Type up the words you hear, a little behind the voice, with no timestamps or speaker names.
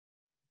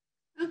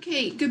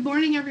Okay, good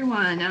morning,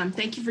 everyone.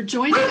 Thank you for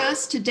joining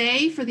us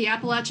today for the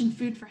Appalachian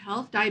Food for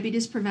Health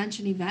Diabetes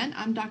Prevention event.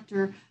 I'm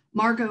Dr.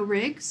 Margot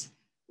Riggs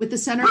with the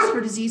Centers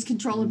for Disease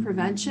Control and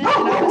Prevention, and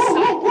I'm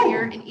assigned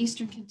here in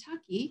Eastern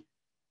Kentucky.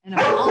 And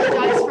I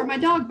apologize for my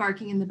dog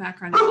barking in the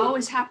background. It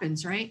always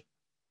happens, right?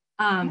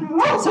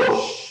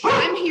 So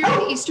I'm here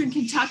in Eastern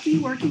Kentucky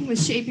working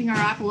with Shaping Our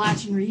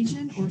Appalachian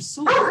Region, or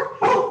SOAR,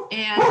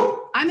 and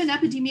I'm an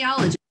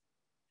epidemiologist.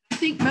 I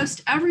think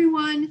most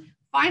everyone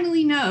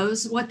finally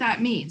knows what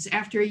that means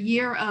after a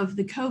year of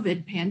the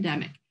COVID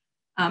pandemic.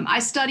 I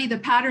study the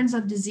patterns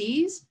of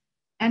disease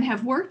and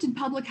have worked in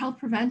public health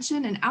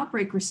prevention and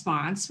outbreak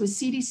response with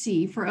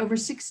CDC for over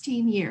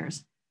 16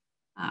 years.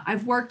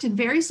 I've worked in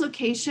various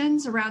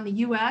locations around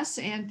the US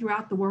and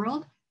throughout the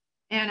world,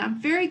 and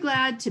I'm very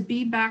glad to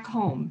be back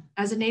home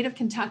as a native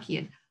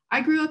Kentuckian.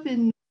 I grew up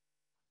in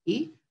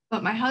Kentucky,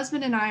 but my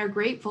husband and I are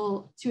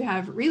grateful to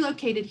have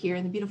relocated here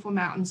in the beautiful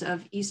mountains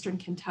of Eastern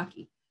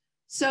Kentucky.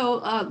 So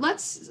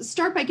let's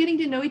start by getting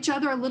to know each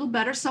other a little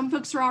better. Some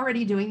folks are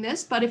already doing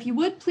this, but if you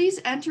would, please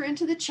enter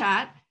into the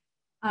chat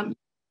your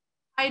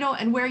title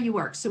and where you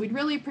work. So we'd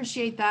really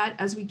appreciate that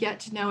as we get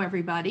to know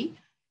everybody.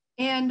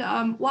 And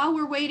while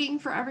we're waiting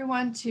for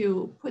everyone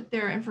to put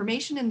their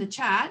information in the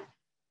chat,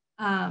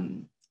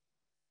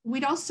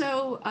 we'd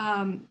also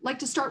like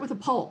to start with a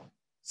poll.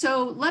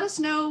 So let us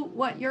know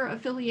what your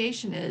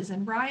affiliation is.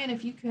 And Brian,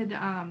 if you could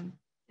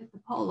get the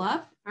poll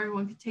up, if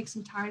everyone could take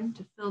some time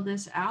to fill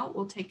this out.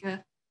 We'll take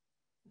a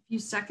few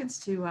seconds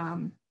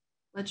to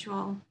let you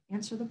all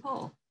answer the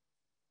poll.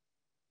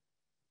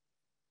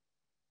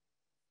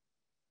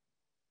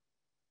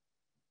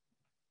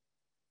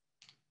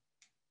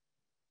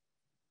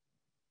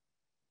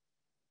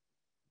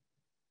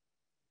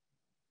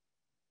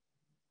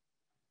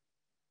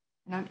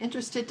 And I'm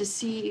interested to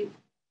see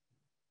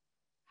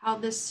how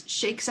this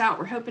shakes out.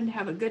 We're hoping to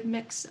have a good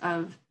mix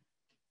of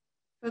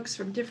folks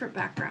from different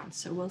backgrounds,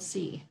 so we'll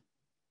see.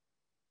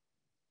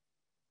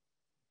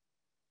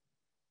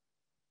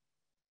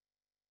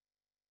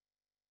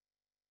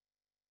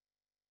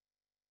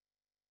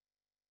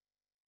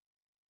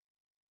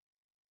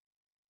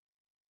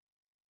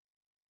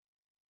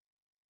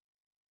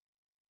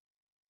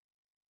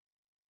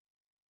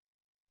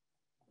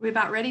 Are we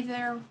about ready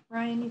there,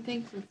 Ryan, you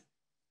think, with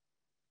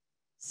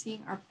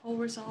seeing our poll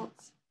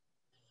results?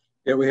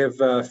 Yeah, we have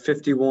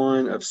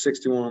 51 of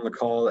 61 on the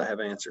call that have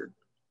answered.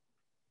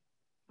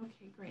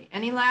 Okay, great.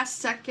 Any last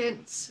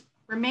seconds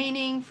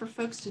remaining for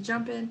folks to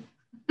jump in?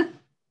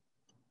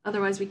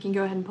 Otherwise, we can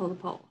go ahead and pull the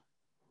poll.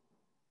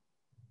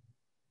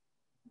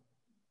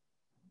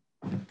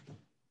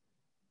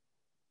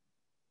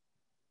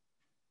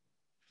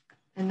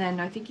 And then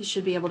I think you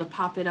should be able to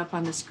pop it up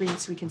on the screen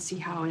so we can see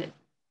how it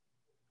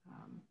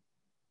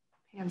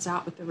pans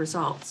out with the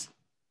results.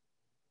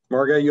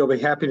 Margo, you'll be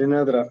happy to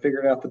know that I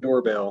figured out the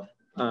doorbell.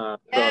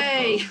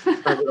 Hey!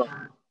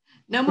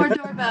 No more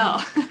doorbell.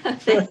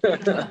 Thank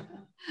you.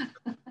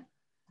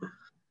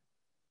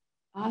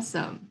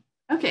 Awesome.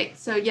 Okay,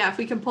 so yeah, if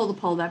we can pull the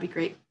poll, that'd be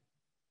great.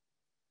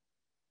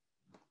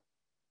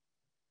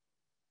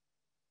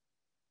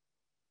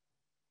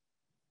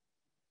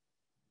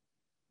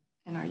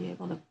 And are you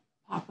able to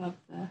pop up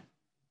the,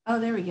 oh,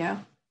 there we go.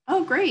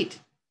 Oh,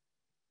 great.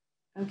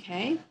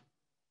 Okay,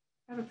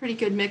 have a pretty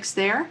good mix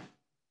there.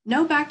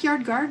 No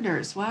backyard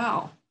gardeners,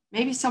 wow.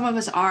 Maybe some of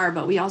us are,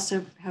 but we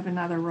also have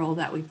another role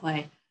that we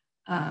play.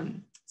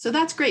 So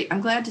that's great.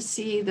 I'm glad to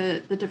see the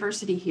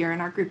diversity here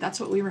in our group. That's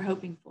what we were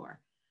hoping for.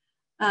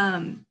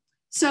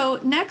 So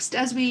next,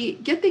 as we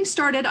get things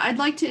started, I'd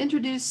like to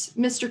introduce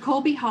Mr.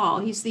 Colby Hall.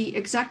 He's the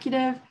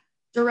Executive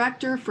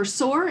Director for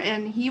SOAR,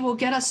 and he will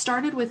get us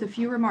started with a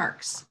few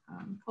remarks.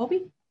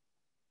 Colby?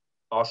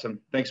 Awesome.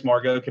 Thanks,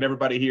 Margo. Can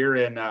everybody hear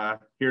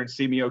and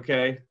see me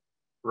okay?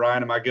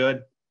 Ryan, am I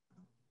good?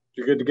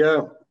 You're good to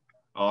go.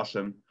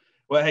 Awesome.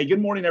 Well, hey,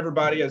 good morning,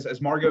 everybody.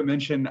 As Margo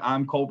mentioned,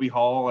 I'm Colby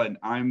Hall, and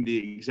I'm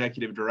the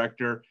Executive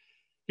Director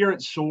here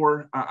at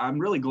SOAR. I'm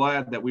really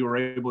glad that we were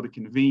able to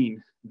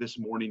convene this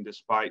morning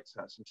despite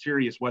some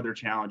serious weather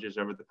challenges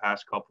over the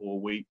past couple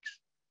of weeks.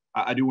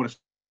 I do want to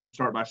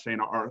start by saying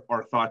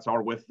our thoughts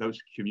are with those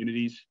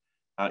communities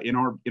in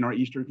our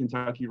Eastern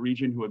Kentucky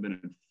region who have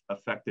been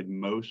affected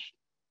most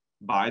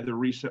by the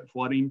recent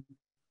flooding.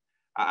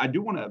 I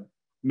do want to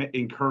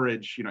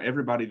encourage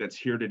everybody that's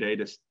here today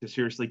to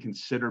seriously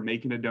consider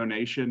making a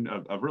donation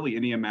of really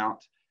any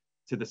amount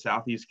to the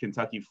Southeast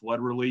Kentucky flood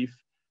relief.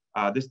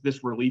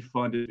 This relief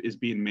fund is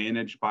being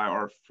managed by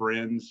our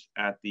friends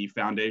at the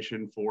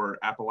Foundation for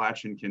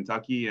Appalachian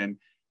Kentucky, and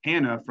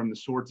Hannah from the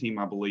SOAR team,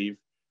 I believe,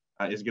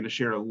 is going to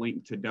share a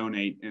link to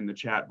donate in the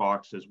chat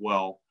box as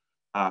well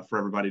for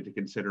everybody to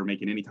consider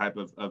making any type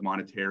of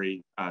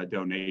monetary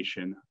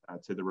donation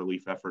to the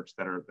relief efforts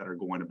that are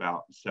going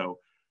about. So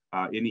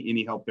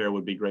any help there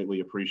would be greatly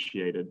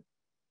appreciated.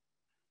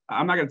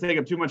 I'm not going to take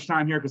up too much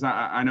time here because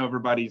I know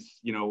everybody's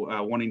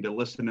wanting to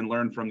listen and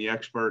learn from the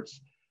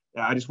experts.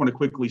 I just want to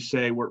quickly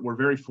say we're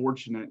very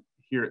fortunate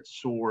here at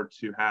SOAR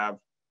to have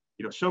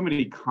so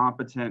many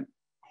competent,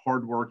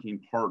 hardworking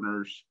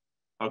partners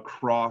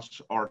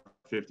across our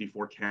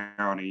 54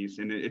 counties.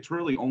 And it's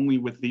really only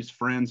with these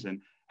friends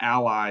and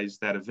allies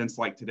that events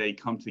like today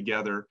come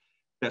together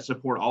that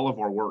support all of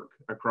our work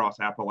across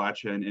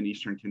Appalachia and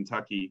Eastern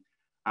Kentucky.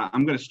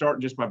 I'm going to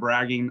start just by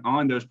bragging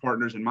on those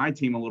partners and my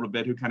team a little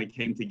bit who kind of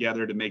came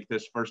together to make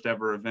this first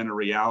ever event a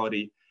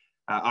reality.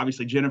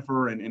 Obviously,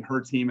 Jennifer and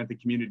her team at the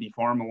Community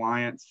Farm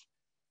Alliance,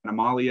 and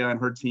Amalia and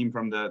her team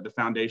from the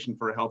Foundation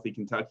for a Healthy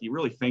Kentucky.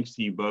 Really thanks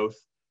to you both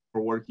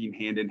for working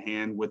hand in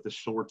hand with the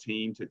SOAR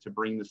team to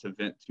bring this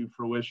event to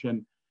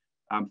fruition.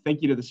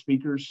 Thank you to the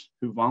speakers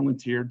who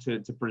volunteered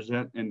to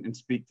present and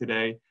speak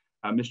today.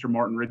 Mr.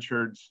 Martin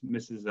Richards,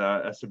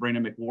 Mrs.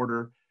 Sabrina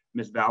McWhorter,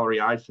 Ms. Valerie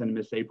Eisen,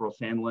 Ms. April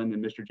Sandlin,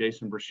 and Mr.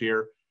 Jason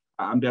Brashear.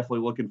 I'm definitely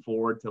looking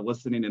forward to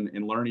listening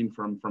and learning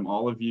from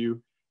all of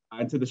you.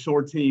 And to the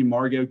SOAR team,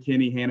 Margot,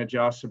 Kenny, Hannah,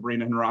 Josh,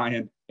 Sabrina, and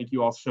Ryan, thank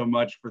you all so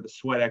much for the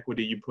sweat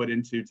equity you put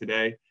into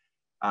today.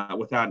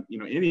 Without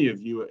any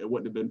of you, it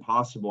wouldn't have been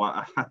possible.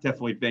 I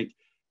definitely think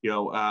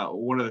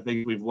one of the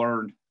things we've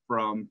learned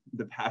from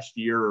the past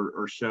year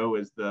or so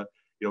is the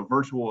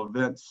virtual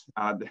events.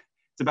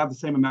 It's about the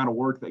same amount of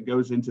work that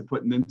goes into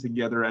putting them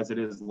together as it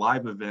is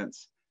live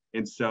events.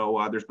 And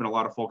so there's been a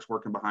lot of folks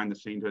working behind the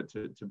scene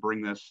to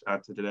bring this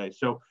to today.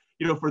 So,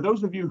 for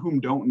those of you whom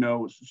don't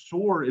know,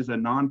 SOAR is a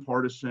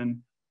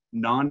nonpartisan,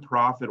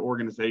 nonprofit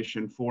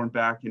organization formed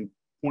back in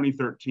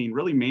 2013,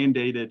 really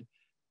mandated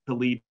to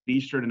lead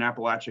Eastern and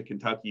Appalachia,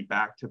 Kentucky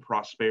back to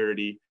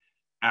prosperity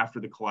after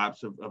the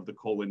collapse of the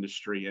coal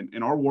industry.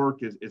 And our work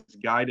is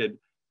guided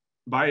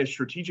by a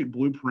strategic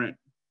blueprint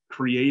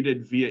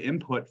created via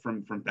input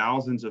from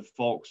thousands of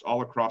folks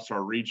all across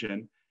our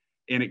region.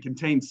 And it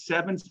contains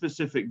 7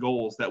 specific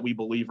goals that we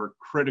believe are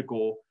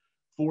critical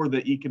for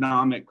the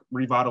economic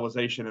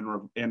revitalization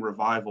and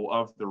revival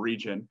of the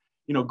region.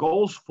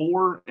 Goals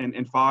 4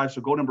 and 5.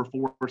 So goal number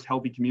 4 is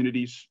healthy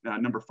communities.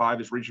 Number 5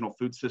 is regional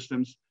food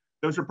systems.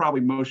 Those are probably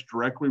most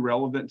directly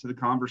relevant to the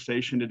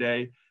conversation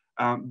today,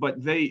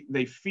 but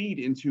they feed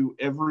into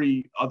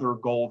every other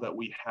goal that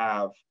we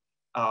have,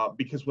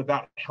 because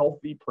without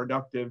healthy,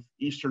 productive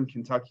Eastern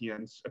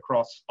Kentuckians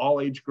across all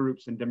age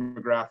groups and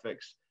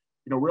demographics,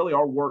 really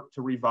our work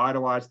to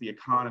revitalize the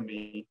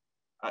economy,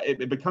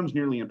 it becomes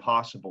nearly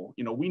impossible.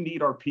 We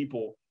need our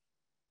people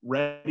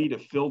ready to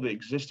fill the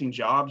existing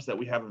jobs that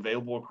we have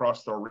available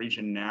across our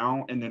region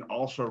now, and then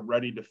also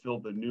ready to fill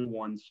the new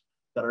ones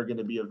that are going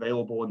to be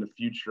available in the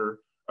future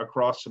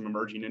across some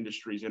emerging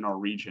industries in our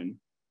region.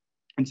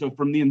 And so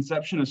from the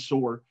inception of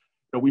SOAR,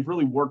 we've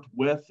really worked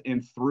with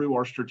and through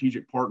our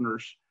strategic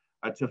partners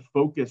to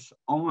focus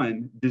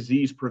on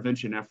disease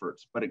prevention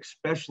efforts, but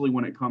especially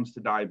when it comes to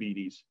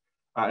diabetes.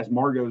 As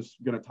Margot's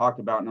going to talk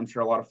about, and I'm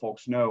sure a lot of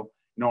folks know,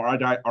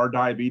 our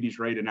diabetes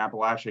rate in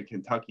Appalachia,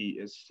 Kentucky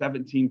is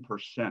 17%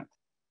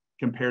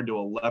 compared to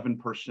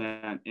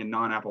 11% in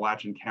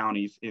non-Appalachian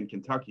counties in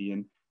Kentucky.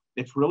 And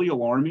it's really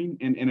alarming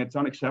and it's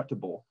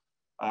unacceptable.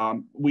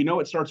 We know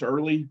it starts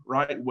early,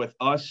 right, with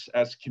us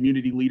as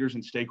community leaders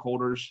and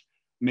stakeholders,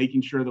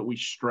 making sure that we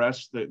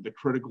stress the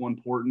critical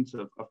importance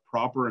of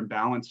proper and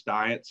balanced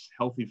diets,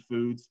 healthy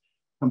foods,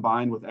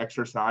 combined with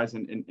exercise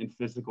and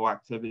physical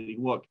activity.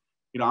 Look,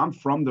 I'm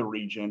from the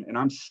region and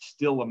I'm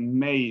still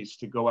amazed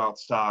to go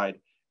outside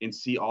and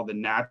see all the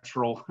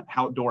natural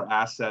outdoor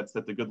assets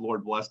that the good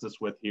Lord blessed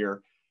us with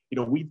here.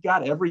 We've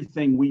got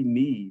everything we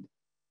need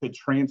to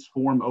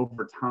transform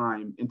over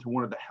time into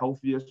one of the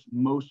healthiest,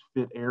 most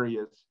fit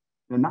areas,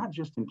 not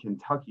just in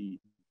Kentucky,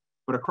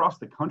 but across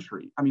the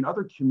country. I mean,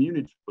 other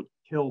communities would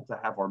kill to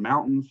have our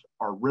mountains,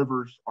 our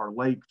rivers, our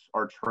lakes,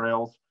 our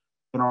trails,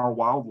 and our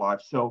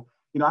wildlife. So,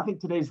 I think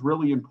today's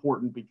really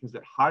important because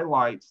it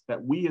highlights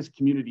that we as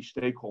community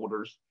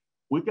stakeholders,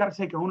 we've got to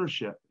take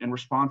ownership and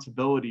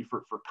responsibility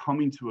for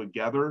coming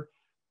together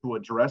to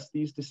address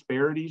these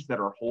disparities that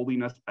are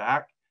holding us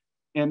back.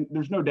 And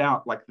there's no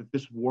doubt that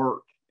this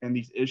work and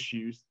these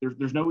issues,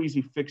 there's no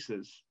easy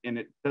fixes, and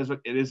it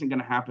isn't going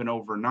to happen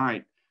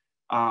overnight.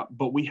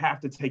 But we have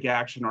to take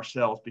action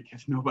ourselves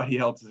because nobody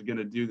else is going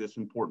to do this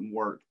important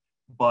work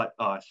but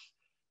us.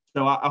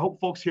 So I hope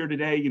folks here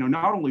today,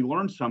 not only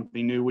learn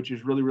something new, which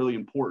is really, really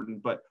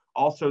important, but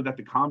also that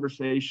the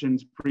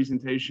conversations,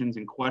 presentations,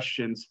 and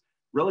questions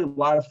really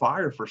light a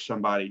fire for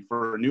somebody,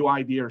 for a new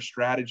idea or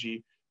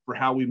strategy for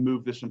how we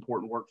move this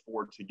important work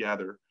forward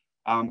together.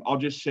 I'll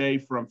just say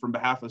from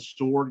behalf of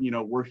SOAR,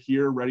 we're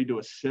here ready to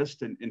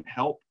assist and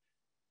help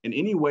in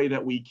any way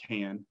that we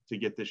can to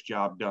get this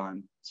job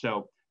done.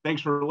 So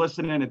thanks for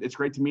listening. It's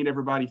great to meet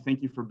everybody.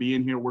 Thank you for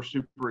being here. We're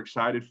super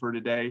excited for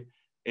today.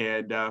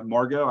 And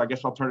Margot, I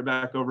guess I'll turn it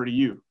back over to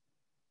you.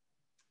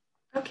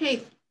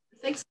 Okay,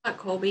 thanks a lot,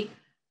 Colby.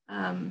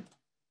 I'll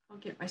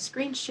get my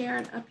screen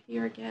sharing up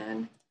here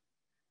again.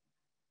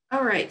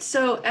 All right,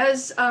 so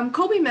as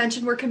Colby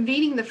mentioned, we're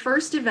convening the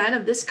first event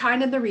of this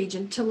kind in the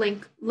region to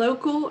link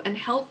local and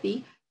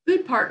healthy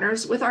food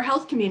partners with our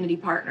health community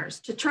partners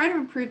to try to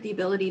improve the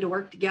ability to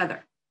work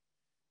together.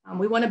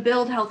 We want to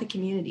build healthy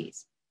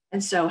communities.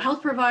 And so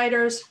health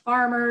providers,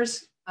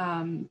 farmers,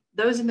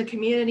 those in the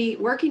community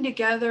working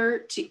together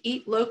to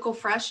eat local,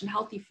 fresh, and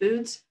healthy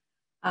foods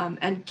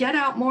and get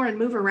out more and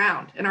move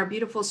around in our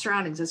beautiful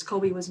surroundings, as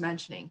Colby was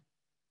mentioning.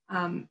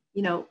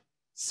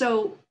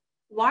 So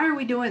why are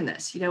we doing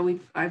this?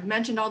 I've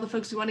mentioned all the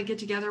folks who want to get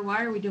together.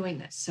 Why are we doing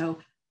this? So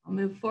I'll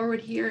move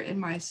forward here in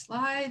my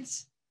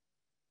slides.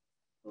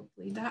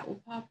 Hopefully that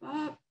will pop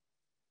up.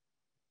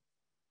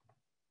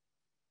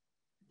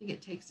 I think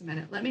it takes a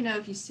minute. Let me know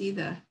if you see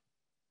the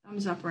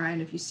thumbs up,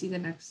 Ryan, if you see the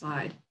next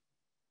slide.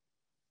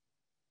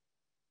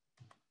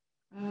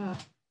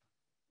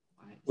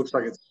 Looks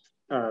like it's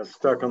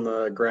stuck on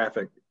the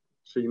graphic,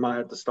 so you might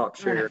have to stop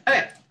sharing.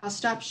 Okay, I'll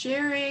stop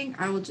sharing.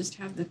 I will just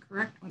have the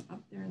correct one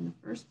up there in the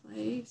first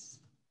place.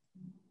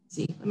 Let's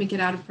see, let me get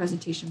out of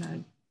presentation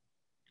mode.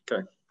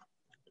 Okay.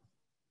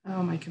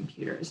 Oh, my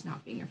computer is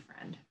not being a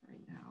friend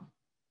right now.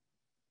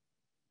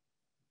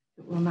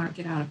 It will not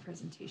get out of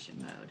presentation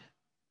mode.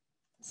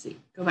 Let's see,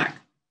 go back.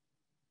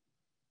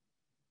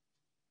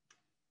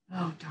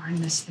 Oh,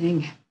 darn this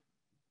thing.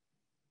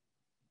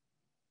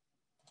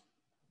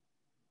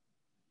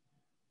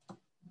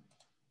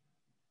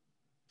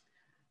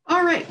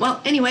 All right,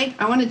 well, anyway,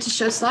 I wanted to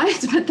show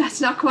slides, but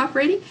that's not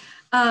cooperating.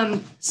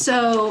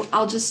 So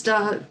I'll just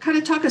kind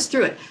of talk us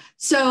through it.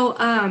 So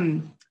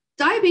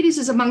diabetes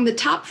is among the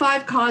top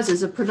 5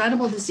 causes of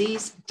preventable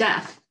disease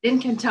death in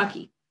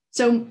Kentucky.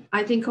 So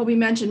I think Colby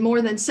mentioned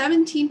more than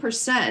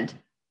 17%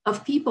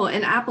 of people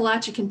in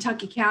Appalachia,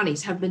 Kentucky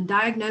counties have been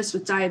diagnosed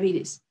with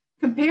diabetes,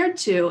 compared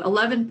to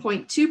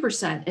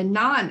 11.2% in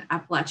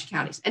non-Appalachia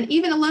counties. And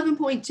even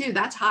 11.2,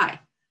 that's high.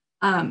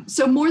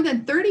 So more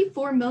than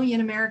 34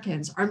 million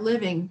Americans are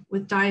living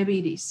with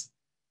diabetes.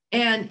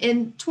 And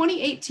in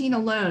 2018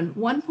 alone,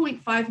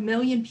 1.5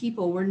 million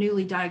people were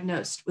newly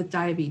diagnosed with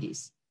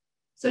diabetes.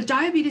 So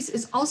diabetes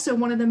is also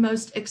one of the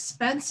most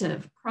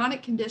expensive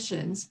chronic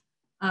conditions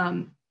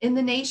in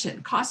the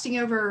nation, costing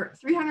over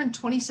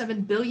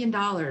 $327 billion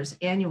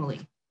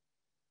annually.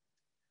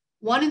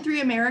 1 in 3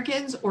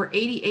 Americans, or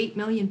 88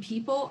 million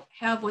people,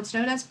 have what's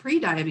known as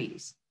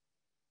prediabetes.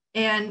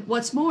 And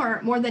what's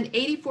more than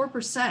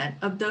 84%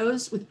 of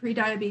those with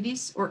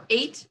prediabetes, or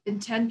 8 in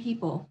 10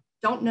 people,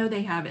 don't know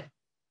they have it.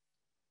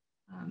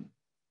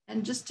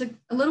 And just a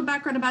little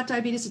background about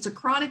diabetes, it's a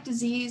chronic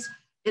disease.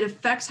 It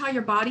affects how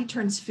your body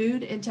turns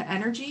food into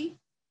energy.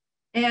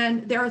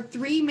 And there are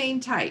 3 main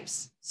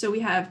types. So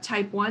we have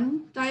type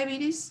 1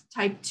 diabetes,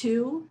 type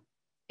 2,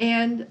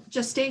 and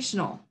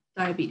gestational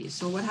diabetes.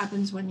 So what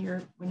happens when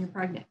you're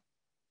pregnant?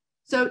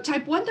 So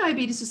type 1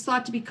 diabetes is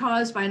thought to be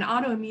caused by an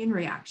autoimmune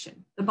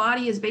reaction. The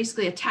body is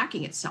basically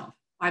attacking itself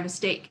by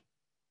mistake,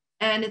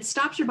 and it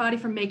stops your body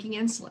from making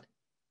insulin.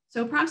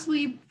 So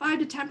approximately 5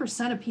 to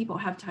 10% of people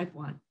have type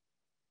 1.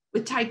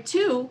 With type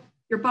 2,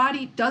 your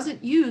body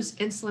doesn't use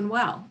insulin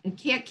well and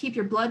can't keep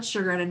your blood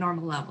sugar at a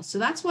normal level. So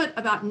that's what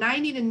about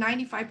 90 to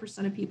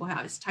 95% of people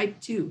have, is type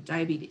 2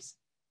 diabetes.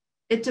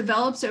 It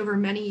develops over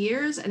many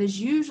years and is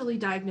usually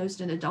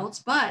diagnosed in adults,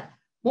 but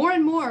more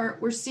and more,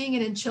 we're seeing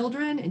it in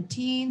children and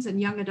teens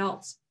and young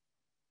adults.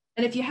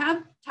 And if you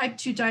have type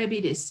 2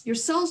 diabetes, your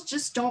cells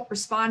just don't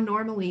respond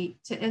normally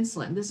to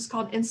insulin. This is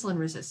called insulin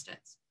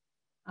resistance.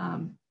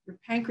 Your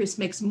pancreas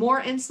makes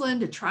more insulin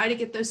to try to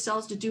get those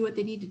cells to do what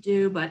they need to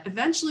do, but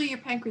eventually your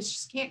pancreas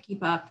just can't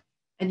keep up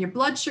and your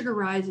blood sugar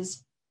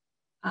rises,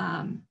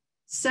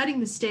 setting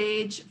the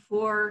stage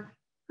for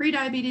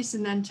prediabetes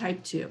and then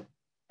type 2.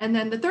 And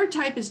then the third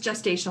type is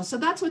gestational. So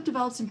that's what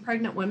develops in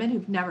pregnant women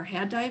who've never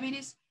had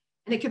diabetes.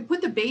 And it can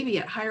put the baby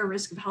at higher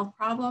risk of health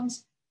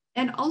problems.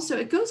 And also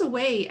it goes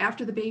away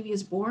after the baby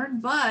is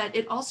born, but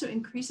it also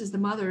increases the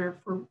mother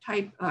for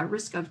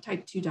risk of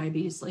type 2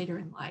 diabetes later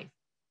in life.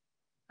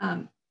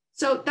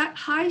 So that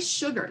high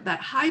sugar,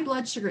 that high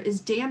blood sugar is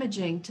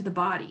damaging to the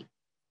body,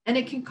 and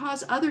it can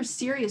cause other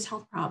serious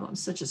health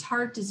problems such as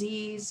heart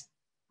disease,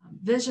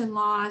 vision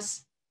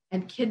loss,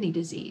 and kidney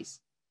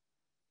disease.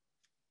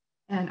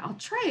 And I'll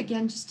try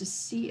again just to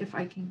see if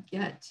I can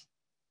get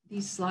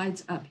these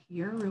slides up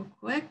here real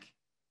quick.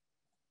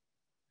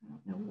 I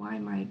don't know why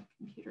my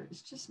computer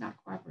is just not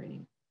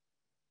cooperating.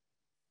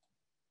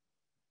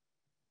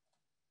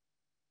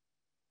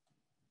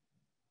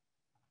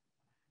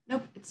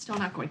 Nope, it's still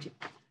not going to.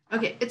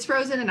 Okay, it's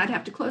frozen and I'd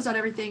have to close out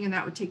everything and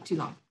that would take too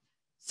long.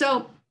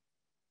 So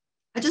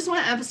I just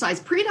want to emphasize,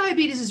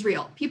 prediabetes is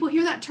real. People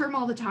hear that term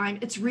all the time.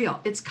 It's real,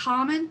 it's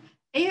common,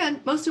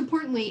 and most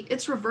importantly,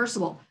 it's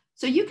reversible.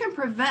 So you can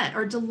prevent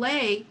or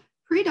delay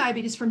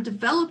prediabetes from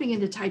developing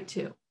into type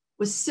 2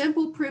 with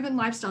simple proven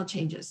lifestyle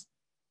changes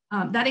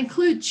that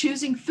include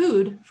choosing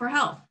food for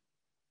health.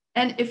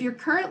 And if you're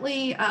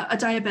currently a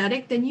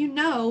diabetic, then you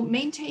know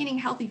maintaining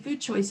healthy food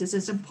choices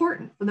is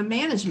important for the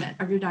management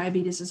of your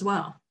diabetes as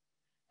well.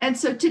 And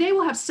so today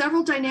we'll have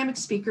several dynamic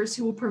speakers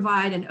who will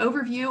provide an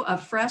overview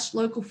of fresh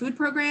local food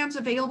programs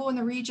available in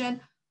the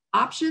region,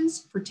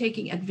 options for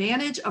taking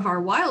advantage of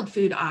our wild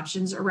food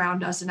options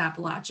around us in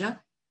Appalachia,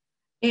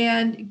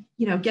 and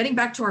getting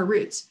back to our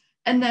roots.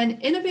 And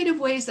then innovative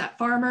ways that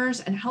farmers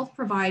and health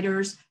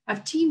providers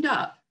have teamed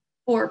up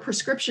for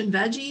prescription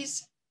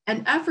veggies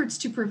and efforts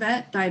to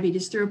prevent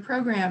diabetes through a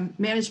program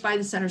managed by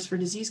the Centers for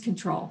Disease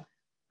Control.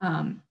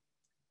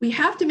 We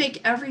have to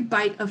make every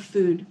bite of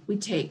food we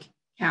take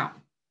count.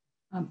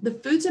 The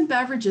foods and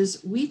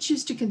beverages we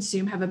choose to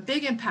consume have a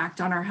big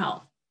impact on our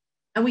health,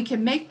 and we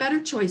can make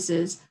better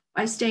choices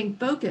by staying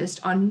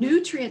focused on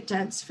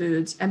nutrient-dense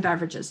foods and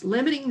beverages,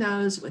 limiting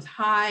those with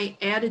high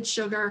added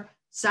sugar,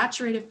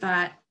 saturated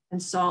fat,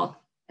 and salt,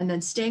 and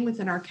then staying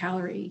within our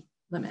calorie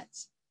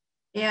limits.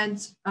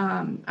 And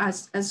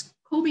as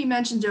Colby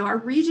mentioned, Joe, our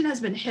region has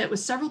been hit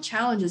with several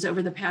challenges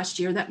over the past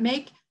year that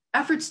make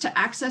efforts to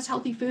access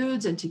healthy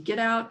foods and to get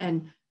out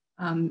and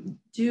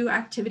do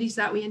activities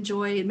that we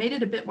enjoy. It made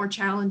it a bit more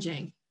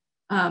challenging.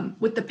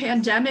 With the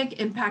pandemic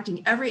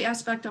impacting every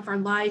aspect of our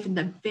life and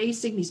then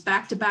facing these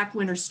back-to-back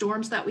winter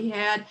storms that we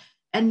had,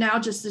 and now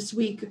just this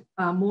week,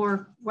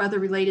 more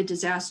weather-related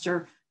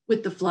disaster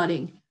with the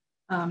flooding.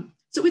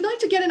 So we'd like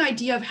to get an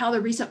idea of how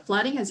the recent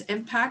flooding has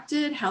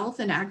impacted health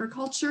and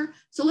agriculture.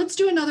 So let's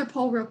do another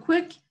poll real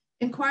quick,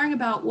 inquiring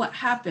about what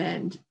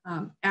happened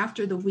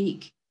after the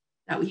week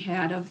that we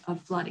had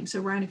of flooding. So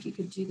Ryan, if you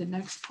could do the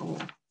next poll.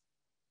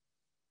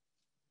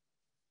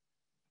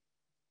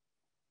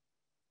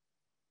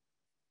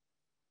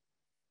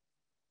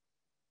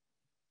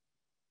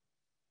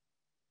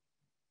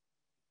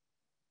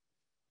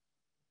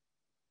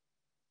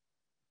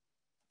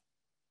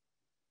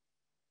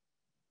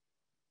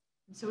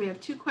 So we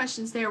have two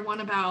questions there, one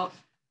about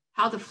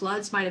how the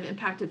floods might have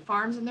impacted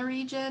farms in the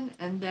region,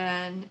 and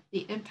then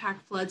the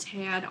impact floods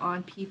had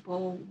on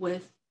people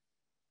with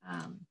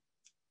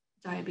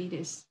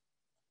diabetes.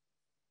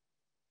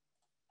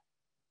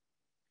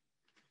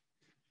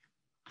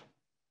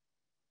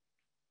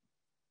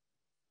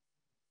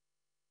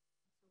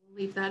 We'll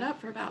leave that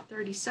up for about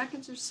 30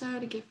 seconds or so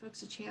to give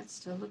folks a chance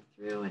to look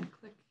through and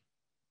click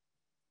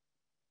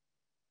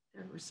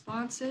their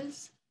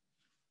responses.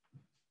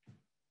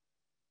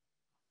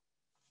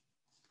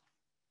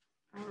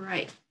 All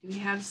right, do we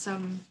have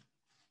someone's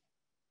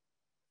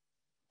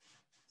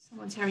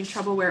having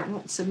trouble where it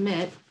won't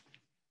submit.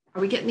 Are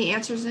we getting the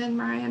answers in,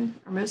 Ryan?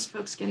 Are most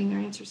folks getting their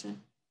answers in?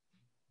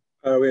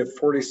 We have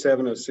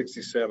 47 of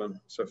 67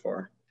 so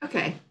far.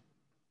 Okay,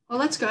 well,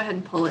 let's go ahead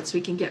and pull it so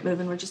we can get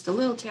moving. We're just a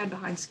little tad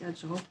behind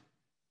schedule.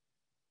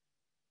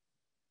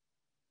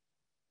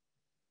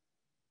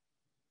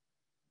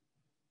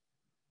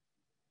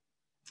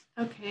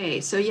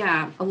 Okay, so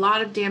yeah, a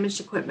lot of damaged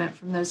equipment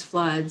from those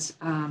floods.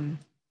 I'm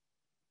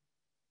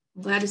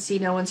glad to see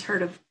no one's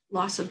heard of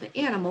loss of the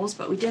animals,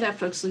 but we did have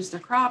folks lose their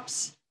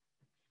crops,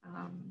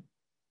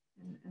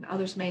 and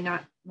others may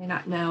not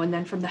know. And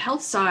then from the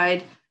health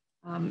side,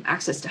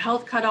 access to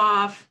health cut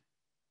off,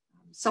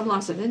 some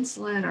loss of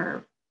insulin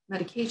or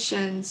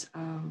medications,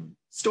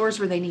 stores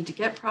where they need to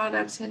get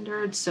products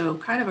hindered. So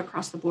kind of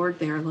across the board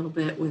there a little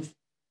bit with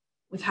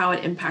how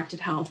it impacted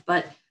health.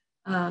 But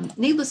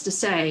needless to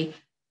say,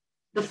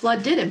 the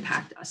flood did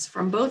impact us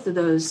from both of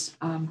those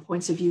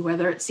points of view,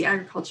 whether it's the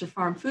agriculture,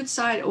 farm, food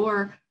side,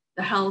 or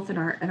the health and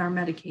our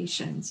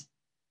medications.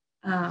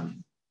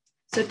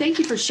 So thank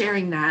you for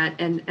sharing that.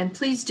 And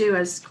please do,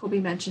 as Colby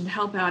mentioned,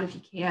 help out if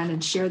you can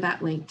and share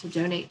that link to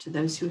donate to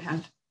those who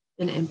have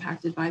been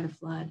impacted by the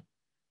flood.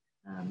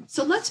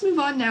 So let's move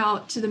on now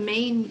to the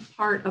main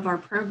part of our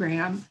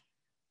program.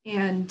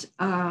 And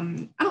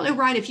I don't know,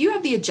 Ryan, if you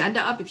have the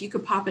agenda up, if you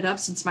could pop it up,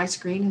 since my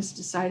screen has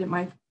decided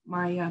my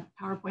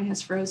PowerPoint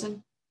has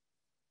frozen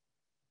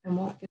and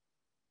won't get.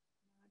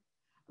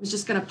 I was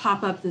just going to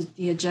pop up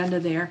the agenda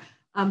there.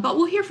 But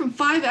we'll hear from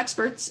 5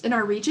 experts in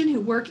our region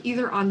who work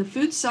either on the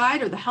food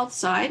side or the health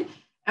side.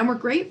 And we're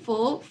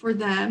grateful for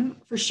them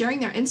for sharing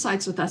their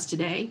insights with us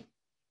today.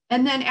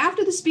 And then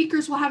after the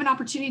speakers, we'll have an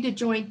opportunity to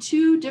join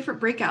 2 different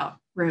breakout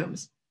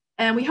rooms.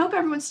 And we hope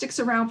everyone sticks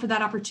around for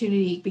that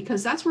opportunity,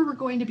 because that's where we're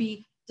going to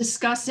be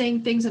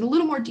discussing things in a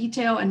little more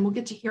detail, and we'll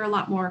get to hear a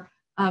lot more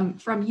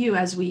from you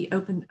as we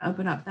open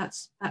up that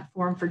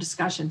forum for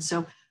discussion.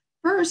 So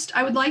first,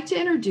 I would like to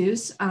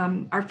introduce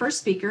our first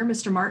speaker,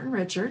 Mr. Martin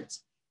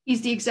Richards.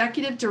 He's the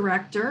Executive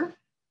Director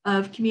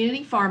of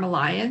Community Farm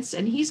Alliance,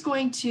 and he's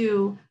going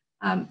to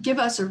give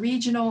us a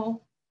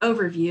regional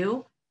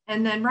overview.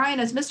 And then Ryan,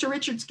 as Mr.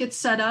 Richards gets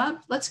set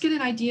up, let's get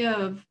an idea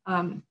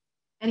of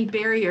any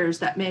barriers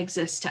that may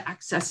exist to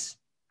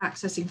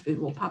accessing food.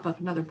 We'll pop up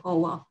another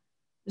poll while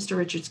Mr.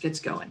 Richards gets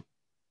going.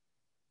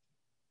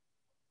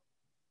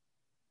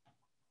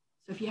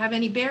 So if you have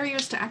any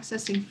barriers to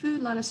accessing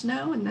food, let us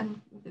know, and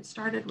then we'll get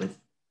started with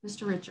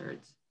Mr.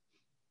 Richards.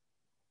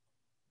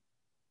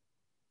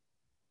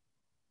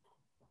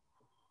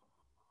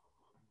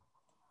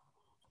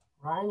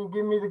 Ryan, you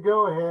give me the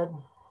go ahead.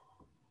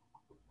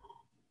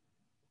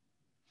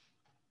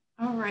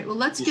 All right, well,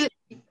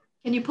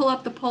 can you pull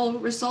up the poll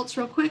results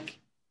real quick?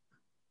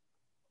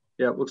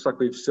 Yeah, it looks like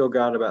we've still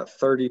got about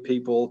 30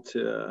 people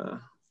to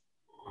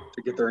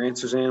get their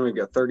answers in. We've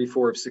got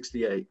 34 of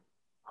 68.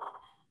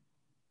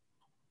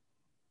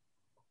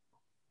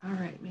 All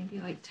right,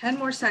 maybe like 10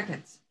 more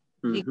seconds.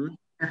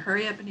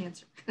 Hurry up and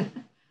answer.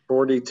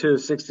 42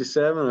 of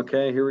 67.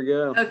 Okay, here we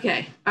go.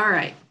 Okay, all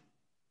right.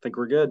 I think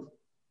we're good.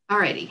 All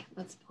righty,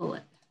 let's pull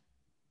it.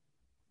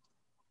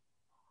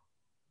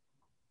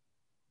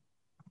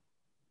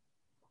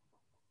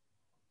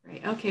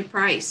 Great. Okay,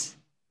 price.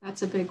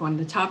 That's a big one,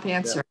 the top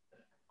answer. Yeah.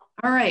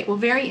 All right. Well,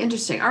 very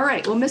interesting. All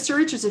right. Well, Mr.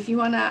 Richards, if you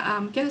want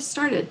to get us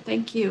started,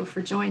 thank you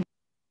for joining.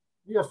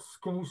 Yes.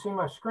 Can you see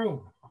my screen?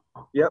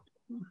 Yep.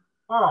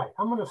 All right.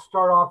 I'm going to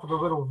start off with a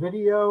little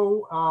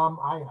video.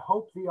 I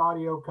hope the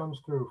audio comes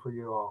through for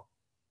you all.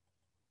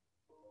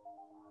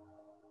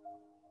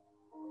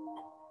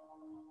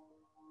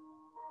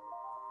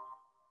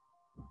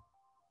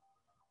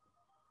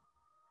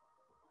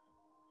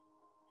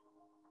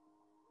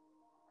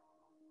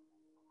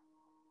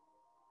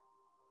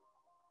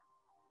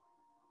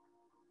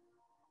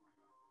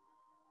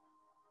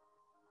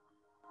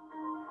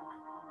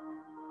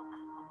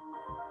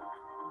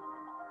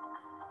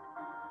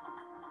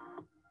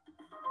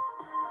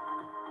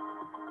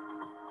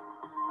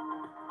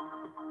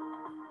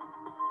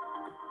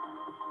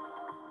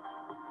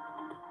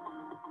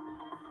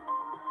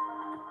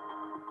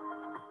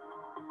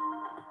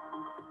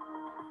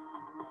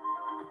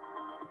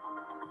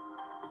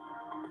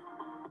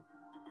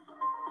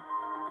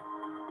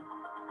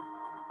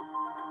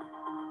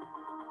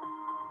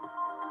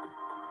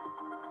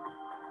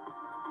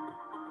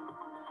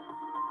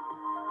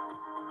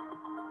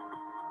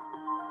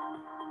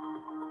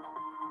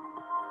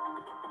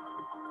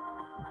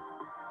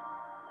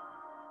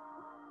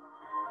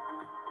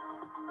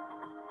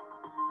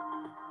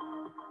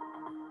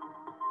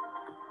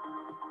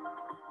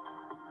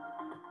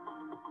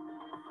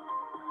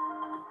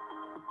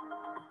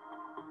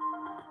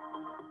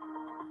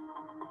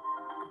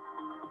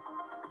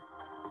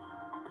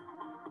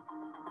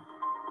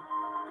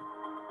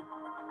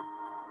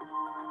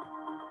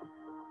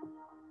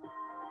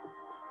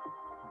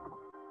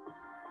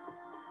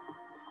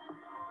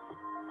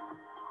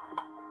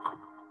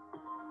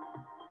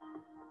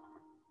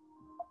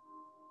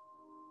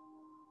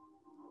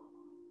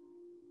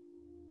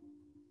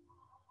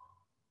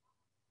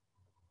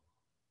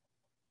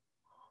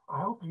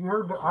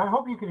 I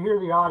hope you could hear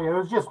the audio. It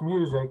was just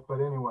music,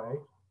 but anyway.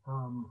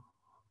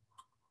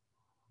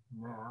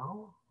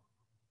 Now.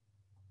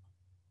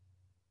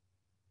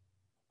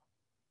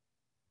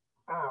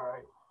 All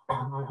right.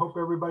 I hope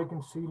everybody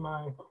can see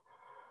my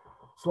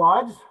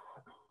slides.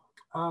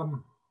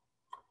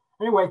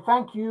 Anyway,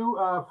 thank you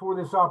for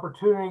this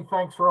opportunity.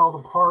 Thanks for all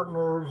the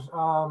partners,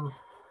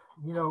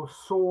 you know,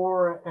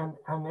 SOAR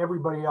and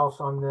everybody else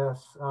on this.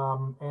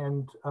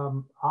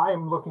 I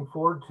am looking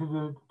forward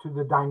to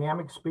the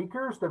dynamic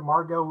speakers that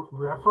Margot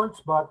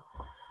referenced, but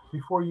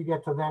before you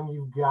get to them,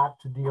 you've got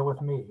to deal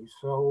with me.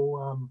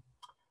 So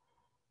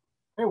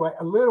anyway,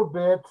 a little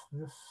bit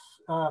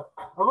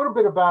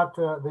about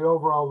the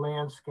overall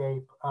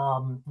landscape,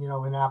 you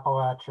know, in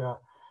Appalachia.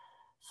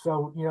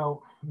 So, you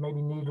know,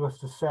 maybe needless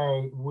to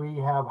say, we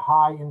have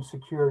high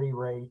insecurity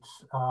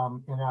rates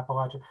in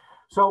Appalachia.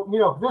 So, you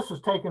know, this was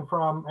taken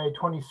from a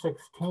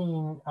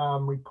 2016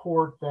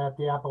 report that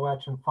the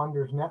Appalachian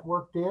Funders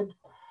Network did.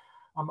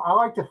 I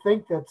like to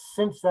think that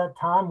since that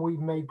time, we've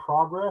made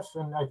progress,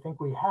 and I think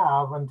we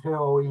have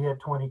until we hit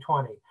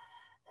 2020.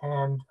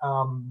 And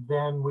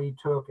then we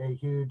took a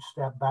huge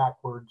step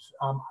backwards.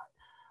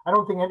 I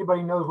don't think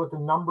anybody knows what the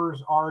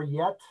numbers are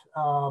yet,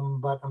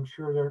 but I'm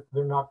sure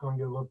they're not going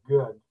to look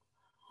good.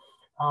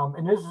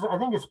 And this is, I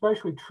think,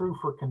 especially true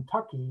for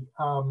Kentucky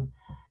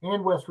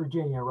and West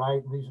Virginia,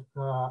 right? These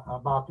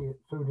about the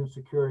food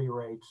insecurity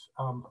rates.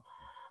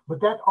 But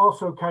that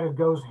also kind of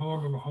goes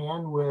hand in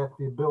hand with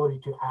the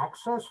ability to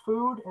access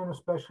food, and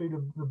especially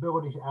the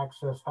ability to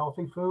access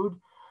healthy food.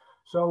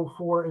 So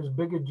for as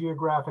big a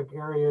geographic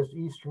area as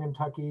Eastern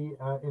Kentucky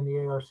in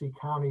the ARC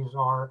counties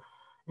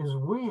is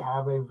we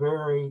have a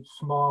very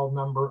small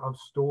number of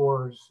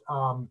stores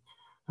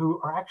who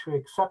are actually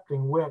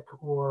accepting WIC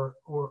or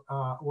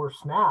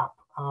SNAP,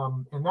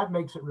 and that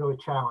makes it really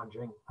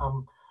challenging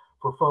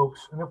for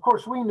folks. And of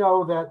course, we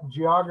know that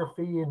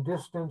geography and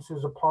distance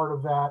is a part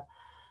of that,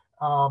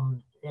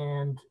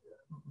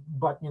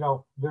 but you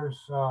know, there's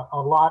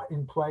a lot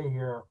in play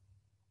here.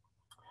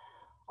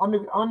 On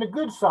the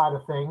good side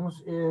of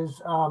things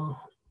is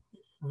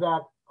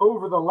that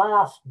over the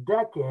last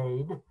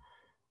decade,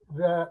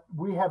 that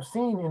we have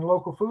seen in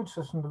local food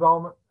system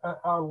development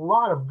a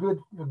lot of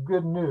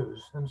good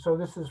news. And so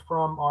this is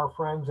from our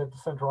friends at the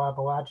Central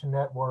Appalachian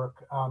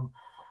Network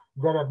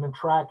that have been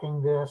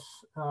tracking this,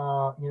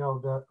 you know,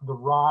 the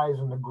rise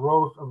and the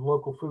growth of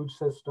local food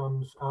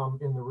systems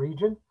in the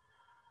region.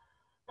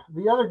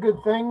 The other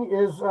good thing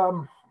is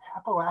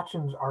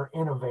Appalachians are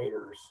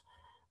innovators.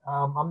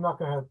 I'm not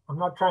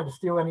trying to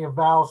steal any of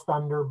Val's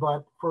thunder,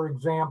 but for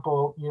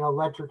example, you know,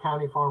 Letcher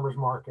County Farmers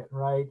Market,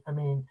 right? I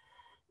mean,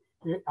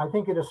 I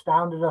think it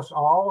astounded us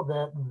all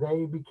that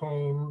they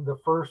became the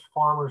first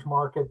farmers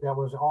market that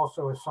was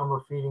also a summer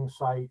feeding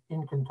site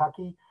in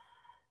Kentucky,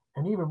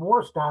 and even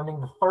more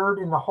astounding, the third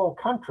in the whole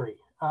country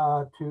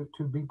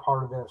to be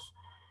part of this.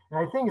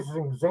 And I think it's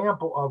an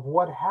example of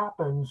what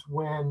happens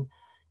when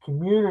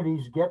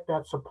communities get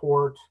that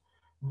support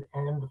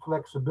and the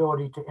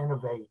flexibility to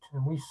innovate.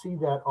 And we see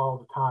that all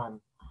the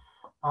time.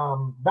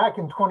 Back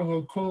in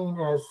 2018,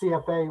 as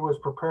CFA was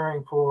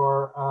preparing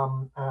for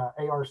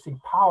ARC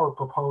power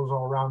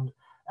proposal around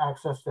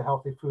access to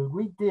healthy food.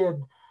 We did,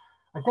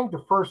 I think,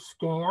 the first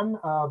scan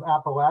of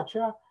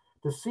Appalachia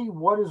to see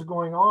what is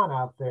going on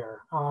out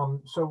there.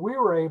 So we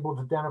were able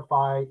to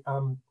identify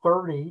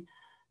 30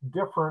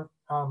 different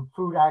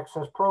food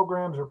access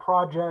programs or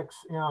projects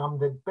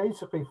that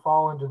basically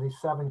fall into these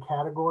 7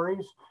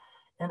 categories.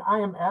 And I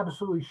am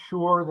absolutely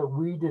sure that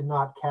we did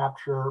not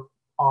capture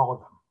all of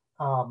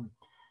them.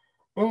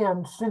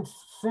 And since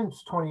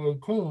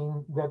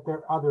 2018,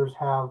 that others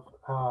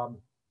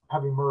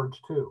have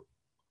emerged too.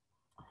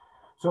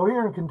 So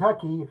here in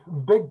Kentucky,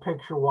 big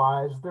picture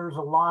wise, there's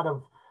a lot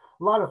of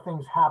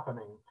things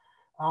happening.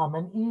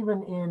 And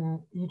even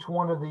in each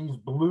one of these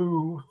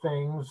blue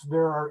things,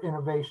 there are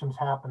innovations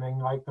happening,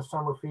 like the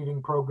summer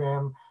feeding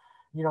program,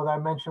 that I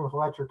mentioned with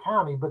Letcher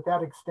County, but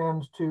that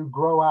extends to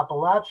Grow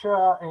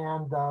Appalachia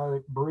and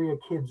Berea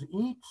Kids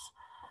Eats,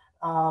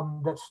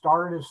 that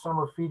started as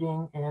summer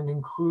feeding and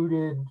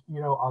included,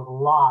 a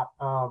lot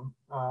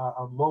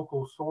of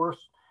local source.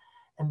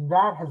 And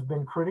that has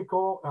been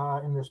critical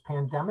in this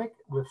pandemic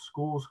with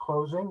schools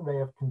closing. They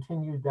have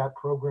continued that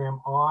program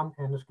on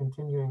and is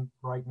continuing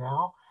right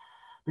now.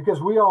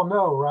 Because we all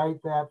know,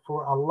 right, that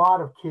for a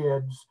lot of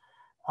kids,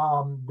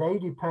 they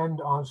depend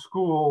on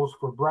schools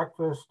for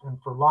breakfast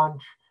and for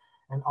lunch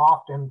and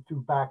often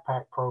through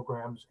backpack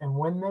programs. And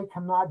when they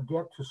cannot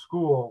get to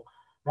school,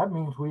 that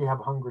means we have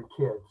hungry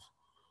kids.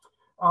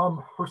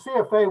 For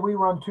CFA, we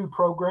run 2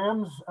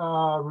 programs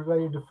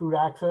related to food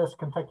access,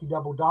 Kentucky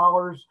Double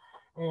Dollars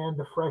and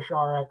the Fresh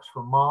RX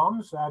for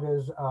Moms. That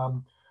is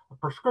a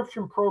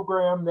prescription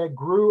program that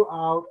grew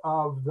out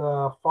of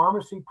the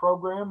pharmacy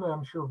program that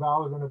I'm sure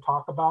Val is going to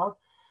talk about.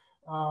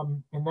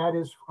 And that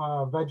is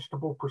a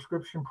vegetable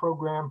prescription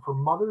program for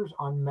mothers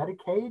on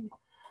Medicaid.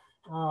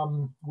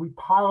 We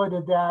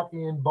piloted that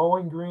in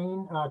Bowling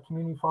Green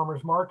Community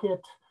Farmers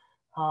Market.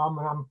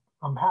 And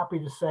I'm happy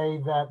to say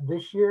that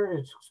this year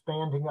it's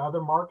expanding to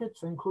other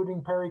markets,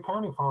 including Perry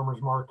County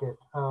Farmers Market.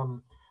 So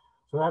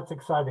that's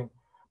exciting.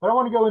 But I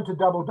want to go into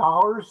Double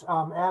Dollars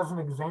as an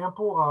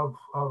example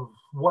of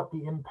what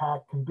the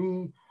impact can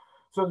be.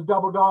 So the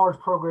Double Dollars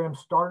program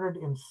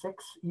started in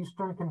 6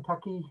 Eastern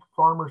Kentucky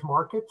farmers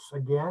markets.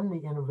 Again,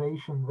 the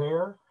innovation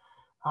there.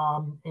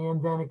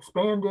 And then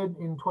expanded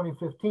in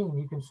 2015.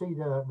 You can see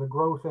the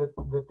growth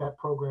that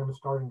program is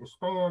starting to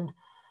expand.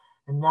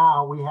 And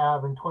now we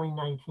have in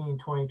 2019,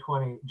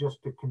 2020, just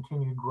a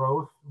continued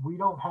growth. We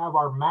don't have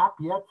our map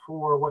yet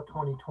for what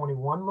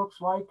 2021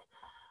 looks like,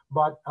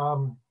 but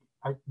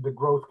the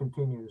growth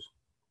continues.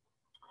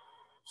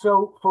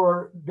 So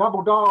for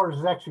Double Dollars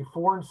is actually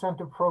 4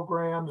 incentive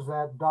programs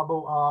that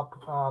double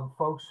up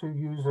folks who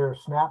use their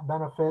SNAP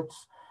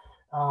benefits,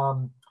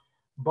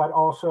 but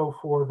also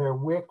for their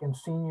WIC and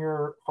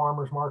senior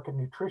farmers market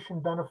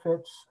nutrition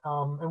benefits.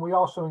 And we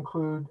also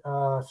include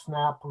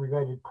SNAP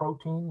related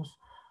proteins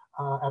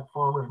at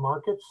farmers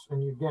markets.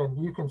 And again,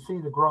 you can see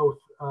the growth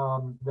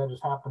that is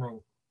happening.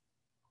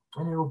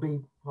 And it will be,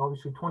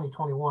 obviously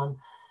 2021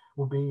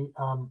 will be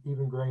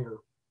even greater.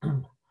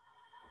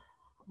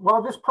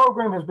 Well, this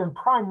program has been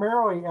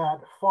primarily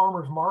at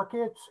farmers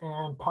markets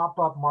and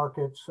pop-up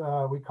markets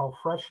we call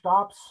fresh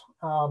stops.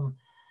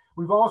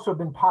 We've also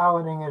been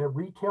piloting it at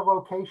retail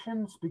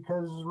locations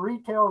because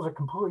retail is a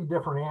completely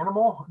different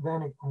animal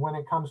than when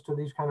it comes to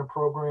these kind of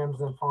programs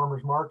than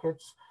farmers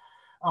markets.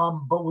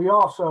 But we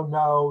also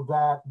know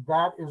that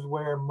that is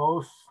where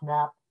most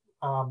SNAP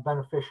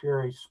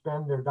beneficiaries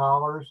spend their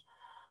dollars.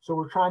 So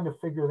we're trying to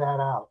figure that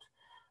out.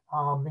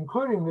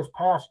 Including this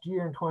past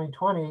year in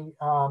 2020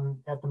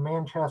 at the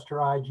Manchester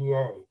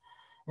IGA.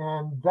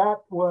 And that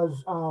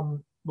was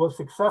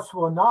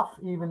successful enough,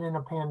 even in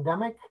a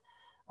pandemic,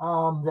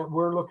 that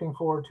we're looking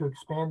forward to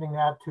expanding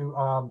that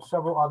to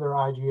several other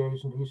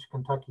IGAs in East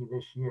Kentucky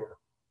this year.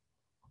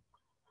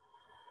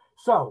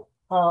 So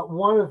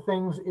one of the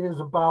things is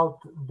about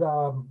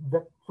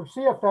for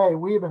CFA,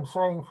 we've been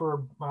saying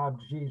for,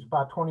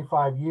 about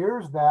 25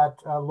 years that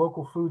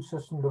local food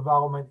system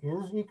development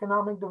is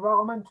economic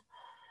development.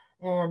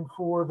 And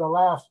for the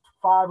last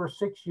 5 or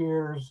 6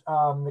 years,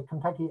 the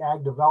Kentucky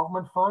Ag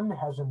Development Fund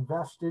has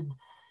invested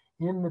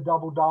in the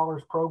Double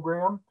Dollars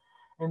program.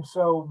 And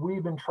so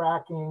we've been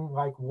tracking,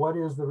 like, what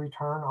is the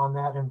return on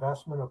that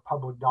investment of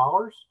public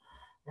dollars?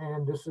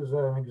 And this is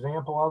an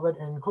example of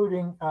it,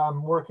 including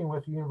working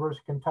with the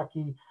University of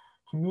Kentucky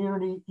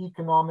Community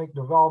Economic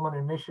Development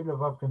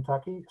Initiative of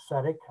Kentucky,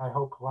 CETIC. I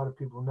hope a lot of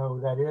people know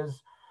who that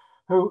is.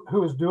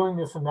 Who is doing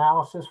this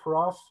analysis for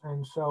us.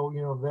 And so,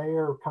 they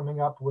are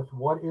coming up with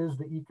what is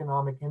the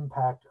economic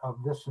impact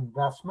of this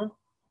investment.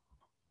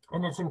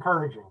 And it's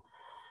encouraging.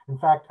 In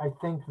fact, I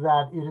think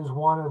that it is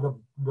one of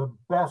the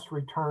best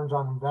returns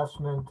on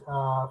investment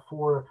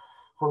for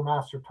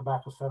master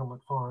tobacco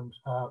settlement funds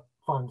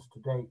to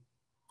date.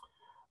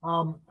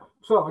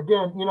 So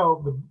again,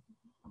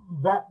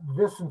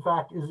 this in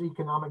fact is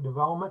economic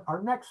development.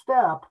 Our next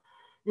step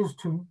is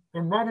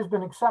and that has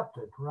been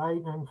accepted, right?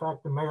 And in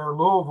fact, the mayor of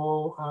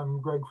Louisville,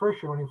 Greg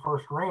Fisher, when he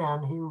first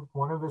ran,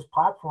 one of his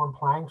platform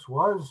planks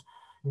was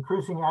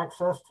increasing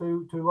access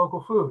to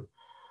local food.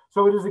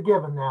 So it is a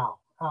given now.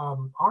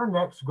 our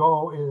next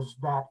goal is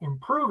that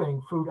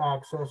improving food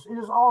access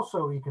is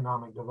also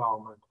economic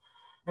development.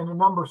 And a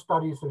number of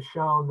studies have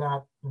shown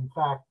that, in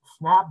fact,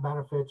 SNAP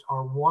benefits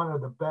are one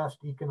of the best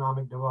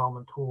economic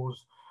development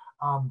tools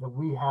that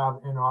we have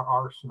in our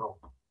arsenal.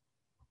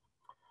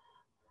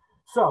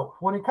 So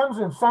when it comes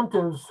to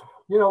incentives,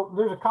 you know,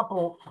 there's a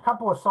couple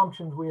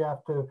assumptions we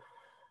have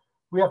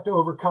to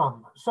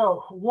overcome.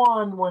 So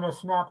one, when a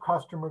SNAP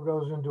customer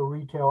goes into a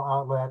retail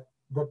outlet,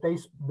 that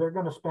they're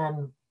going to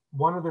spend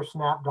one of their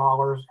SNAP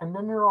dollars, and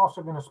then they're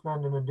also going to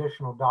spend an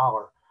additional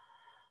dollar.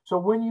 So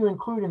when you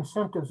include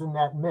incentives in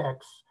that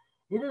mix,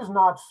 it is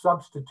not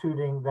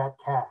substituting that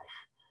cash.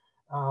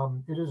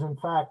 It is, in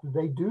fact,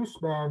 they do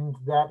spend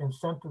that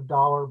incentive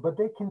dollar, but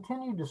they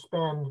continue to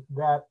spend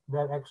that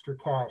extra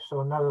cash.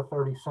 So another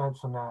 30 cents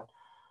on that.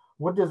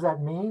 What does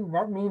that mean?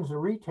 That means the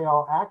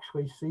retail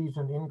actually sees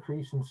an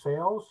increase in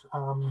sales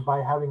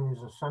by having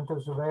these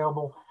incentives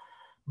available.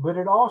 But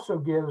it also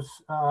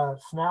gives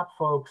SNAP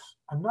folks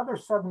another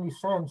 70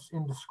 cents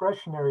in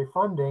discretionary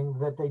funding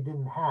that they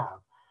didn't have.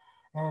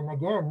 And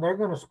again, they're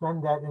going to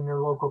spend that in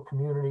their local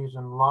communities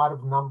in a lot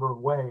of number of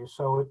ways.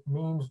 So it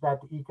means that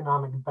the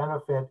economic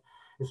benefit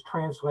is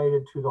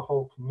translated to the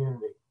whole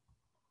community.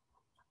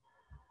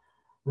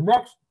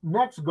 The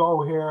next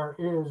goal here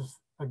is,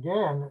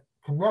 again,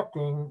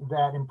 connecting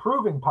that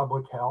improving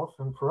public health,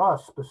 and for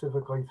us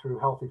specifically through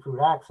healthy food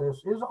access,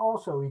 is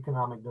also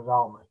economic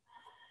development.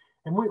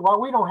 And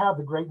while we don't have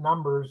the great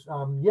numbers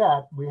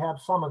yet, we have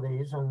some of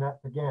these. And that,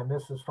 again,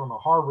 this is from a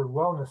Harvard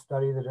wellness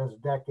study that is a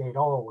decade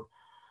old.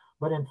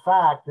 But in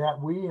fact, that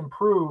we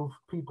improve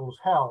people's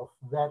health,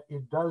 that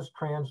it does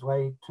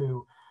translate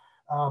to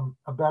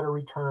a better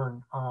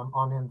return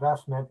on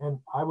investment. And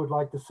I would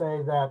like to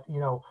say that, you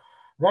know,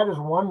 that is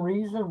one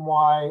reason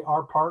why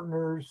our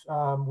partners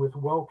with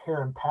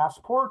WellCare and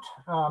Passport,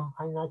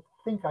 I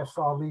think I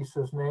saw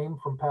Lisa's name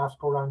from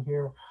Passport on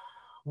here,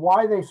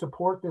 why they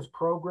support this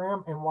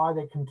program and why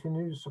they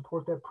continue to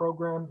support that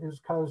program is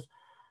because,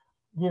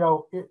 you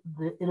know, it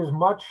is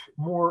much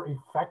more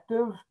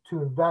effective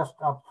to invest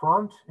up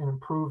front in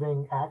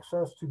improving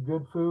access to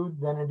good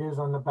food than it is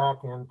on the back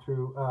end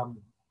through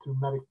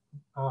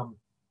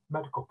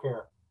medical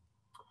care.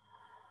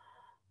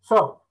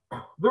 So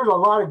there's a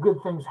lot of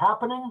good things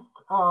happening,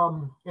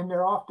 and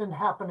they're often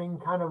happening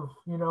kind of,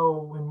 you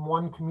know, in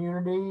one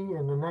community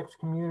and the next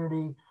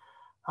community.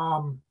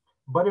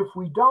 But if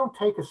we don't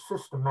take a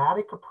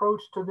systematic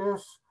approach to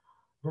this,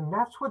 then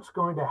that's what's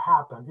going to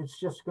happen. It's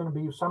just going to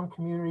be some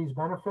communities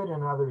benefit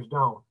and others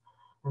don't.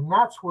 And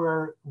that's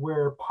where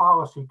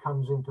policy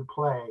comes into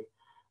play,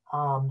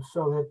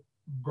 so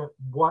that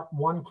what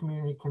one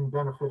community can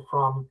benefit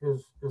from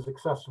is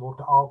accessible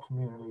to all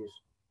communities.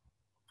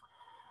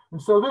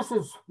 And so this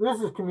is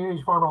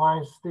Community Farm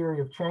Alliance theory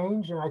of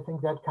change, and I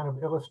think that kind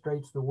of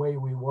illustrates the way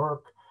we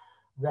work,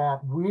 that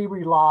we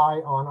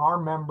rely on our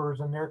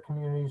members and their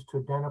communities to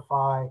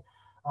identify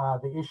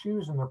the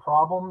issues and the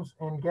problems.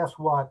 And guess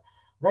what?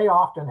 They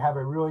often have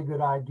a really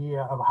good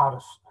idea of how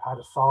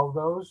to solve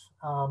those.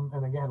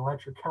 And again,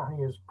 Letcher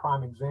County is a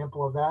prime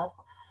example of that.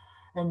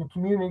 And the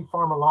Community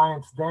Farm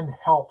Alliance then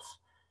helps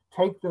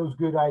take those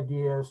good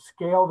ideas,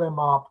 scale them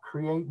up,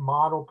 create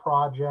model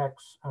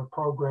projects and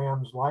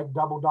programs like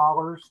Double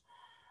Dollars,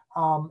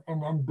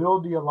 and then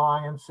build the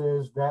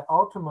alliances that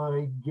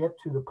ultimately get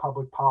to the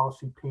public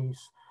policy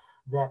piece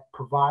that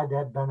provide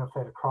that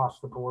benefit across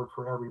the board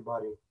for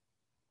everybody.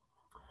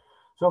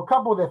 So a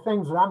couple of the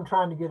things that I'm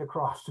trying to get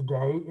across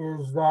today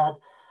is that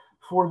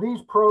for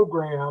these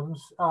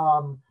programs,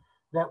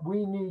 that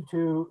we need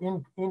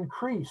to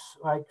increase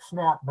like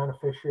SNAP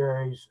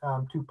beneficiaries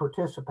to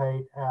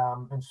participate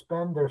and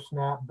spend their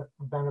SNAP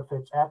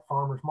benefits at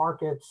farmers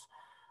markets,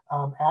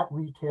 at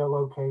retail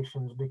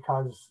locations,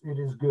 because it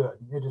is good.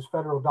 It is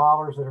federal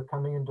dollars that are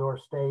coming into our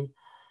state,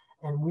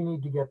 and we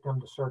need to get them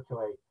to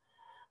circulate.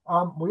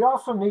 We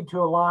also need to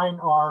align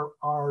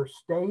our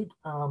state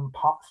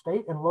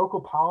and local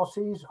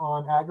policies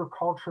on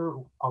agriculture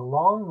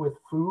along with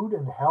food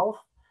and health.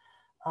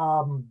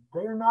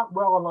 They're not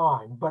well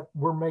aligned, but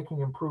we're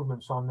making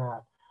improvements on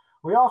that.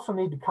 We also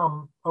need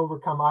to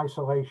overcome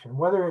isolation,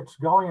 whether it's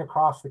going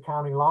across the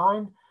county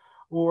line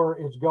or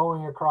it's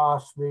going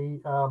across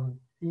the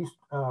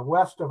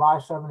west of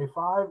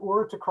I-75,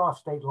 or it's across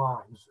state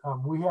lines.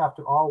 We have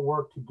to all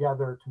work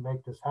together to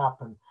make this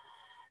happen.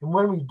 And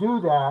when we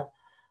do that,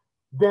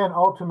 then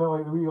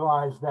ultimately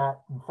realize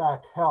that, in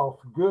fact,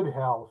 good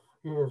health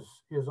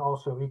is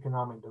also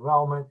economic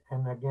development.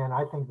 And again,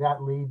 I think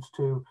that leads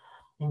to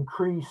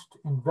increased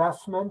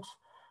investment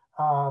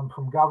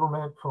from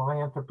government,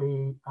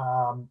 philanthropy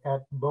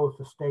at both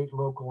the state,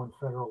 local, and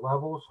federal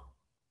levels.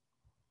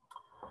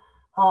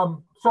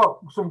 So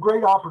some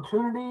great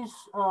opportunities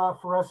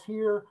for us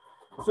here.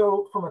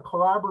 So from a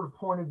collaborative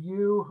point of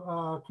view,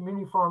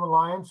 Community Farm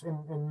Alliance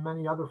and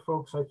many other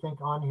folks I think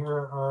on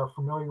here are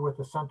familiar with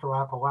the Central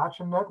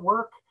Appalachian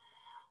Network.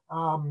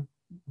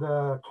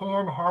 The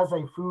CAN has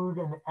a food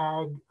and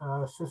ag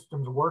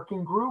systems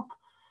working group,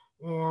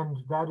 and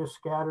that is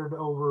scattered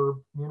over,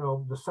 you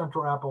know, the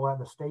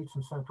states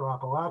in Central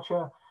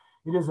Appalachia.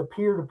 It is a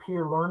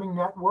peer-to-peer learning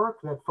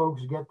network that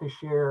folks get to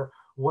share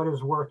what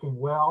is working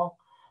well.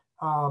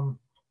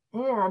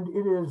 And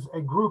it is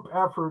a group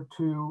effort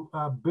to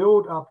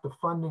build up the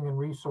funding and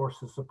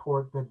resources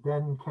support that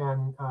then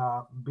can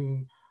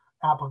be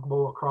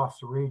applicable across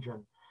the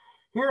region.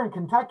 Here in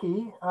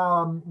Kentucky,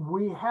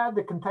 we had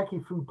the Kentucky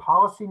Food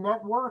Policy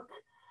Network.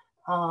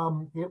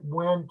 It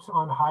went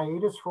on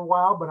hiatus for a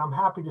while, but I'm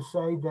happy to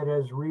say that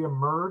it has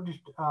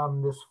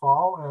reemerged this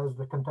fall as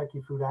the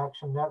Kentucky Food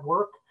Action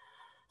Network.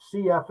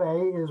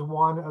 CFA is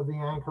one of the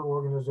anchor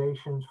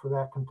organizations for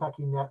that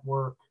Kentucky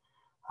network.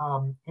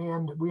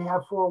 And we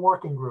have 4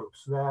 working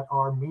groups that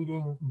are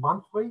meeting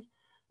monthly.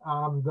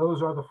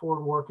 Those are the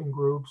 4 working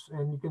groups.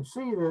 And you can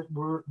see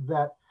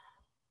that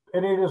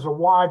and it is a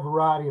wide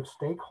variety of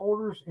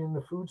stakeholders in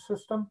the food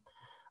system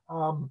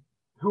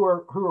who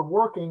are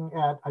working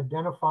at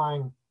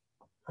identifying,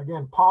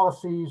 again,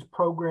 policies,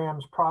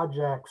 programs,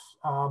 projects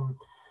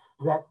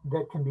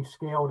that can be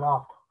scaled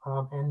up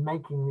and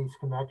making these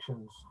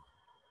connections.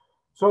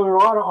 So there are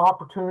a lot of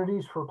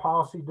opportunities for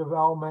policy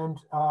development.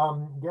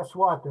 Guess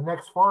what? The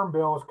next Farm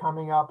Bill is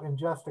coming up in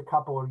just a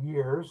couple of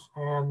years.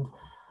 And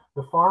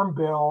the Farm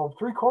Bill,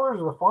 3/4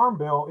 of the Farm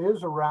Bill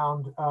is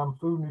around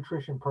food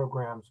nutrition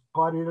programs,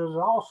 but it is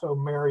also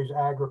marries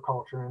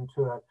agriculture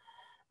into it.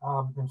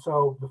 And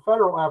so the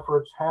federal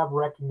efforts have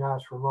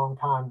recognized for a long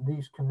time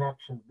these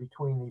connections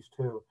between these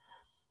two.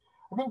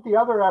 I think the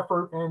other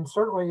effort, and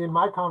certainly in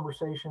my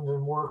conversations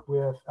and work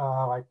with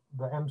like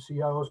the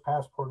MCOs,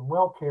 Passport and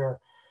WellCare,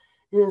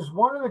 is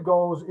one of the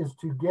goals is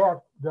to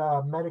get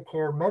the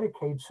Medicare,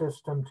 Medicaid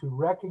system to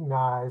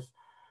recognize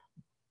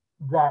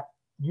that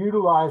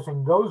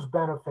utilizing those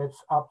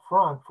benefits up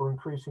front for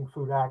increasing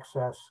food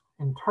access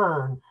in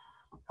turn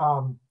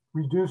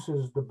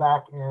reduces the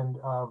back end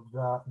of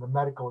the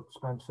medical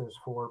expenses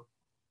for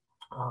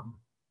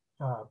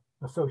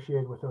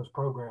associated with those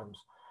programs.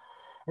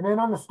 And then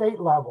on the state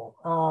level,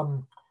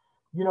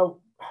 you know,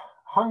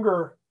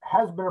 hunger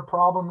has been a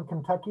problem in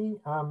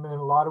Kentucky, and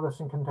a lot of us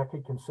in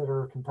Kentucky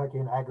consider Kentucky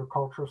an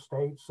agricultural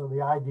state. So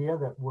the idea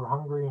that we're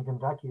hungry in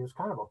Kentucky is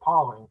kind of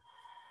appalling.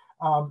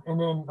 And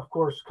then, of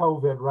course,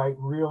 COVID, right,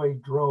 really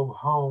drove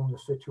home the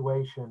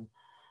situation.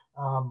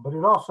 But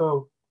it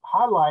also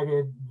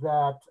highlighted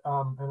that,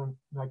 and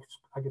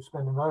I could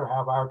spend another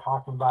half hour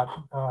talking about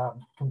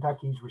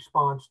Kentucky's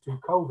response to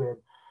COVID,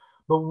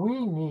 but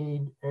we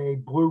need a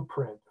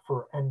blueprint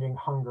for ending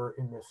hunger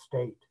in this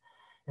state.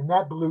 And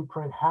that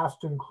blueprint has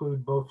to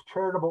include both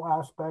charitable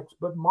aspects,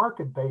 but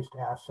market-based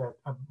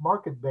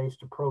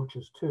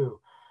approaches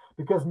too,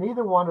 because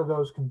neither one of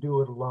those can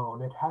do it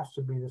alone. It has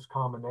to be this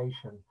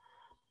combination.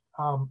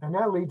 And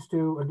that leads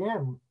to,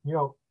 again, you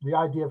know, the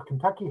idea of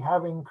Kentucky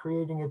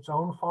creating its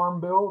own farm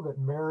bill that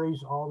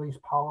marries all these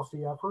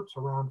policy efforts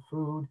around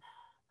food,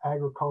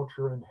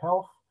 agriculture, and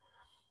health.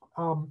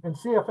 And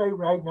CFA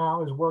right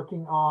now is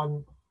working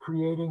on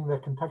creating the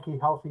Kentucky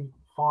Healthy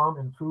Farm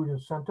and Food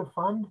Incentive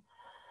Fund.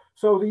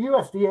 So the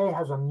USDA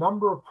has a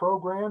number of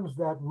programs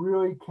that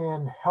really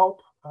can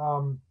help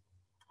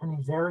in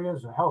these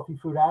areas of healthy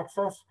food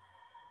access.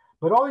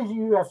 But all these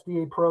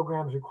USDA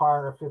programs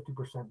require a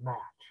 50% match.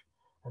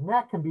 And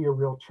that can be a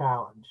real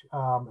challenge,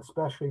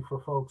 especially for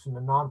folks in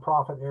the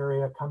nonprofit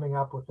area coming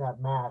up with that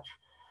match.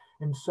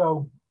 And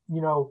so,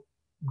 you know,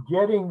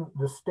 getting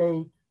the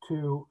state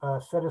to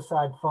set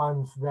aside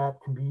funds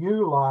that can be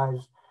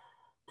utilized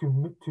to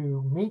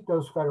meet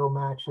those federal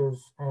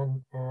matches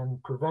and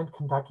prevent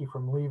Kentucky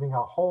from leaving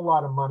a whole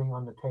lot of money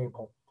on the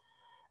table.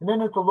 And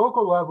then at the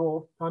local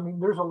level, I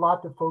mean, there's a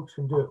lot that folks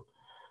can do.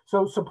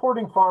 So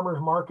supporting farmers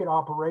market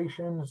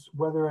operations,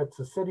 whether it's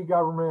a city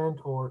government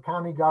or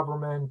county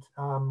government,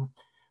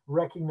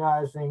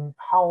 recognizing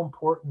how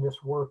important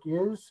this work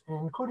is,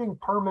 including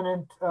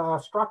permanent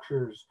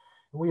structures.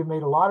 We have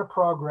made a lot of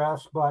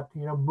progress, but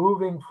you know,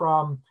 moving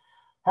from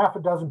half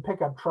a dozen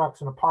pickup trucks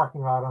in a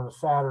parking lot on a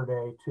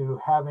Saturday to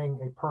having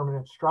a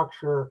permanent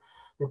structure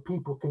that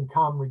people can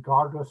come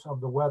regardless of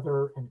the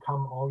weather and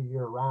come all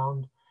year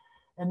round.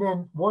 And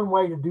then one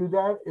way to do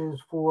that is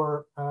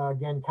for,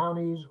 again,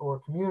 counties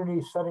or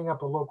communities setting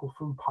up a local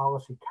food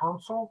policy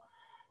council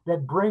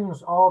that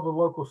brings all the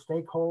local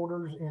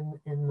stakeholders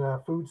in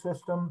the food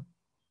system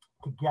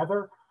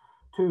together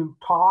to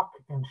talk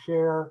and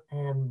share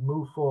and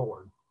move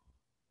forward.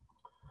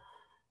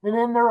 And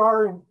then there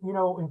are, you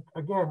know,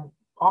 again,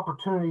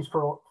 opportunities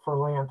for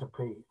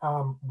philanthropy.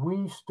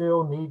 We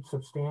still need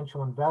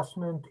substantial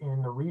investment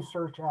in the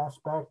research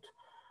aspect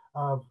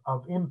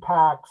of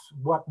impacts,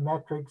 what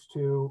metrics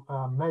to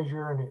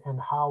measure and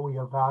how we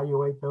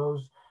evaluate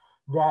those.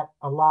 That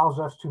allows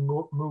us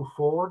to move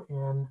forward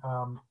in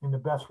the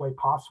best way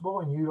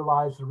possible and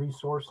utilize the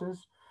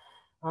resources.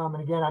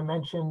 And again, I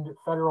mentioned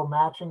federal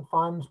matching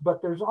funds,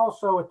 but there's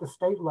also at the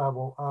state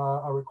level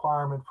a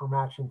requirement for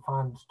matching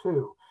funds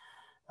too.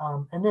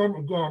 And then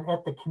again,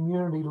 at the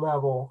community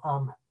level,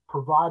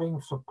 providing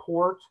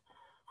support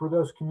for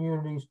those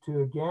communities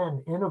to,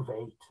 again,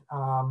 innovate,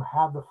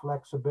 have the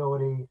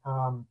flexibility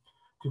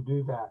to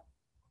do that.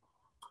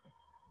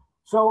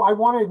 So I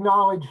want to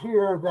acknowledge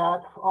here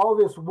that all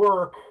this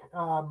work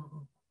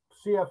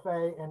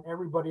CFA and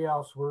everybody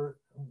else,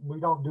 we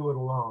don't do it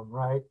alone,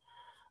 right?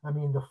 I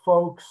mean, the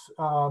folks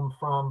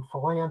from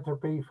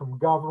philanthropy, from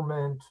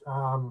government,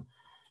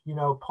 you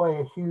know, play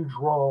a huge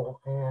role.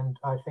 And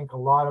I think a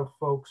lot of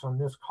folks on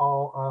this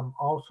call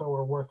also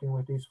are working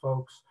with these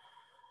folks.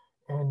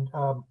 And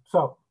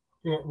so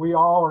yeah, we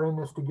all are in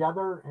this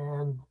together,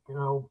 and, you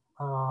know,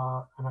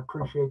 and I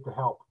appreciate the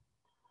help.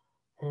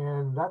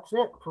 And that's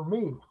it for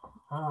me.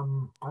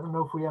 I don't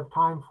know if we have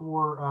time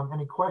for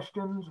any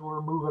questions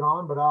or move it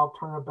on, but I'll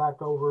turn it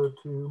back over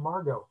to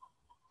Margot.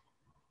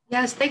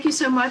 Yes, thank you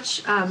so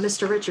much,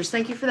 Mr. Richards.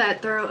 Thank you for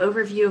that thorough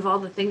overview of all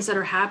the things that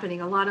are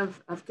happening. A lot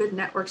of good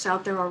networks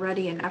out there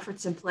already and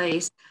efforts in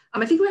place.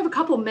 I think we have a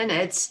couple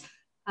minutes.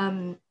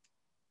 And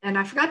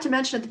I forgot to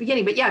mention at the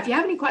beginning, but yeah, if you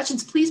have any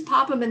questions, please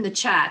pop them in the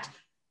chat.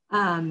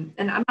 And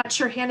I'm not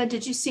sure, Hannah,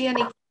 did you see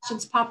any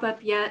questions pop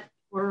up yet?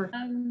 Or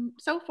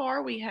so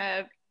far, we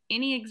have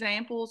any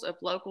examples of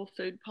local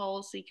food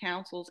policy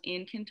councils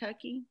in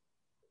Kentucky?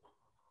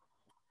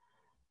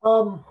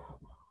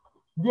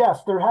 Yes,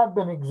 there have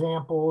been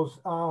examples,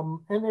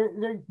 and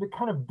they're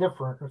kind of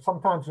different.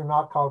 Sometimes they're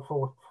not called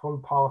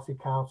food policy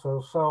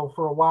councils. So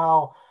for a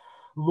while,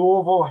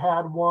 Louisville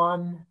had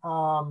one,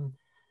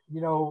 you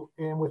know,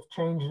 and with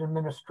change in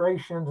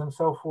administrations and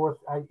so forth,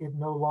 it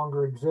no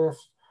longer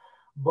exists.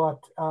 But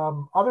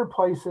other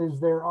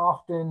places, they're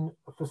often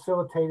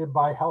facilitated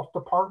by health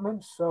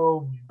departments.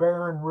 So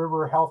Barren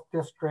River Health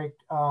District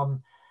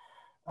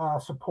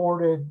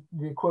supported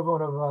the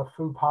equivalent of a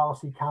food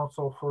policy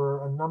council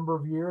for a number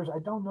of years. I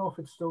don't know if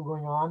it's still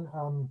going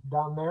on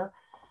down there.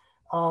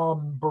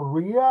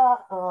 Berea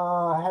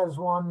has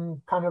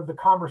one. Kind of the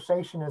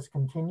conversation has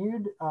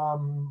continued,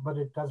 but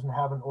it doesn't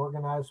have an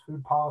organized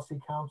food policy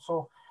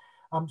council.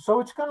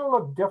 So it's going to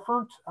look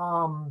different,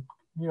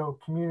 you know,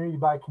 community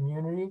by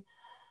community.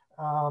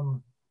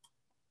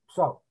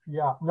 So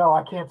yeah, no,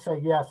 I can't say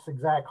yes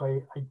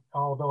exactly.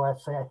 Although I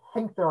say I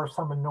think there are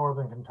some in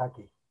Northern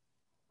Kentucky.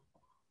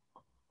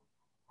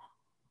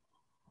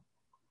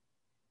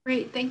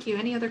 great, thank you.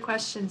 Any other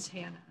questions,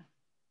 Hannah?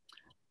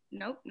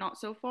 Nope, not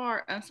so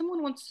far.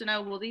 Someone wants to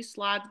know, will these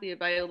slides be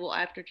available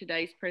after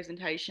today's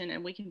presentation?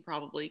 And we can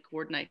probably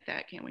coordinate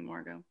that, can't we,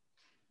 Margot?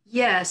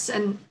 Yes,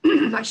 and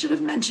I should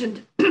have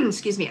mentioned,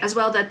 excuse me, as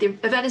well, that the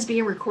event is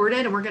being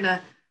recorded, and we're going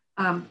to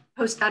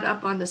post that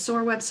up on the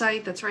SOAR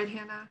website. That's right,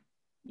 Hannah?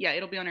 Yeah,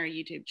 it'll be on our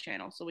YouTube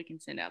channel, so we can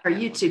send out our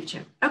YouTube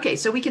channel. Okay,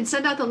 so we can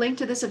send out the link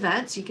to this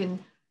event, so you can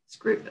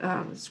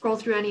scroll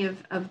through any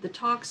of the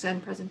talks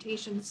and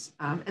presentations,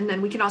 and then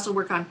we can also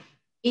work on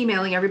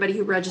emailing everybody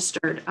who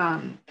registered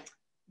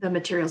the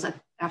materials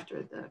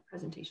after the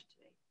presentation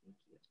today. Thank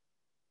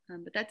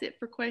you. But that's it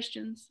for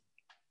questions.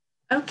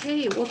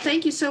 Okay, well,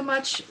 thank you so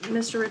much,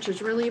 Mr.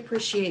 Richards. Really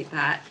appreciate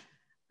that.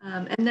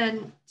 And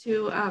then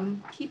to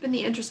keep in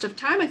the interest of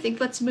time, I think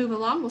let's move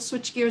along. We'll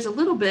switch gears a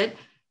little bit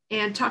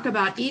and talk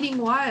about Eating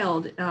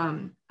Wild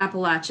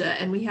Appalachia.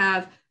 And we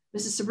have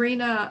Mrs.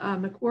 Sabrina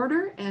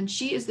McWhorter, and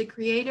she is the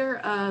creator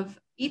of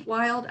Eat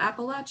Wild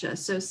Appalachia.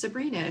 So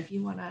Sabrina, if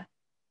you want to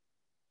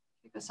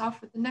kick us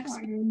off with the next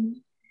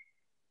one.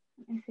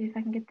 Let me see if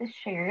I can get this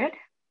shared.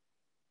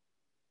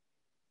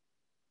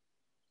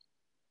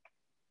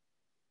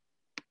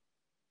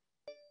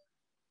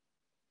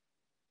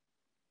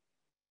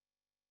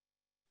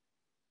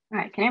 All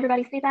right, can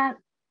everybody see that?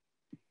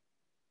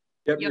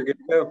 Yep, you're good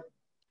to go.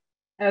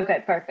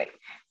 Okay, perfect.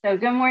 So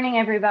good morning,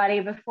 everybody.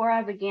 Before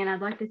I begin,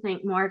 I'd like to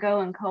thank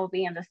Margot and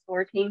Colby and the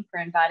SOAR team for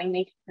inviting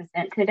me to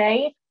present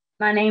today.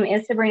 My name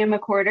is Sabrina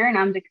McWhorter, and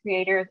I'm the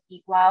creator of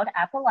Eat Wild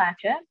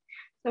Appalachia.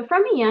 So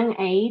from a young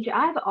age,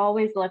 I've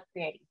always loved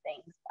creating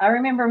things. I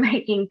remember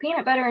making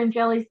peanut butter and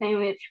jelly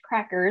sandwich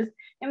crackers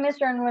in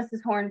Mr. and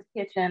Mrs. Horn's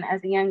kitchen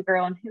as a young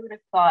girl, and who would have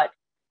thought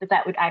that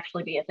that would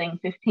actually be a thing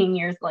 15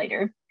 years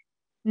later.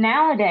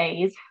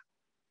 Nowadays,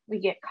 we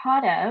get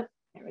caught up,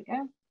 there we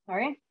go,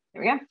 sorry,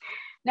 there we go.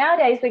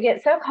 Nowadays, we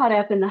get so caught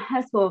up in the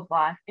hustle of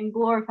life and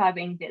glorify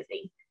being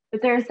busy,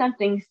 but there is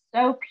something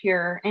so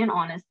pure and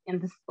honest in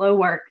the slow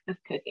work of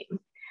cooking.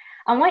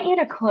 I want you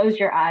to close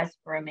your eyes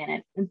for a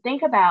minute and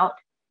think about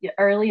the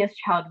earliest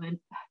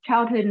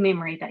childhood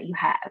memory that you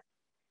have.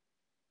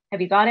 Have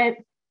you got it?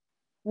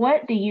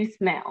 What do you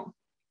smell?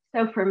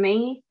 So for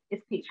me,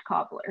 it's peach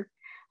cobbler.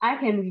 I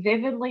can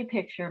vividly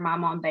picture my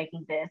mom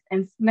baking this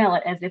and smell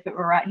it as if it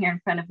were right here in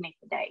front of me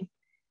today.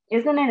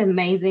 Isn't it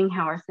amazing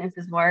how our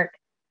senses work?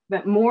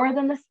 But more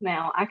than the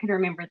smell, I can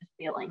remember the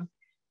feeling.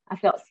 I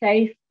felt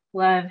safe,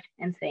 loved,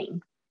 and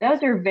seen.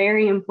 Those are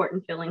very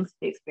important feelings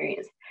to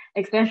experience,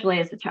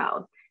 especially as a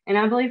child. And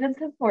I believe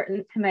it's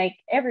important to make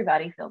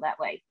everybody feel that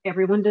way.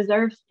 Everyone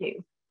deserves to.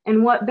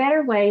 And what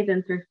better way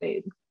than through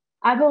food?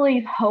 I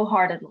believe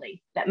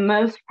wholeheartedly that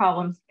most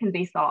problems can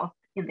be solved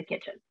in the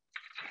kitchen.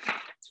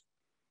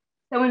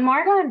 So when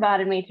Margot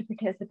invited me to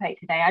participate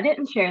today, I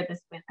didn't share this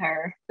with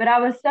her, but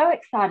I was so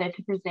excited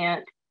to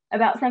present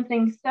about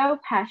something so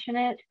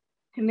passionate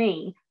to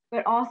me,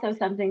 but also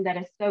something that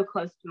is so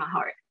close to my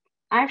heart.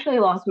 I actually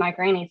lost my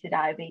granny to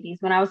diabetes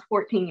when I was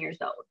 14 years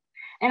old.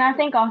 And I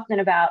think often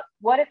about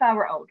what if I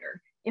were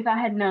older if I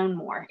had known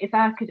more, if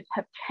I could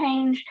have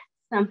changed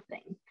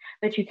something.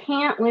 But you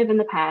can't live in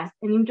the past,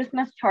 and you just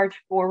must charge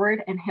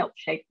forward and help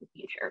shape the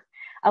future.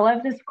 I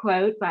love this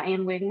quote by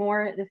Anne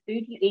Wigmore: the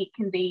food you eat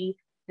can be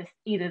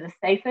either the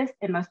safest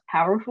and most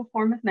powerful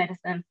form of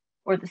medicine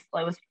or the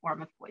slowest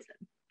form of poison.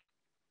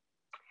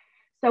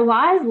 So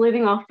why is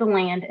living off the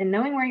land and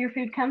knowing where your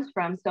food comes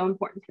from so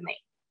important to me?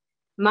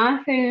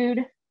 My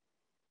food,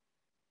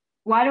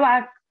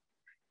 why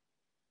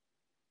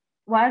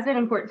is it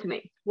important to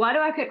me? Why do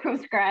I cook from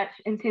scratch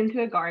and tend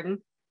to a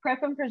garden,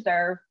 prep and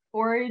preserve,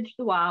 forage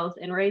the wilds,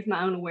 and raise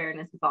my own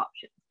awareness of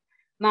options?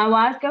 My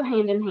whys go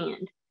hand in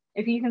hand.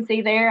 If you can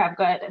see there, I've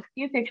got a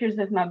few pictures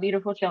of my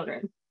beautiful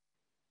children.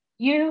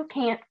 You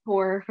can't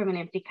pour from an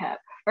empty cup.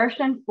 First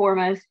and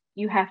foremost,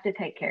 you have to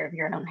take care of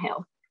your own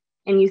health.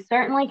 And you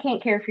certainly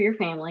can't care for your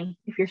family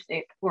if you're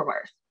sick or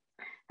worse.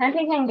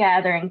 Hunting and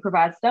gathering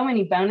provides so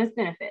many bonus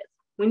benefits.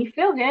 When you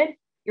feel good,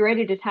 you're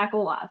ready to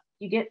tackle life.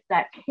 You get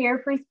that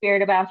carefree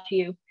spirit about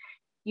you.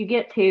 You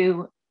get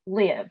to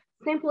live,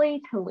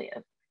 simply to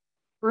live.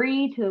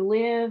 Free to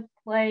live,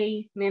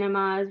 play,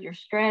 minimize your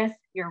stress,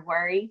 your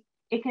worry.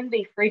 It can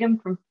be freedom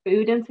from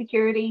food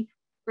insecurity,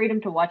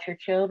 freedom to watch your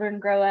children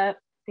grow up,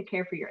 to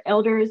care for your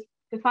elders,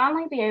 to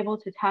finally be able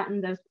to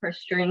tighten those purse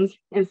strings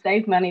and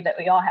save money that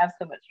we all have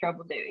so much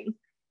trouble doing.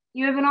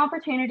 You have an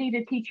opportunity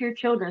to teach your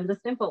children the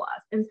simple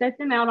life and set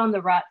them out on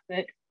the right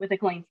foot with a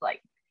clean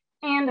slate.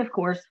 And of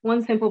course,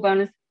 one simple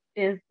bonus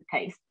is the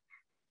taste.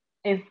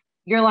 If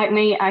you're like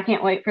me, I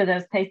can't wait for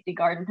those tasty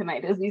garden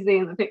tomatoes you see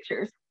in the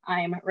pictures.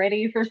 I am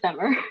ready for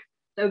summer.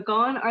 So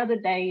gone are the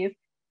days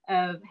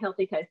of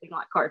healthy tasting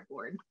like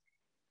cardboard.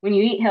 When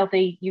you eat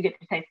healthy, you get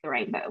to taste the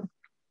rainbow.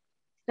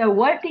 So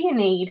what do you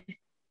need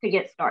to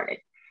get started?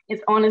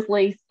 It's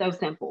honestly so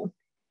simple.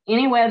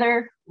 Any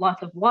weather,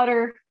 lots of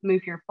water,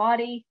 move your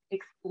body,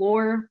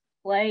 explore,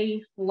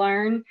 play,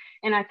 learn,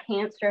 and I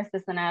can't stress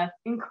this enough,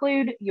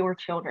 include your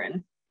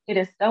children. It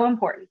is so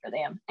important for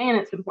them, and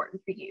it's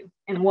important for you.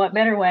 And what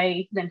better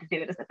way than to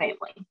do it as a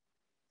family?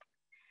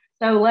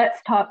 So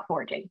let's talk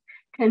foraging.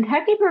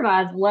 Kentucky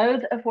provides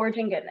loads of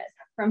foraging goodness,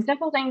 from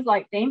simple things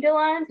like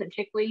dandelions and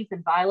chickweeds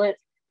and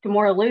violets to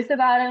more elusive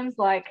items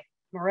like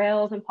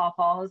morels and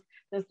pawpaws,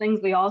 those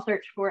things we all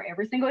search for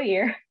every single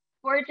year.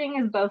 Foraging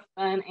is both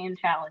fun and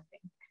challenging.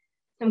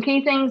 Some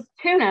key things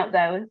to note,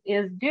 though,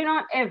 is do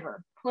not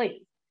ever,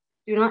 please,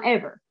 do not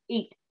ever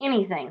eat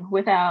anything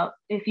without,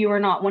 if you are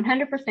not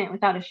 100%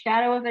 without a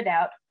shadow of a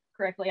doubt,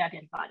 correctly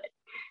identified it.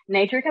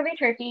 Nature can be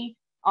tricky.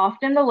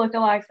 Often the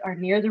lookalikes are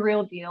near the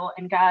real deal.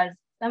 And guys,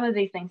 some of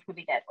these things can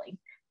be deadly.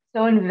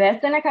 So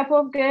invest in a couple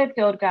of good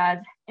field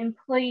guides, and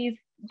please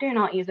do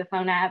not use a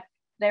phone app.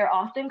 They're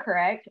often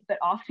correct, but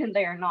often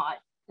they are not.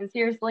 And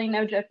seriously,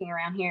 no joking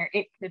around here.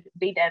 It could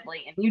be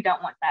deadly, and you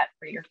don't want that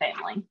for your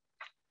family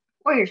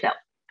or yourself.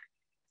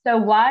 So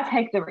why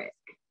take the risk?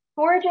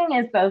 Foraging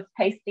is both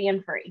tasty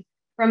and free.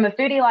 From a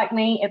foodie like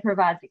me, it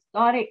provides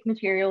exotic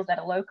materials at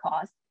a low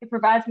cost. It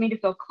provides me to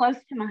feel close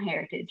to my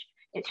heritage.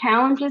 It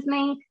challenges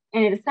me,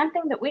 and it is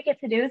something that we get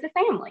to do as a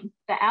family.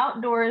 The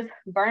outdoors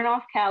burn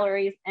off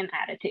calories and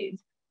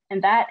attitudes,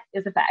 and that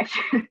is a fact.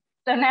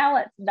 So now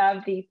let's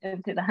dive deep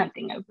into the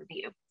hunting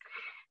overview.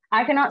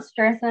 I cannot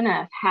stress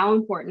enough how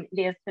important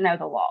it is to know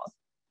the laws.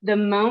 The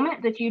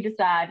moment that you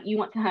decide you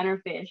want to hunt or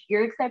fish,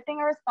 you're accepting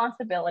a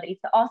responsibility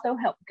to also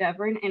help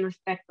govern and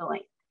respect the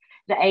land.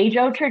 The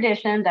age-old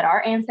tradition that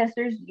our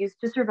ancestors used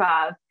to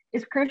survive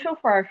is crucial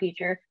for our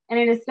future, and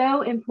it is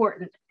so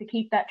important to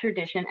keep that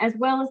tradition as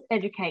well as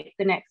educate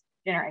the next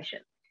generation.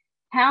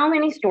 How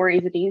many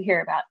stories do you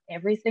hear about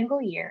every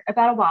single year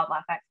about a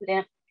wildlife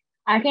accident?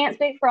 I can't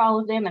speak for all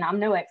of them, and I'm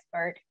no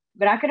expert,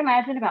 but I could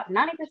imagine about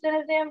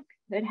 90% of them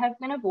could have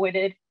been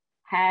avoided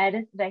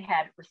had they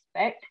had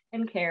respect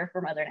and care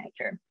for Mother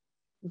Nature.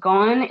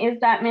 Gone is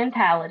that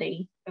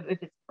mentality of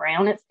if it's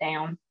brown, it's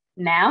down.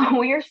 Now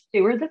we are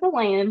stewards of the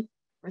land.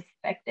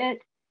 Respect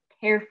it,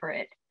 care for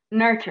it,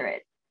 nurture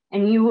it,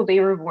 and you will be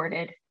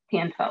rewarded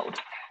tenfold.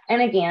 And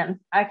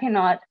again, I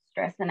cannot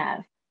stress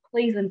enough,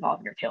 please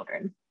involve your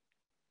children.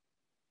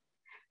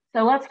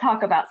 So let's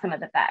talk about some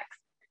of the facts.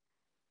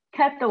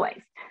 Cut the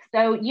waste.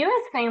 So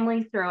U.S.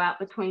 families throw out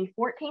between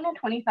 14 and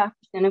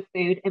 25% of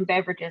food and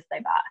beverages they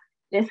buy.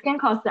 This can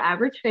cost the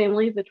average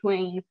family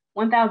between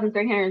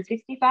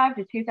 $1,365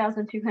 to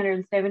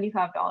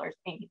 $2,275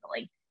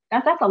 annually.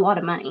 That's a lot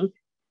of money.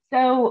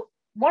 So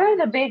one of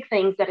the big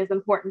things that is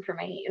important for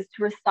me is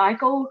to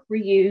recycle,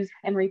 reuse,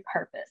 and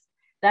repurpose.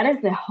 That is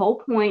the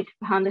whole point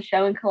behind the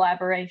show in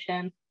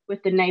collaboration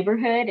with the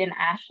neighborhood in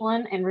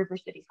Ashland and River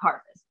City's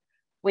Harvest.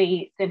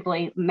 We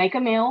simply make a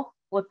meal,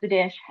 flip the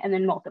dish, and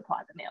then multiply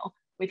the meal.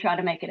 We try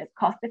to make it as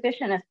cost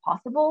efficient as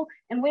possible,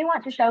 and we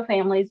want to show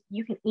families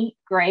you can eat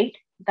great,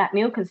 that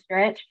meal can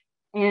stretch,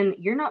 and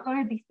you're not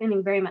going to be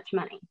spending very much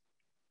money.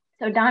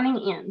 So dining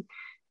in,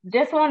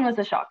 this one was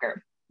a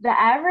shocker. The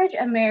average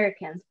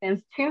American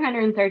spends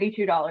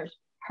 $232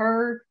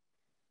 per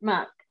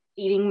month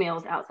eating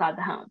meals outside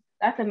the home.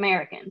 That's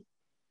American.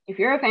 If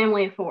you're a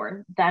family of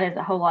four, that is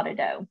a whole lot of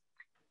dough.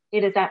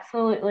 It is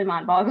absolutely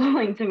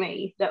mind-boggling to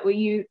me that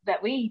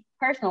we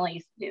personally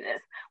used to do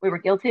this. We were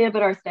guilty of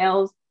it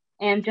ourselves.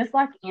 And just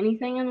like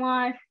anything in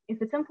life,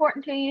 if it's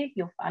important to you,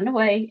 you'll find a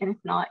way. And if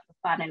not, you'll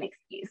find an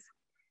excuse.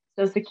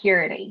 So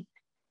security.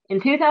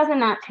 In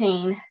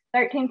 2019,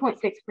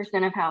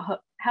 13.6% of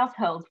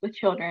households with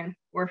children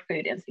were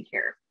food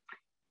insecure.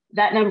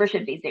 That number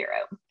should be 0.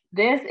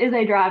 This is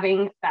a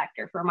driving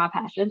factor for my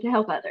passion to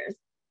help others.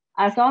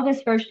 I saw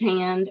this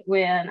firsthand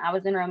when I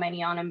was in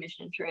Romania on a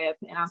mission trip,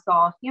 and I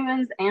saw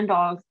humans and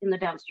dogs in the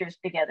dumpsters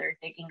together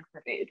digging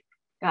for food.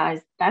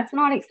 Guys, that's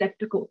not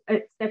acceptable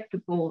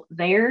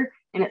there,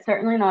 and it's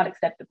certainly not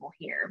acceptable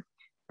here.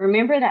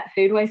 Remember that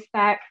food waste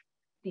fact?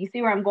 Do you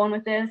see where I'm going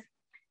with this?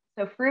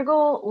 So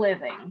frugal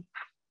living.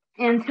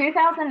 In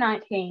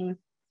 2019,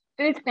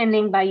 food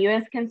spending by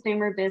U.S.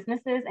 consumer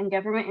businesses and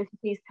government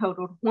entities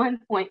totaled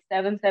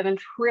 $1.77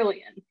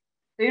 trillion.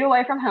 Food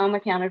away from home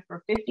accounted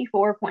for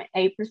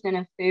 54.8%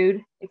 of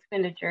food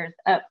expenditures,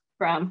 up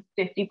from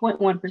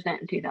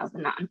 50.1% in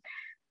 2009.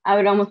 I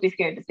would almost be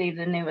scared to see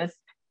the newest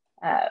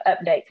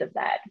updates of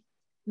that.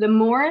 The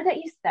more that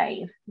you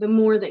save, the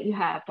more that you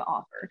have to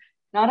offer.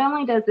 Not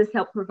only does this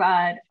help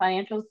provide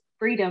financial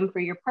freedom for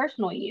your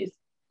personal use,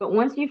 but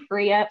once you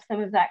free up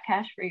some of that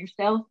cash for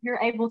yourself, you're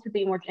able to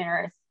be more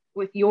generous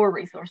with your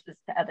resources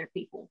to other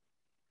people.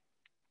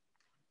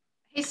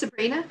 Hey,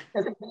 Sabrina.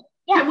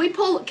 Yeah.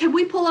 Can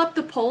we pull up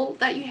the poll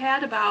that you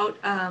had about?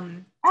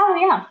 Oh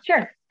yeah,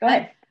 sure. Go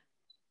ahead.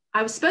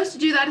 I was supposed to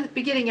do that at the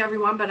beginning,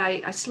 everyone, but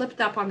I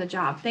slipped up on the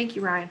job. Thank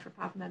you, Ryan, for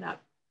popping that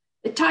up.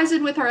 It ties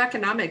in with our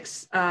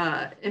economics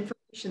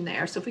information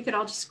there. So if we could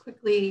all just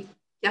quickly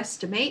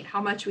guesstimate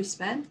how much we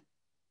spend.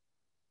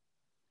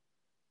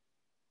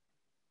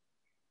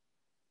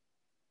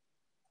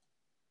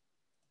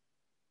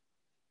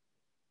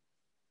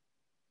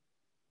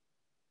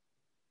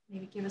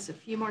 Maybe give us a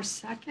few more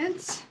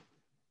seconds.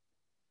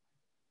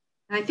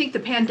 And I think the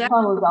pandemic,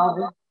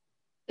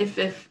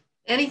 if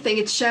anything,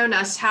 it's shown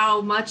us how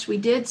much we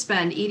did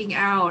spend eating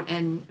out,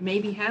 and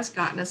maybe has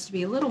gotten us to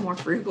be a little more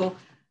frugal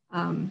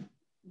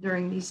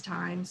during these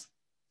times.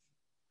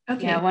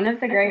 Okay. Yeah, one of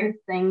the greatest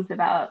things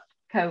about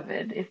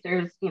COVID, if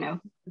there's,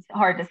 it's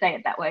hard to say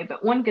it that way,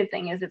 but one good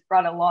thing is it's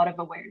brought a lot of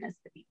awareness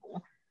to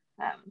people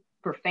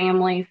for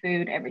family,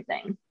 food,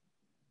 everything.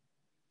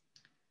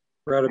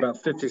 We're at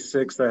about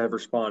 56 that have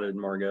responded,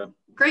 Margo.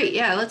 Great.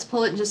 Yeah, let's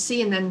pull it and just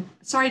see. And then,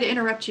 sorry to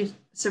interrupt you,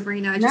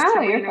 Sabrina. No,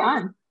 you're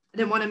fine. I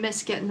didn't want to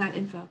miss getting that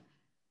info.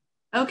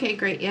 Okay,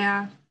 great.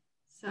 Yeah.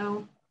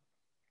 So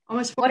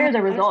almost. What are the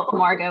results,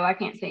 Margo? I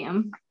can't see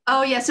them.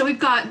 Oh, yeah. So we've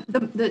got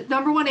the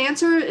number one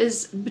answer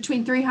is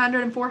between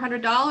 $300 and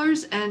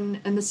 $400.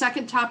 And the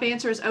second top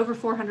answer is over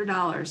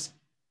 $400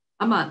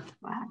 a month.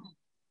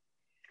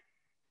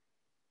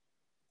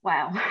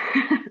 Wow.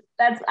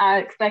 I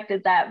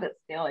expected that, but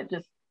still,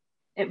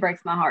 it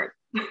breaks my heart.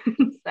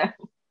 So,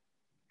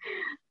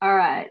 all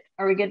right.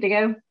 Are we good to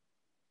go?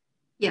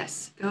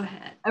 Yes, go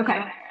ahead.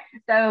 Okay.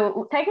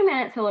 So take a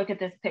minute to look at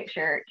this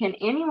picture. Can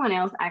anyone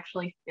else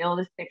actually feel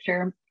this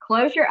picture?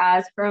 Close your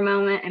eyes for a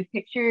moment and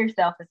picture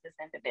yourself as this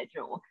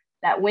individual.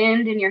 That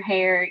wind in your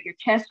hair, your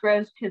chest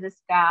rose to the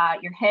sky,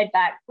 your head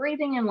back,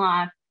 breathing in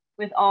life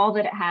with all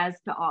that it has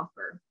to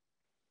offer.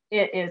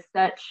 It is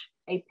such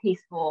a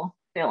peaceful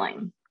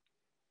feeling.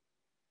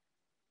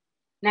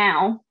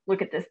 Now,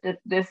 look at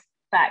this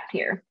fact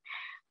here.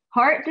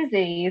 Heart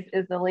disease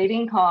is the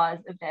leading cause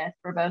of death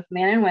for both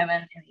men and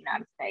women in the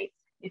United States.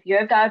 If you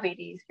have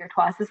diabetes, you're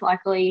twice as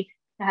likely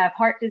to have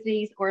heart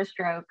disease or a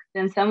stroke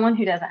than someone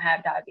who doesn't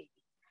have diabetes.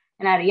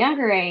 And at a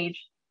younger age,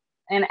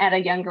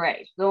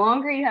 the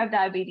longer you have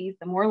diabetes,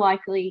 the more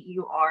likely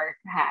you are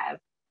to have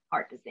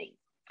heart disease.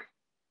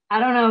 I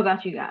don't know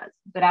about you guys,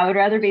 but I would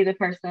rather be the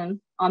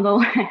person on the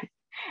left.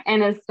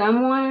 And as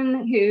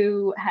someone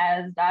who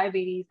has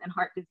diabetes and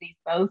heart disease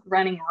both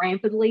running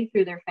rampantly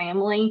through their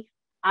family,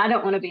 I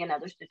don't want to be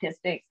another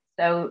statistic.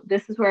 So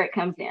this is where it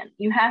comes in.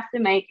 You have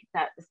to make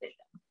that decision.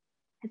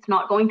 It's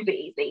not going to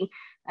be easy.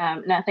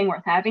 Nothing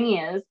worth having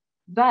is,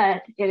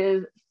 but it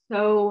is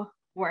so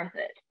worth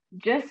it.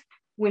 Just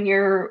when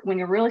you're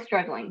really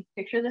struggling,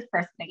 picture this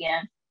person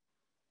again,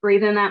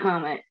 breathe in that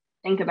moment,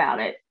 think about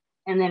it,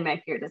 and then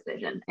make your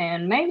decision.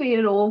 And maybe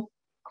it'll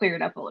clear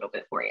it up a little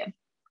bit for you.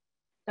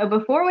 So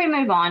before we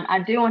move on, I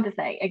do want to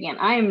say, again,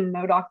 I am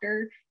no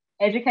doctor.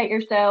 Educate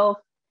yourself,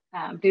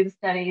 do the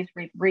studies,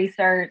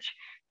 research.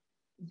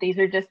 These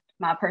are just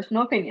my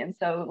personal opinions,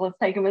 so let's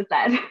take them as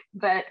that.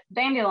 But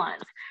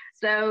dandelions.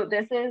 So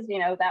this is,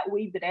 that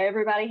weed that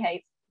everybody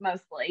hates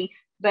mostly.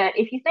 But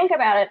if you think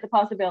about it, the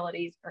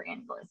possibilities are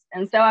endless.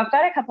 And so I've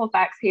got a couple of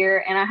facts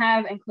here, and I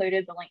have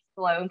included the links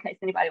below in case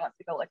anybody wants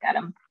to go look at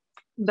them.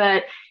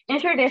 But in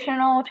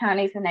traditional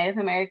Chinese and Native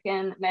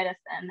American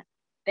medicine,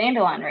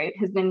 dandelion root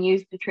has been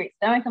used to treat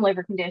stomach and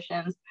liver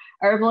conditions.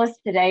 Herbalists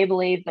today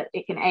believe that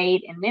it can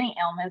aid in many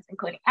ailments,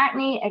 including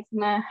acne,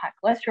 eczema, high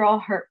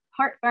cholesterol,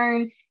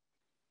 heartburn,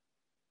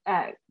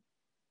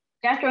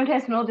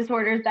 gastrointestinal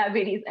disorders,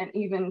 diabetes, and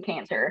even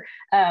cancer.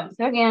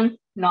 So again,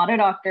 not a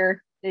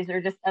doctor. These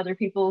are just other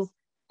people's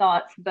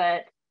thoughts,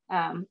 but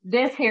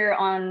This here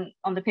on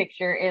the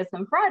picture is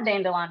some fried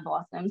dandelion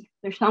blossoms.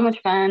 They're so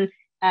much fun.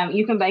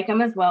 You can bake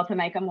them as well to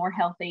make them more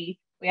healthy.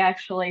 We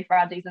actually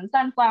fried these in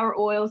sunflower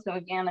oil. So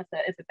again,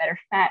 it's a better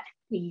fat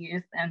to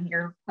use than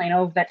your plain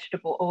old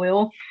vegetable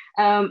oil.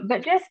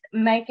 But just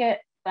make it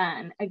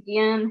fun.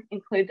 Again,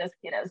 include those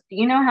kiddos. Do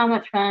you know how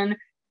much fun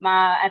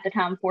my, at the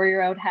time,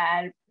 4-year-old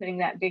had putting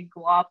that big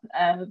glop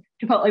of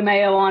Chipotle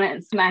mayo on it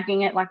and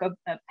smacking it like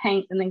a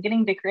paint and then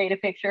getting to create a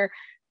picture?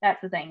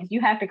 That's the thing, is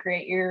you have to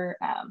create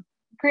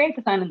create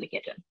the fun in the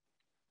kitchen.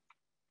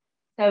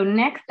 So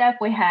next up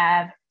we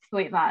have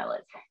sweet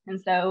violets. And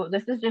so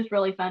this is just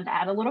really fun to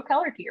add a little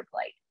color to your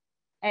plate.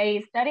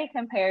 A study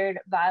compared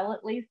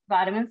violet leaf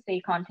vitamin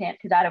C content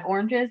to that of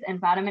oranges and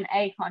vitamin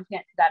A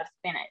content to that of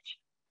spinach.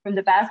 From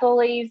the basil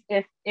leaves,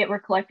 if it were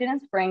collected in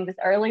spring, this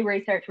early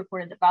research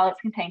reported that violets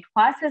contain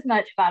twice as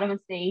much vitamin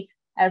C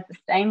as the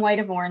same weight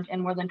of orange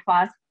and more than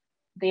twice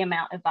the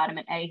amount of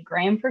vitamin A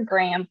gram for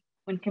gram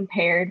when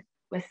compared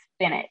with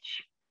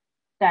spinach.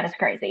 That is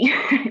crazy.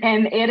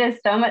 And it is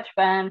so much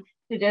fun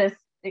to just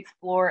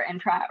explore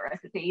and try out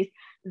recipes.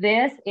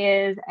 This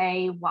is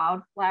a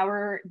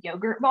wildflower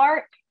yogurt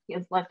bar.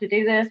 Kids love to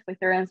do this. We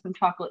throw in some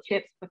chocolate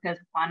chips because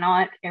why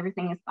not?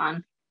 Everything is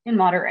fun in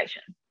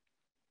moderation.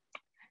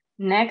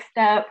 Next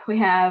up, we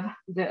have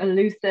the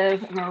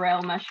elusive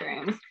morel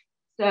mushrooms.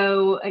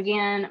 So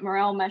again,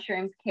 morel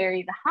mushrooms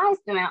carry the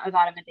highest amount of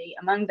vitamin D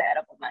among the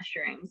edible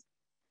mushrooms.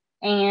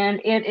 And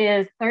it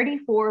is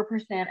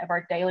 34% of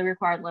our daily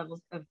required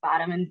levels of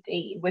vitamin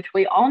D, which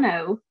we all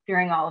know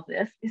during all of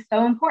this is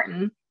so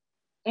important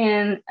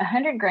in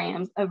 100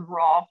 grams of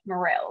raw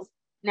morels.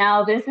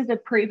 Now, this is a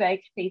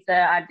pre-baked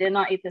pizza. I did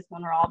not eat this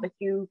one raw, but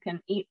you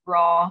can eat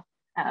raw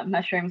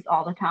mushrooms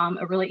all the time.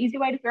 A really easy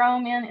way to throw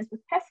them in is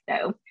with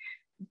pesto.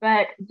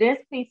 But this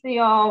pizza,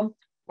 y'all,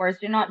 words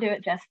do not do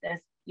it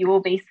justice. You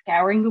will be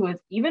scouring the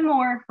woods even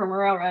more for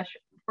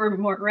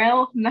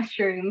morel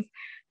mushrooms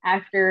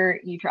after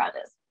you try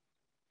this.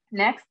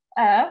 Next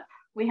up,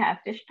 we have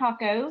fish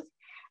tacos.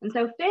 And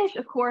so fish,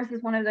 of course,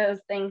 is one of those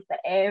things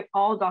that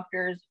all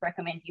doctors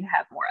recommend you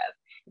have more of.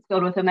 It's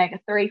filled with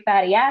omega-3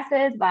 fatty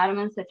acids,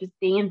 vitamins such as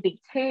D and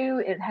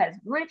B2. It has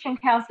rich in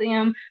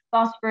calcium,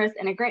 phosphorus,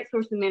 and a great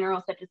source of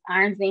minerals such as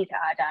iron, zinc,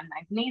 iodine,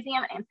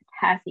 magnesium, and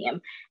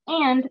potassium.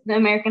 And the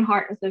American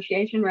Heart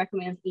Association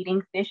recommends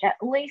eating fish at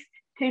least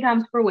 2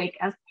 times per week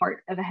as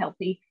part of a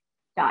healthy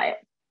diet.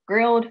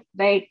 Grilled,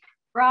 baked,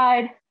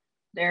 fried,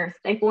 they're a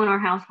staple in our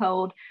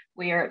household.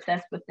 We are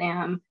obsessed with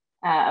them.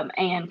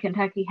 And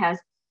Kentucky has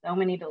so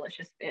many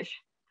delicious fish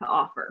to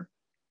offer.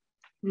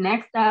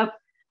 Next up,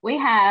 we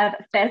have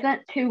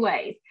pheasant 2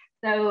 ways.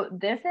 So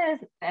this is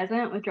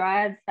pheasant with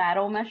dried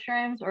saddle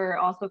mushrooms, or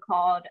also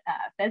called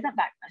pheasant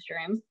back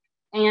mushrooms.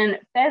 And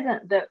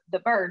pheasant, the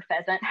bird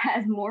pheasant,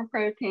 has more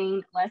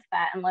protein, less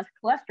fat, and less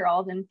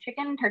cholesterol than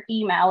chicken,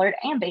 turkey, mallard,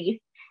 and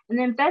beef. And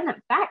then pheasant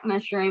back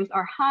mushrooms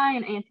are high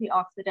in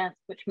antioxidants,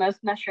 which most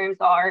mushrooms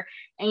are.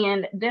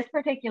 And this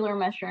particular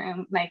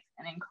mushroom makes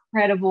an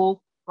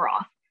incredible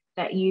broth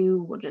that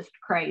you will just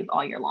crave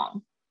all year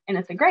long. And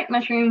it's a great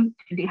mushroom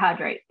to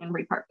dehydrate and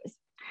repurpose.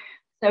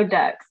 So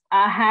ducks,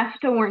 I have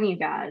to warn you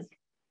guys,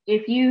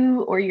 if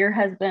you or your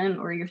husband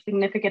or your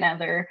significant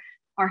other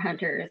are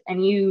hunters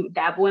and you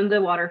dabble in the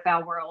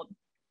waterfowl world,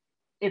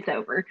 it's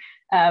over.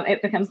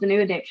 It becomes the new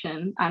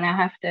addiction. I now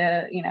have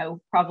to,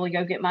 probably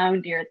go get my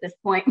own deer at this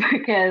point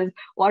because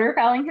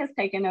waterfowling has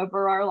taken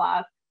over our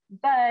life.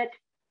 But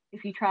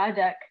if you try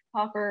duck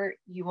popper,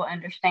 you will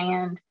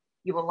understand,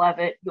 you will love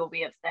it, you'll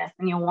be obsessed,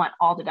 and you'll want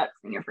all the ducks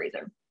in your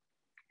freezer.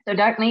 So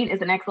duck meat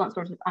is an excellent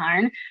source of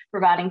iron,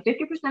 providing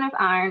 50% of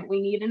iron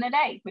we need in a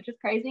day, which is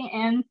crazy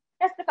and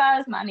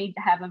justifies my need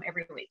to have them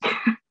every week.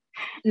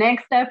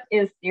 Next up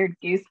is seared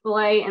goose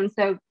fillet. And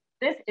so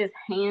this is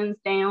hands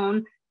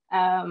down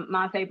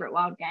my favorite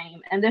wild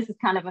game. And this is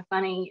kind of a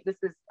funny,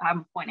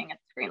 I'm pointing at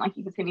the screen like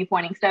you can see me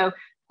pointing. So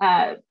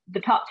the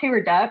top 2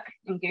 are duck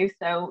and goose.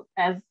 So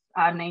as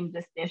I named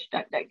this dish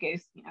Duck, Duck,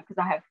 Goose, because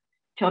I have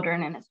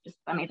children and it's just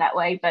funny that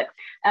way. But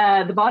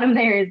the bottom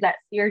there is that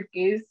seared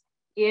goose.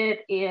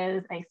 It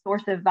is a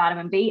source of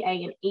vitamin B,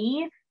 A, and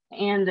E,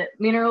 and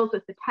minerals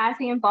with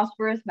potassium,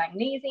 phosphorus,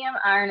 magnesium,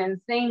 iron, and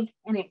zinc.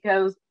 And it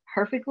goes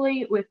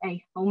perfectly with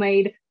a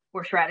homemade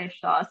horseradish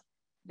sauce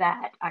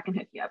that I can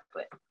hook you up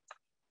with.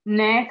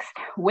 Next,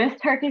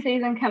 with turkey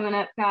season coming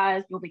up,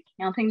 guys, you'll be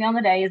counting down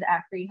the days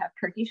after you have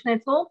turkey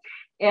schnitzel.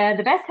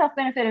 The best health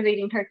benefit of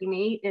eating turkey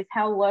meat is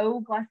how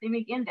low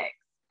glycemic index,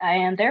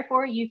 and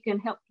therefore you can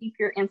help keep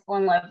your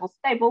insulin levels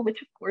stable,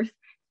 which of course is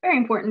very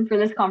important for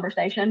this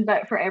conversation,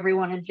 but for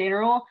everyone in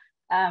general.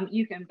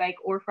 You can bake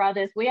or fry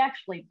this. We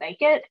actually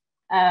bake it,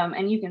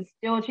 and you can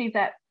still achieve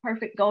that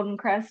perfect golden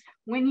crust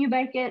when you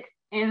bake it,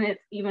 and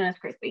it's even as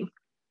crispy.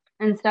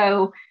 And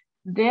so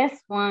this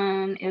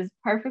one is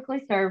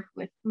perfectly served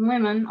with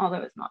lemon,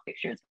 although it's not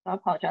pictured, so I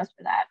apologize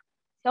for that.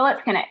 So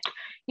let's connect.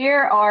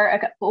 Here are a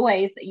couple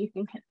ways that you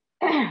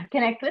can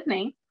connect with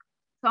me.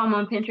 So I'm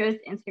on Pinterest,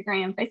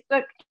 Instagram,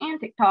 Facebook, and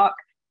TikTok.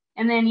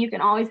 And then you can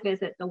always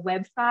visit the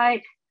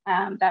website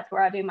That's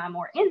where I do my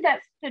more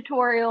in-depth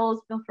tutorials.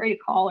 Feel free to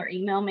call or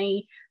email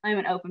me. I'm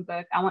an open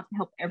book. I want to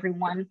help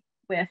everyone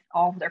with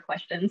all of their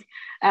questions.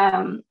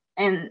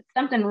 And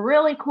something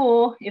really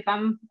cool, if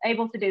I'm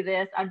able to do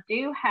this, I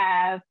do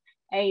have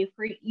a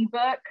free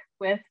ebook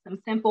with some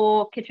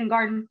simple kitchen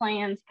garden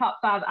plans, top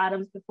 5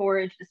 items to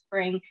forage this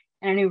spring,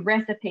 and a new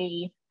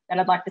recipe that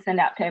I'd like to send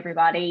out to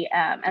everybody,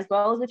 as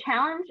well as a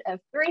challenge of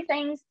 3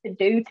 things to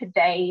do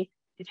today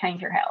to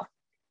change your health.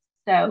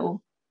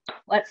 So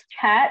let's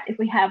chat if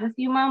we have a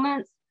few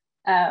moments.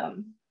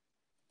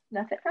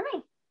 That's it for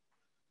me.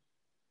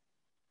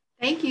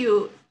 Thank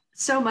you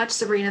so much,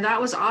 Sabrina. That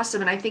was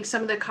awesome. And I think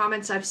some of the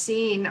comments I've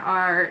seen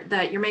are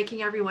that you're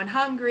making everyone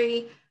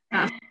hungry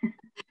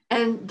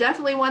and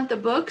definitely want the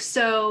book.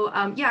 So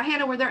yeah,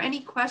 Hannah, were there any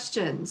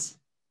questions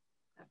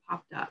that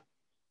popped up?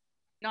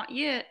 Not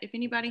yet. If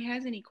anybody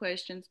has any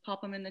questions,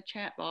 pop them in the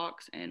chat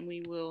box and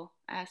we will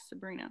ask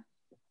Sabrina.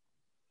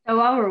 So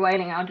while we're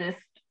waiting, I'll just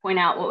point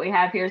out what we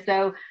have here.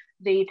 So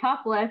the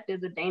top left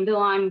is a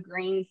dandelion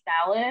green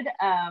salad.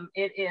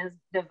 It is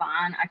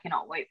divine. I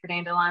cannot wait for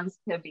dandelions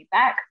to be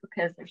back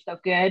because they're so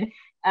good.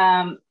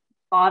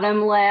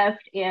 Bottom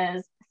left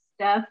is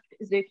stuffed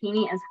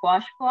zucchini and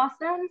squash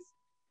blossoms.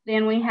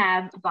 Then we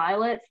have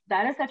violets.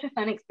 That is such a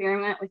fun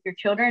experiment with your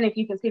children. If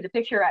you can see the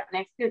picture right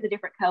next to it, the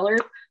different colors,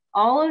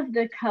 all of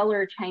the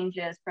color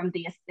changes from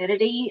the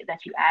acidity that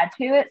you add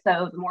to it.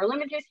 So the more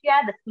lemon juice you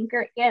add, the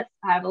pinker it gets.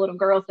 I have a little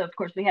girl, so of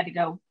course we had to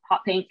go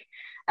hot pink.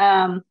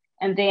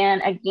 And then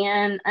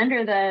again,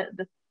 under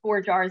the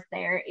 4 jars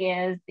there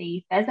is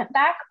the pheasant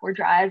back or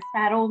dried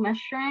saddle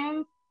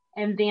mushroom.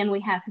 And then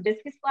we have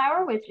hibiscus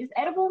flower, which is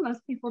edible.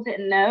 Most people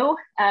didn't know.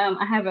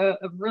 I have a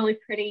really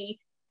pretty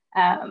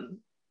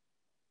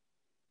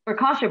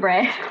focaccia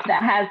bread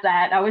that has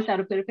that. I wish I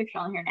would have put a picture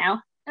on here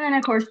now. And then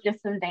of course,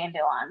 just some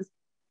dandelions.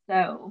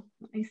 So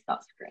let me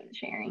stop screen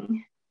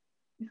sharing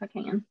if I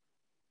can.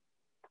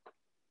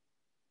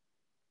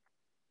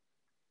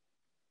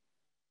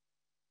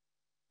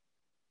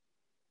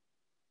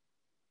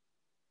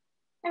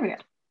 There we go.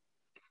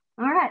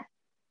 All right.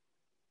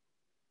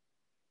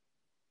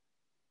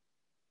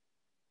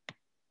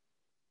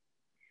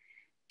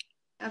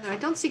 I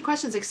don't see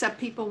questions except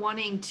people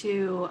wanting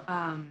to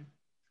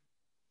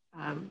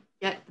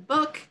get the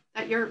book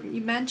that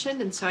you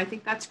mentioned. And so I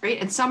think that's great.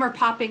 And some are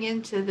popping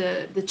into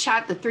the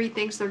chat, the 3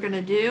 things they're going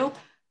to do.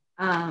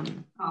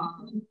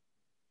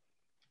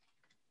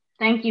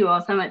 Thank you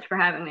all so much for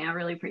having me. I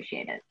really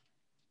appreciate it.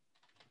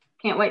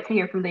 Can't wait to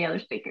hear from the other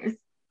speakers.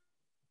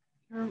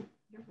 You're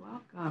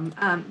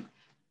welcome.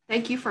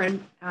 Thank you for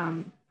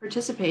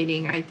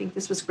participating. I think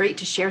this was great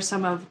to share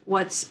some of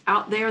what's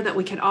out there that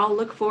we can all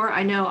look for.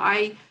 I know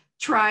I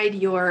tried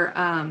your,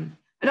 I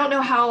don't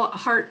know how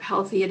heart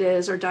healthy it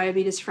is or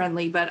diabetes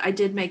friendly, but I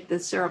did make the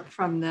syrup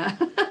from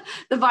the,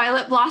 the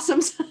violet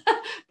blossoms.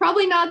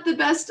 Probably not the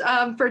best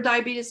for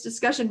diabetes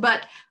discussion,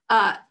 but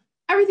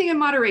everything in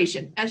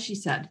moderation, as she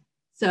said.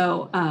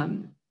 So,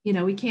 you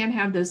know, we can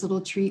have those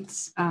little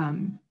treats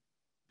now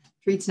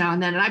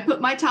and then. And I put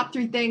my top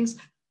 3 things: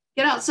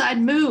 get outside,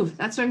 move.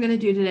 That's what I'm going to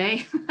do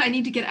today. I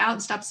need to get out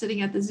and stop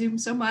sitting at the Zoom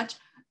so much.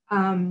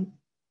 And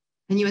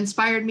you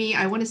inspired me.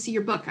 I want to see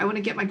your book. I want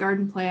to get my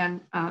garden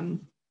plan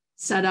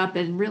set up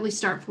and really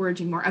start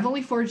foraging more. I've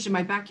only foraged in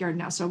my backyard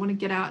now, so I want to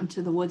get out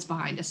into the woods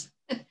behind us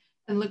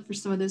and look for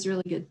some of those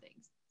really good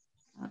things.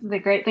 The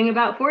great thing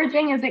about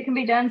foraging is it can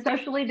be done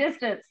socially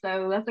distanced,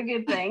 so that's a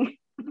good thing.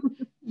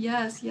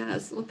 Yes,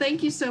 yes. Well,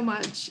 thank you so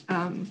much,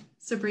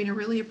 Sabrina.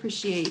 Really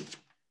appreciate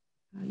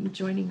you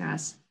joining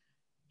us.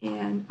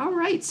 And all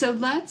right, so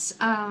let's,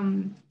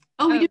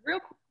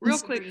 real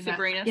quick,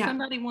 Sabrina, yeah.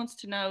 Somebody wants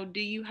to know, do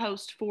you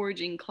host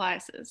foraging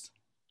classes?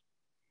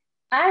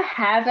 I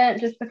haven't,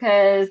 just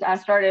because I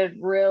started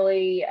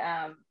really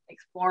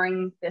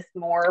exploring this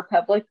more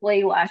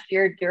publicly last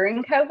year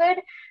during COVID.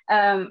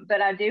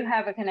 But I do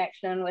have a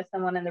connection with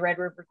someone in the Red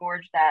River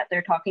Gorge that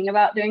they're talking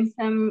about doing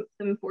some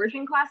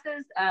foraging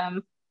classes.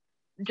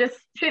 Just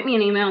shoot me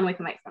an email and we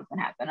can make something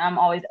happen. I'm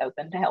always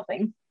open to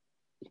helping.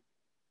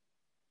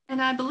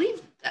 And I believe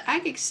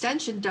Ag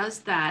Extension does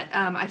that.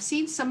 I've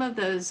seen some of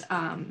those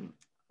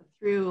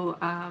through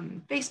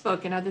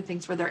Facebook and other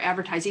things where they're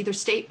advertised, either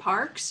state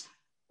parks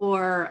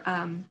or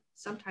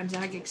sometimes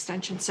Ag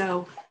Extension.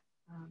 So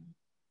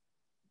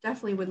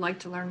definitely would like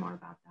to learn more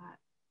about that.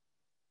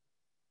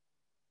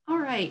 All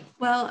right,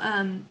 well,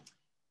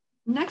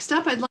 next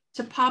up, I'd like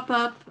to pop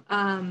up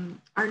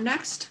our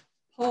next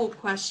poll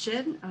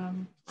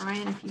question.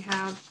 Brian, if you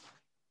have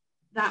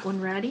that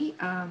one ready,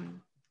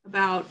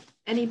 about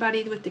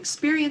anybody with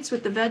experience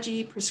with the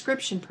veggie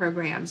prescription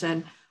programs.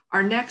 And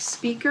our next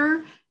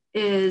speaker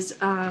is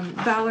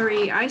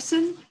Valerie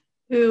Eisen,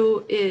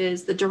 who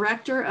is the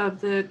director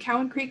of the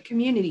Cowan Creek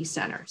Community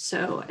Center.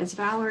 So as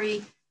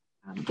Valerie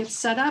gets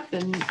set up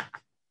and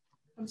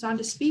comes on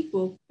to speak,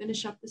 we'll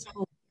finish up this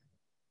poll.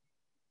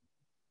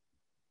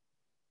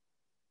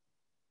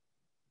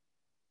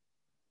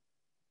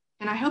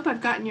 And I hope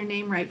I've gotten your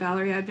name right,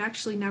 Valerie. I've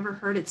actually never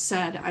heard it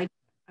said. I've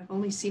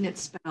only seen it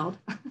spelled.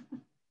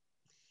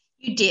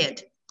 You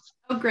did.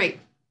 Oh,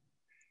 great.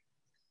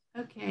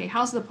 Okay,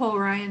 how's the poll,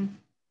 Ryan?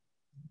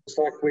 Looks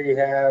like we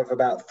have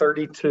about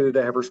 32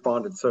 that have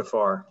responded so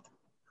far.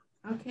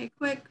 Okay,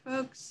 quick,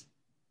 folks.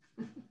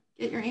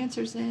 Get your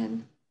answers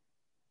in.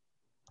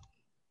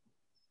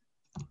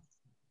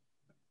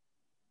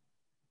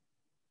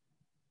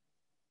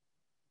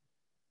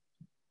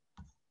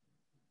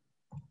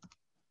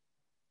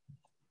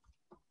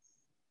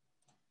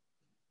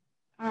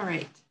 All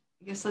right,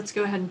 I guess let's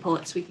go ahead and pull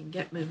it so we can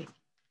get moving.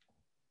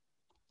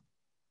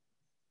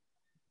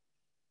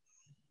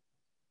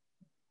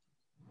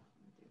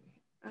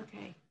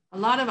 Okay, a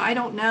lot of I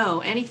don't know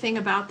anything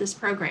about this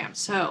program.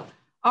 So,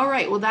 all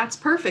right, well, that's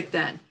perfect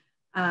then.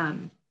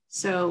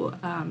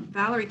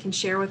 Valerie can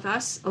share with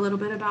us a little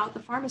bit about the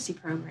pharmacy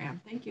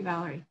program. Thank you,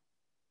 Valerie.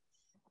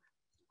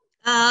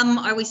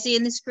 Are we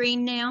seeing the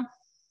screen now?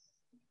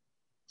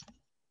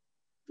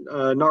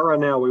 Not right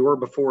now. We were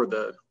before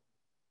though.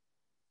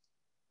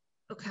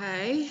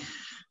 Okay.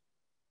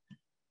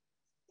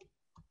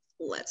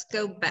 Let's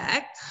go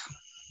back.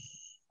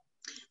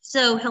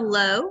 So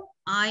hello,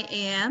 I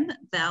am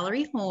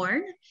Valerie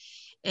Horn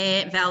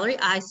and Valerie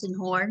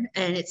Eisenhorn,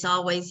 and it's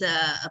always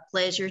a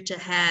pleasure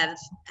to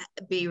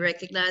be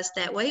recognized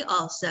that way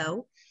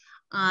also.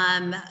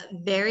 I'm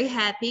very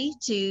happy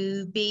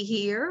to be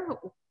here.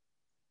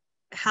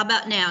 How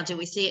about now? Do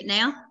we see it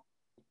now?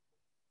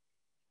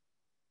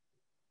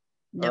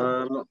 No.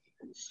 I'm not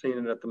seeing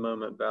it at the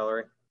moment,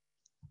 Valerie.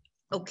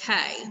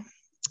 Okay.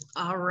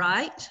 All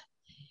right.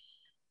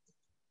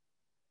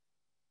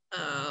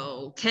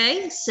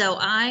 Okay, so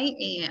I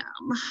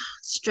am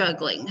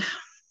struggling.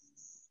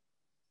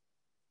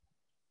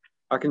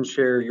 I can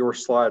share your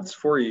slides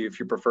for you if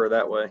you prefer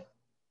that way.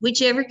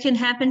 Whichever can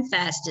happen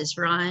fastest,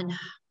 Ryan.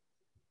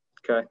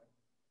 Okay.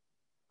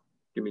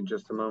 Give me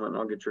just a moment and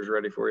I'll get yours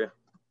ready for you.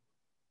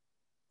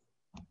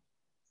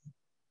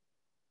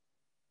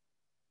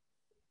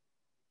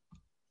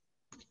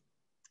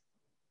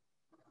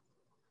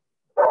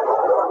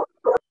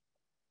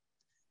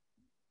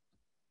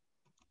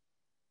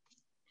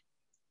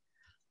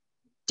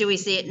 Do we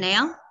see it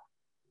now?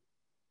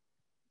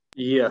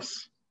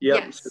 Yes.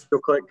 Yep. Yes. So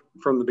click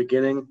from the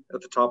beginning at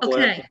the top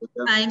left. Okay.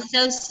 I'm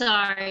so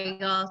sorry,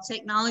 y'all.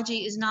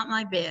 Technology is not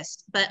my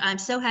best, but I'm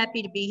so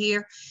happy to be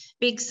here.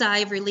 Big sigh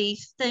of relief.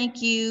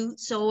 Thank you,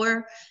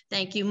 SOAR.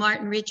 Thank you,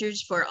 Martin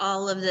Richards, for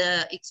all of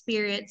the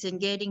experience in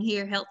getting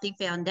here, Healthy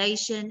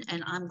Foundation,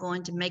 and I'm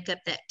going to make up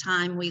that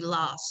time we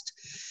lost.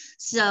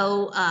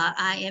 So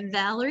I am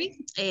Valerie,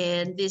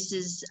 and this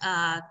is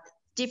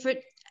different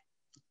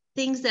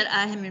things that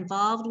I am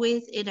involved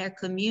with in our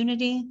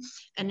community.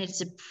 And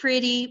it's a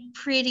pretty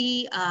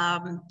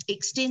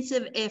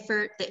extensive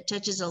effort that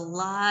touches a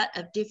lot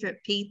of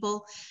different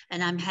people,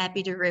 and I'm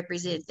happy to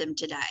represent them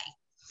today.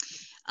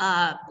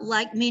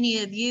 Like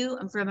many of you,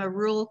 I'm from a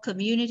rural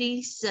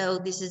community, so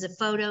this is a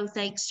photo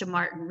thanks to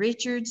Martin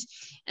Richards,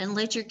 and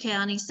Letcher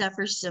County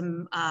suffers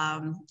some,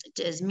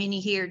 as many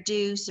here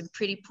do, some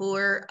pretty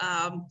poor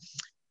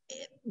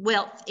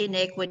wealth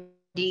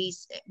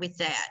inequities with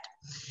that.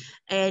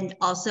 And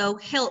also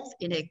health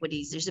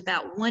inequities. There's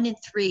about 1 in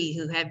 3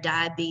 who have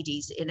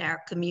diabetes in our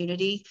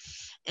community,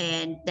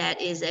 and that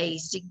is a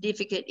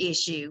significant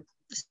issue.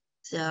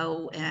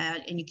 So,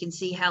 and you can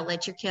see how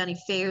Letcher County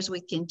fares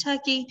with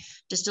Kentucky,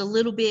 just a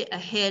little bit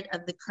ahead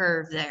of the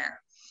curve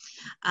there.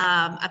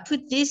 I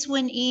put this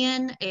one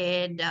in,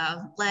 and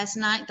last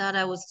night thought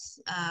I was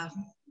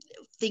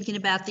thinking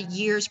about the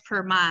years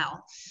per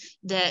mile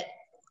that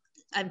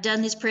I've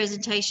done this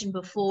presentation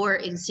before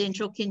in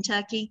Central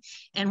Kentucky,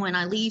 and when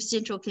I leave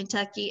Central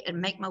Kentucky and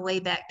make my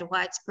way back to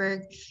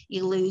Whitesburg,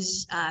 you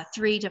lose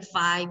 3 to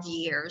 5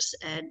 years.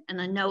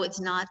 And I know it's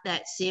not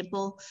that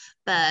simple,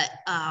 but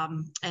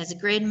as a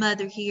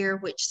grandmother here,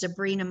 which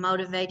Sabrina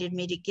motivated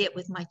me to get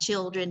with my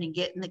children and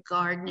get in the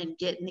garden and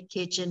get in the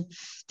kitchen,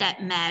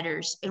 that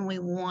matters. And we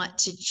want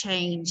to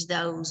change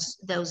those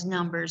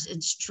numbers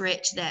and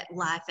stretch that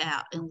life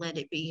out and let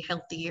it be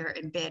healthier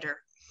and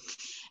better.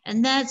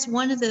 And that's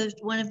one of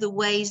the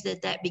ways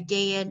that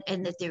began,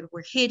 and that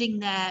we're hitting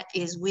that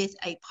is with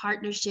a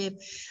partnership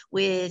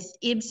with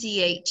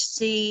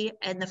MCHC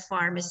and the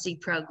pharmacy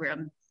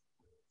program.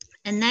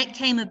 And that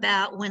came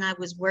about when I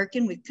was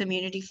working with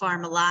Community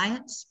Farm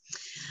Alliance,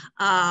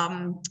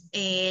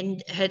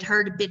 and had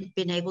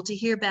been able to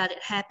hear about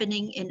it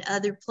happening in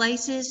other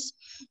places.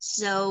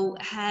 So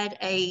had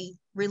a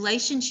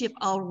relationship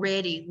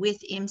already with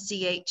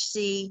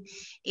MCHC,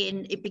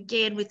 and it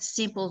began with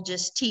simple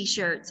just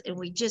t-shirts, and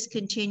we just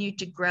continued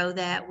to grow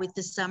that with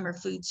the summer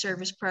food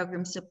service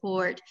program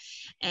support,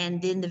 and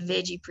then the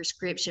veggie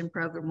prescription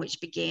program, which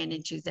began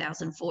in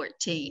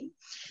 2014.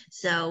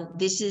 So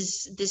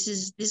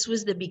this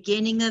was the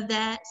beginning of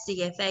that.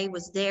 CFA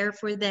was there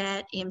for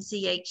that.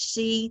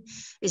 MCHC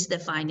is the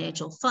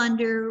financial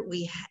funder.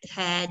 We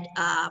had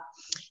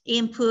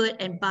input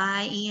and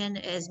buy-in,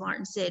 as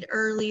Martin said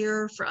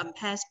earlier, from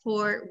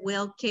Passport,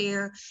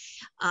 WellCare,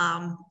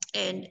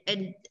 and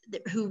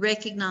who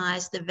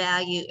recognize the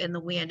value and the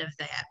win of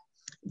that.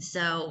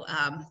 So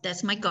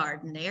that's my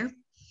garden there.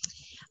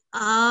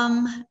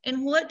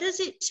 And what does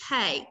it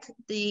take?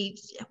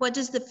 What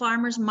does the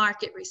farmers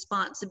market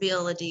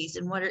responsibilities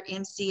and what are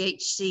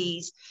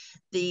MCHC's,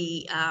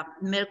 the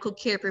medical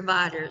care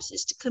providers,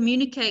 is to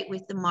communicate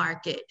with the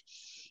market.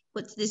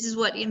 This is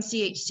what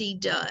MCHC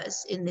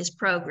does in this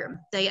program.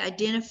 They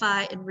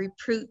identify and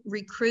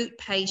recruit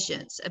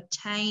patients,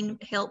 obtain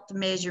health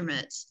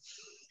measurements.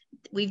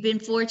 We've been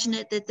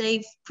fortunate that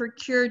they've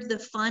procured the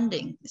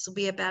funding. This will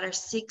be about our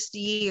 6th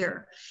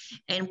year,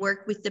 and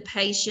work with the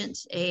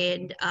patients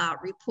and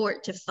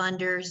report to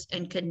funders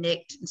and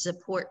connect and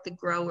support the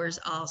growers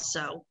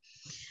also.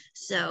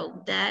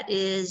 So that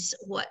is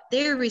what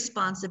their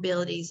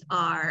responsibilities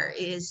are,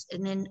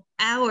 and then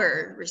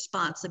our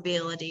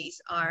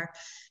responsibilities are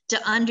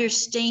to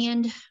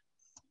understand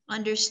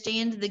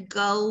the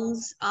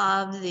goals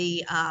of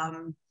the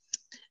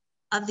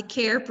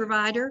care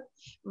provider,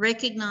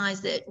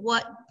 recognize that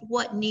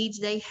what needs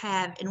they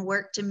have and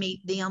work to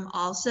meet them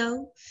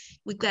also.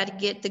 We've got to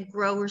get the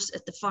growers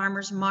at the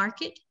farmers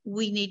market.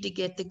 We need to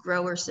get the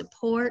grower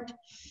support.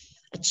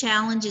 A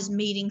challenge is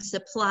meeting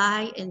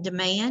supply and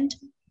demand.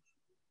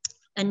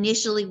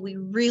 Initially, we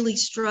really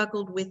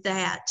struggled with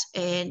that,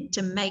 and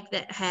to make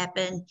that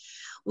happen,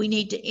 we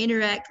need to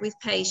interact with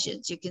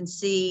patients. You can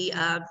see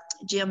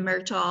Jim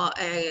Murtaugh,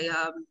 a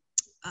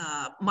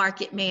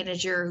market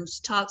manager who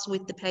talks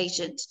with the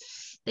patients.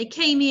 They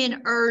came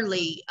in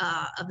early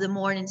of the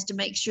mornings to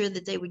make sure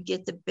that they would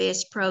get the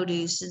best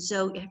produce, and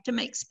so you have to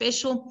make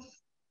special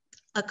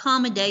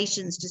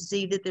accommodations to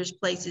see that there's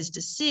places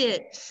to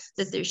sit,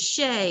 that there's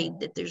shade,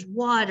 that there's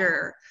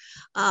water.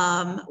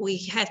 We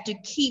have to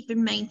keep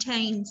and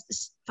maintain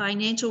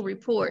financial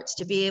reports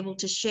to be able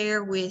to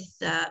share with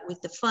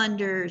the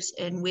funders,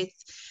 and with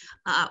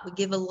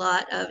we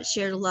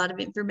shared a lot of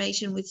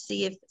information with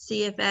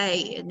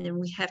CFA, and then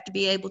we have to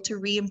be able to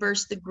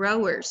reimburse the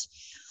growers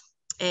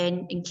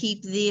and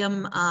keep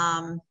them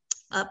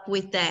up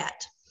with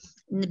that.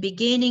 In the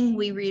beginning,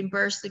 we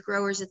reimburse the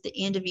growers at the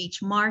end of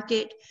each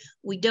market.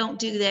 We don't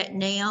do that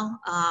now.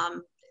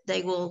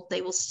 They will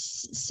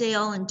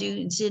sell and do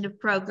incentive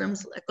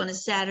programs like on a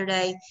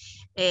Saturday,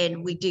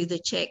 and we do the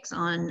checks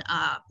on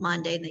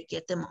Monday, and they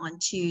get them on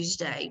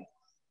Tuesday.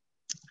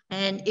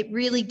 And it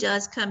really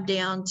does come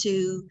down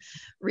to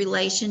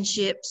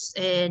relationships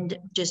and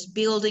just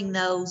building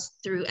those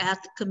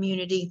throughout the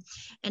community,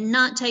 and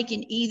not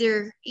taking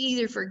either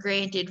for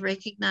granted.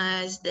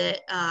 Recognize that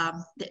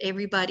that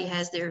everybody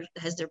has their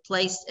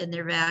place and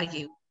their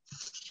value.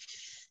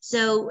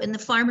 So, and the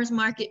farmers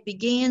market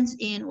begins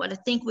in what I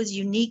think was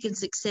unique and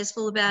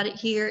successful about it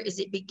here is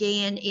it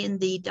began in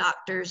the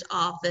doctor's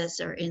office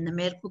or in the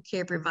medical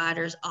care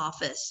provider's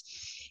office.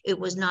 It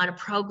was not a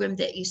program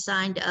that you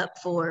signed up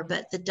for,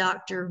 but the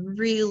doctor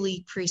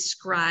really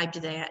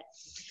prescribed that.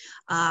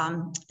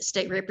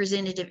 State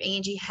Representative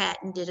Angie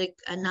Hatton did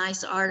a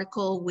nice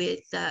article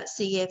with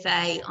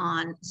CFA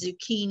on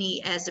zucchini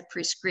as a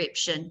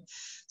prescription.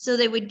 So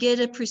they would get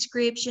a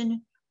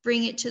prescription,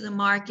 bring it to the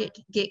market,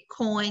 get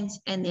coins,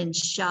 and then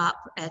shop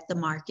at the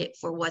market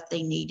for what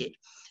they needed.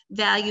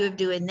 Value of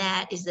doing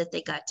that is that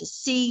they got to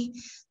see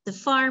the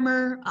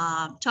farmer,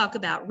 talk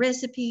about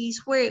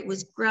recipes, where it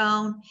was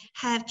grown,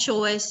 have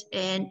choice,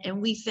 and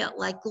we felt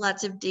like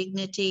lots of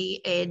dignity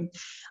and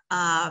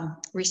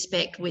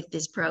respect with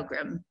this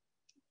program.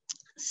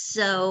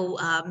 So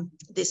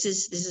this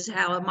is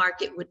how a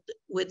market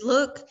would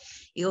look.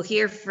 You'll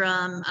hear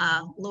from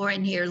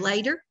Lauren here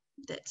later,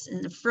 that's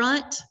in the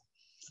front.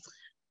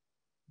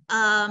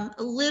 A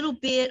little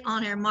bit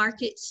on our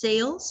market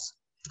sales.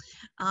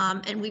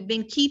 And we've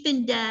been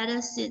keeping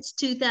data since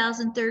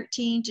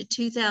 2013 to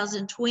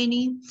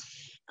 2020.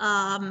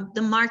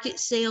 The market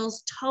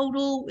sales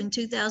total in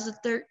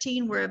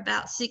 2013 were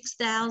about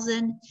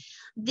 6,000.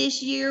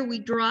 This year we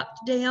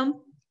dropped down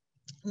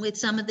with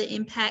some of the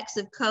impacts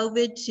of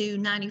COVID to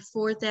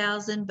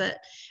 94,000, but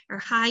our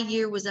high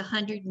year was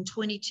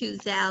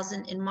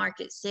 122,000 in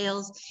market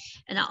sales.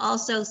 And I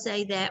also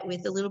say that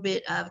with a little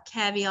bit of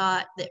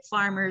caveat that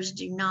farmers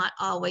do not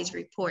always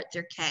report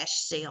their cash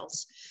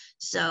sales.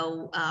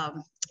 So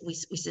we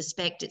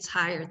suspect it's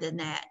higher than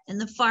that.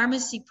 And the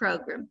pharmacy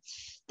program,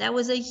 that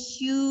was a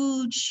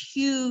huge,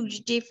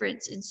 huge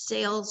difference in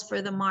sales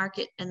for the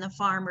market and the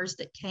farmers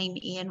that came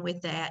in with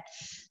that.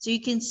 So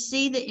you can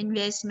see the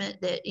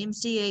investment that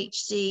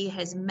MCHC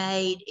has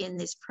made in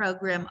this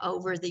program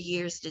over the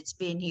years that it's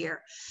been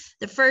here.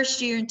 The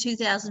first year in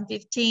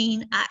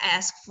 2015, I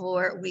asked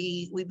for,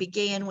 we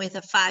began with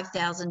a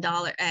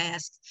 $5,000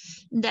 ask.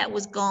 That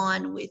was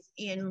gone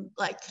within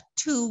like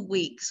 2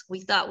 weeks.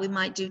 We thought we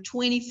might do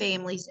 20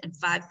 families and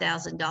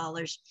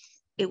 $5,000.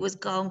 It was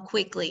gone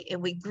quickly,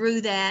 and we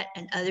grew that,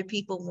 and other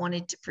people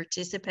wanted to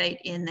participate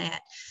in that.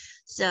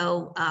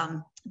 So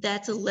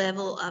that's a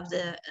level of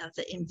the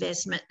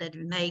investment that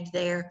we made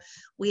there.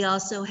 We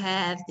also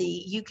have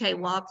the UK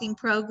walking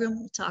program.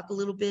 We'll talk a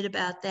little bit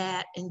about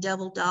that, and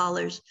double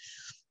dollars.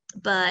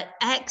 But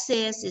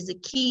access is a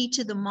key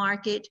to the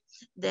market,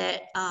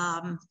 that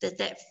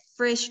that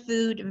fresh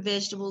food and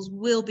vegetables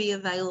will be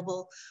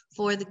available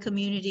for the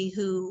community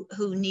who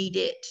need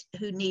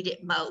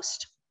it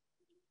most.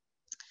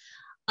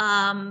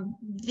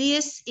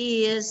 This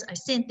is, I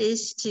sent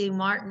this to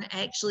Martin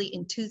actually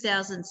in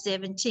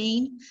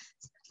 2017.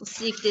 Let's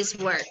see if this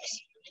works.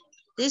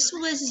 This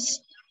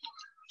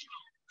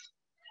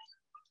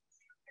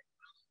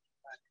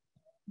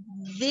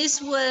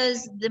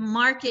was the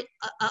market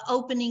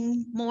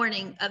opening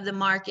morning of the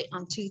market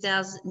on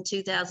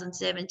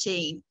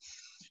 2017.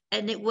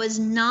 And it was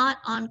not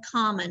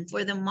uncommon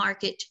for the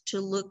market to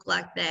look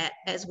like that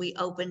as we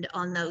opened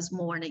on those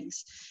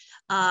mornings.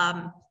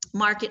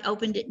 Market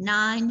opened at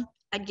 9.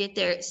 I'd get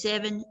there at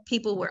 7.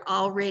 People were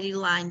already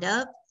lined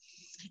up.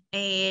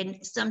 And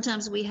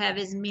sometimes we have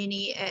as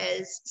many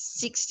as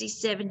 60,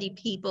 70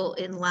 people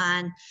in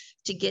line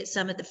to get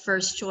some of the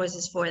first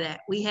choices for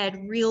that. We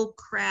had real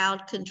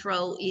crowd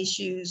control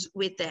issues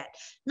with that.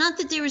 Not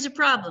that there was a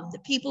problem. The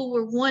people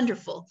were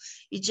wonderful.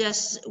 We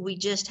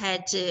just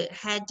had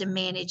to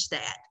manage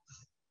that.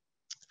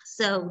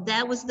 So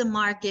that was the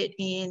market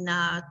in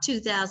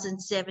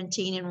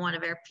 2017 in one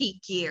of our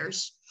peak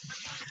years.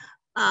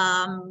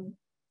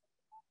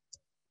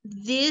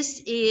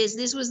 This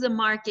was the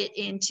market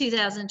in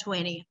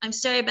 2020. I'm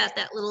sorry about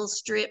that little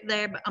strip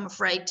there, but I'm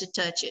afraid to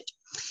touch it.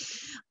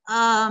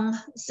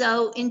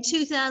 So in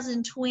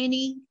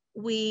 2020,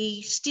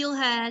 we still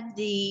had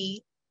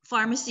the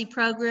pharmacy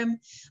program,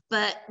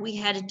 but we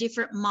had a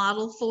different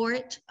model for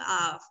it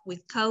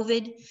with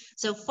COVID.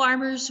 So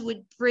farmers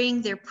would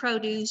bring their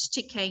produce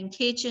to Kane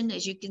Kitchen,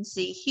 as you can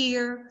see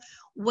here,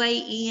 weigh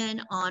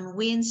in on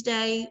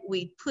Wednesday.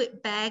 We'd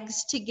put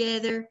bags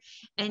together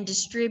and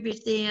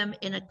distribute them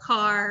in a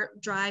car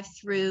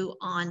drive-through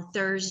on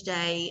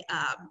Thursday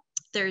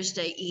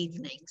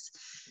evenings.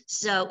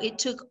 So it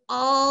took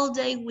all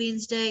day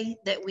Wednesday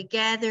that we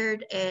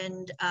gathered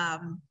and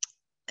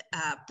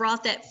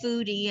brought that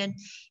food in.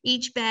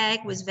 Each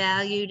bag was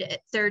valued at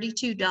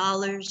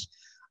 $32.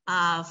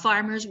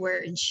 Farmers were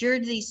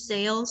insured these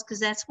sales because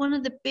that's one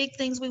of the big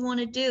things we want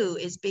to do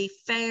is be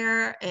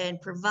fair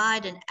and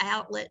provide an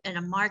outlet and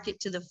a market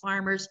to the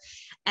farmers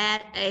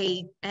at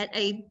a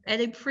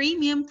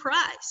premium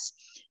price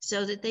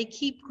so that they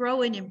keep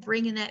growing and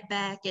bringing that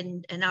back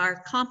and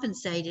are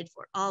compensated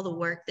for all the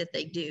work that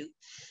they do.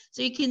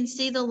 So you can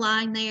see the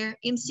line there.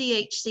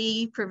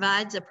 MCHC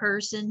provides a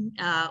person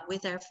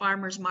with our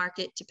farmers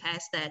market to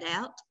pass that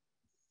out.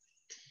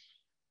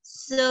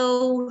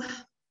 So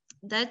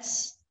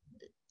that's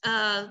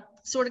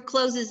sort of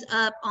closes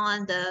up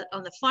on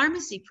the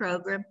pharmacy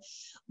program,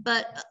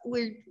 but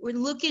we're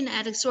looking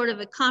at a sort of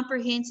a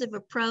comprehensive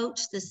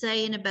approach. The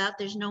saying about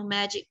there's no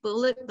magic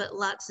bullet, but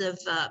lots of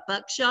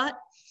buckshot.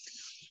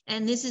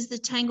 And this is the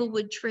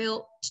Tanglewood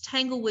Trail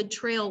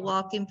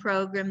walking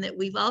program that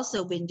we've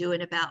also been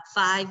doing about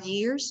 5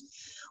 years.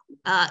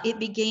 It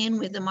began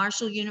with the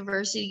Marshall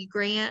University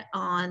grant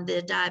on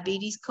the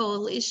Diabetes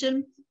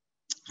Coalition,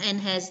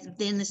 and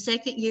then the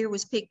second year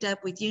was picked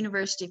up with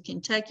University of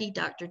Kentucky,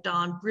 Dr.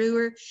 Dawn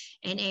Brewer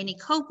and Annie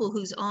Copel,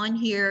 who's on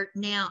here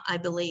now, I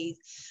believe.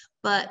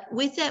 But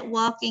with that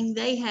walking,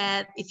 they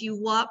have, if you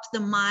walked the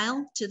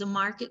mile to the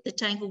market, the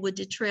Tanglewood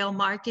to Trail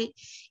Market,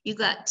 you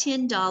got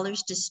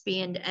 $10 to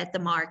spend at the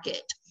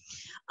market.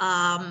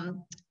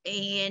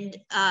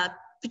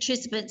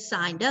 Participants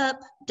signed up,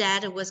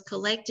 data was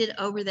collected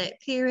over that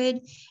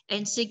period,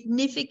 and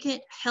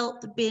significant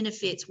health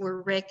benefits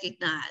were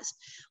recognized.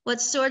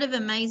 What's sort of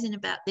amazing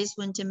about this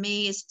one to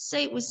me is,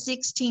 say it was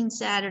 16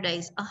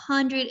 Saturdays,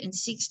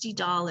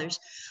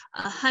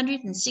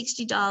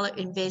 $160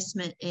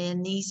 investment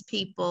in these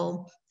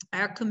people,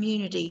 our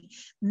community,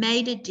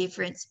 made a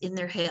difference in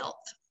their health.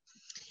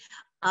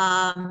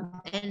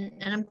 And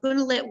I'm going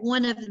to let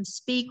one of them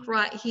speak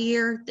right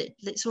here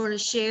that sort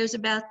of shares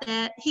about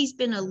that. He's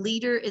been a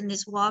leader in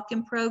this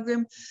walk-in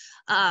program.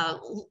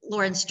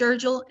 Lauren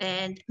Sturgill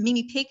and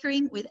Mimi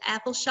Pickering with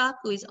Apple Shop,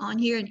 who is on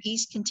here in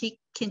East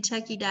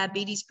Kentucky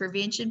Diabetes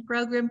Prevention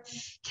Program,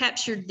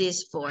 captured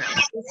this for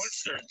us.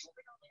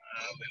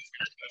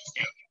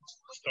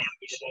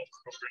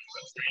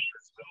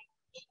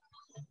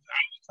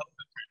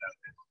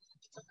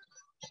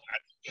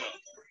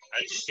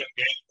 I just kept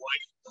gaining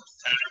weight.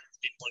 Tired.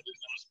 Didn't want to do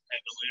nothing.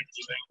 Had no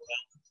energy.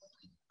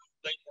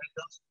 They had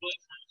done some blood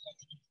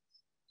pressure.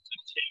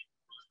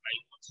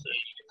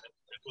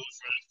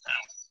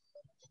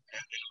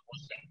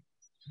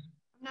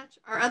 I'm not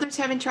sure. Are others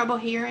having trouble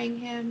hearing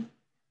him?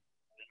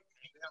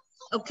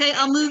 Okay,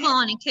 I'll move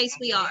on in case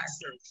we are.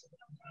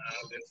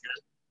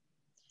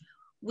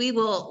 We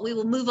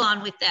will move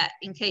on with that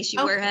in case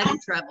you were having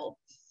trouble.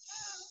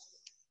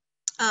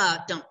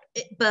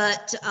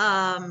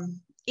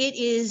 It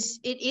is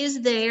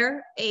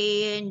there,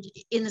 and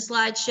in the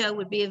slideshow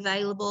would be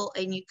available,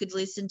 and you could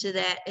listen to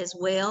that as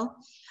well.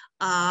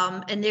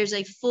 And there's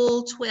a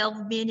full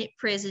 12-minute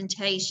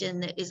presentation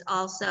that is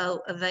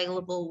also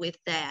available with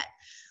that.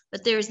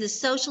 But there's the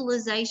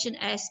socialization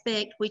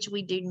aspect, which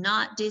we do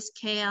not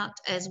discount,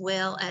 as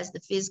well as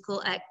the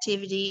physical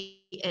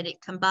activity, and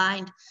it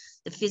combined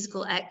the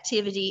physical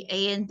activity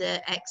and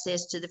the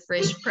access to the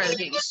fresh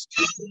produce.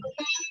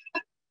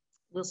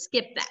 We'll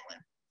skip that one.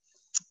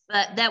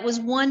 But that was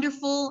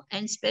wonderful,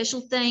 and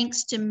special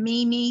thanks to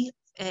Mimi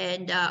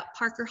and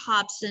Parker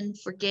Hobson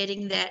for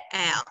getting that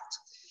out.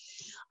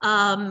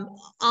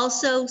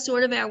 Also,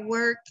 sort of our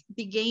work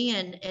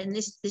began, and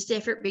this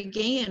effort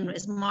began,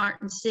 as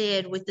Martin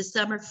said, with the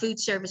summer food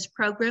service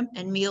program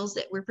and meals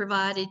that were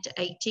provided to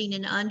 18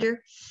 and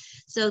under.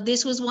 So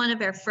this was one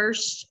of our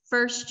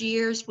first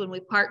years when we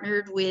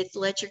partnered with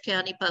Letcher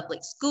County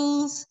Public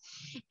Schools.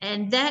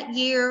 And that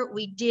year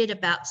we did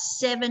about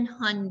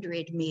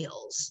 700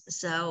 meals.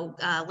 So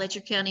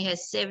Letcher County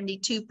has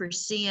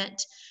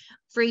 72%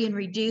 free and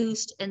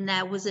reduced, and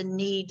that was a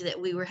need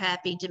that we were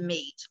happy to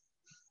meet.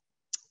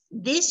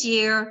 This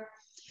year,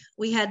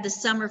 we had the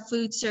summer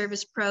food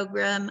service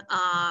program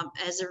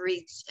as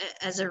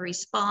a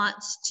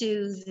response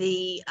to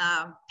the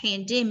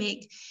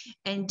pandemic,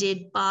 and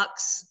did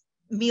box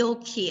meal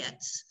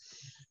kits.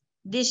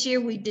 This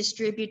year, we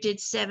distributed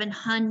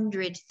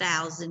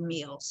 700,000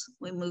 meals.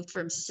 We moved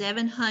from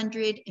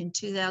 700 in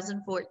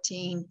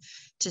 2014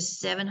 to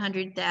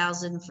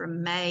 700,000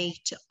 from May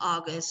to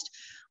August,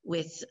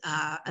 with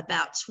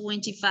about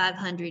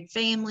 2,500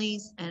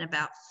 families and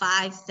about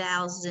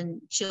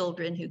 5,000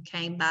 children who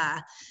came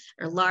by.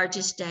 Our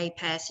largest day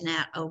passing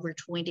out over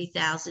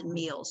 20,000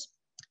 meals.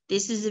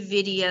 This is a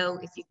video,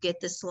 if you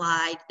get the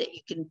slide, that you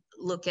can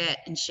look at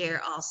and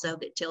share also,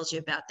 that tells you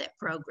about that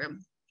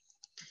program.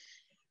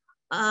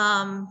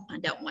 I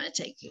don't want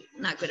to take it,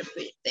 I'm not going to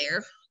put it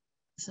there.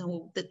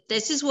 So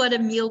this is what a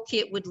meal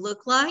kit would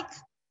look like.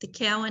 The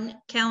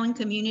Cowan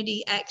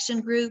Community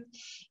Action Group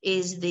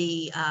is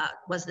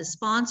was the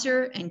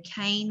sponsor, and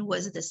Kane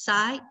was the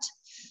site.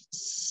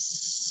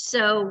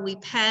 So we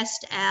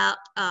passed out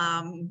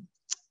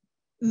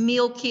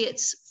meal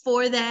kits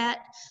for that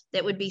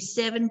would be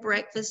 7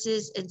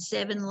 breakfasts and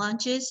 7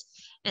 lunches.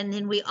 And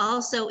then we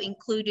also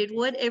included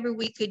whatever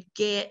we could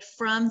get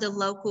from the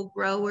local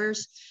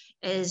growers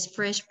as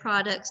fresh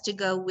products to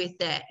go with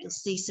that. You'll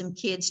see some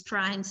kids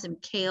trying some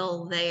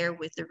kale there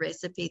with the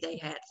recipe they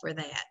had for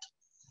that.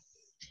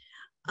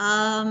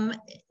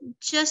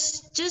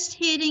 Just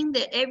hitting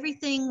that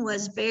everything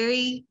was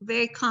very,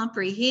 very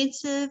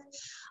comprehensive.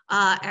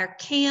 Our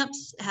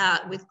camps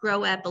with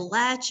Grow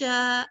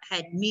Appalachia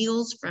had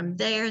meals from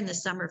there in the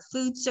summer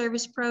food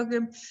service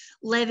program.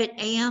 Levitt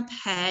Amp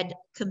had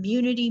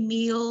community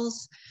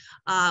meals,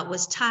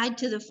 was tied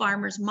to the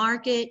farmer's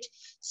market.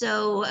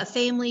 So a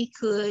family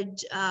could,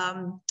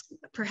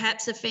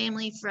 perhaps a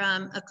family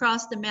from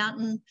across the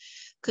mountain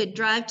could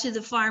drive to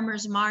the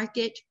farmer's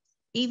market,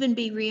 even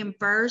be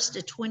reimbursed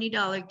a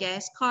 $20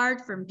 gas card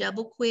from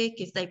Double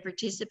Quick if they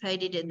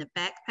participated in the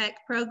backpack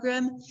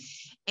program,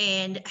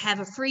 and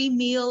have a free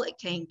meal at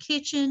Kane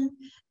Kitchen,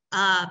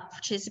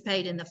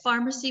 participate in the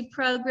pharmacy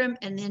program,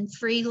 and then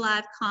free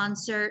live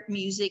concert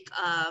music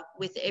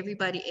with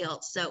everybody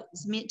else. So it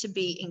was meant to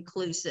be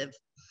inclusive.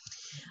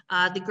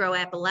 The Grow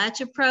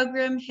Appalachia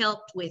program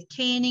helped with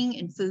canning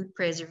and food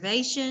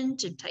preservation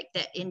to take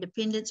that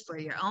independence for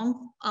your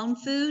own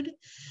food.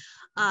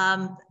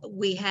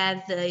 We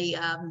have the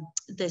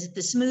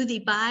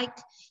smoothie bike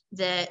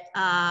that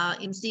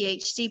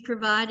MCHC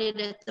provided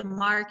at the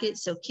market,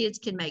 so kids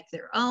can make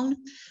their own.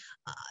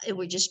 And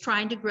we're just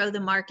trying to grow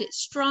the market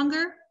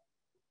stronger.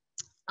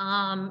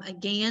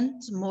 Again,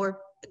 more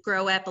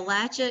Grow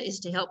Appalachia is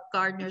to help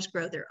gardeners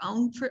grow their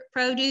own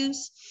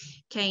produce.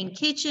 Kane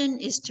Kitchen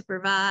is to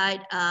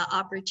provide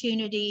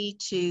opportunity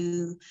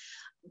to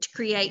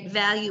create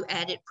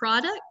value-added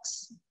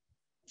products.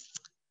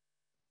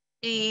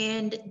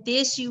 And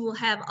this you will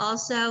have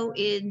also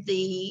in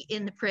the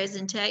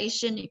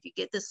presentation if you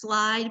get the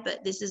slide,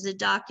 but this is a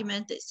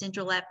document that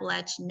Central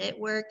Appalachian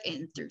Network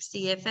and through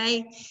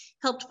CFA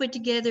helped put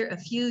together a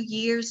few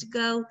years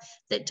ago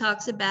that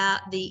talks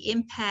about the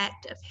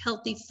impact of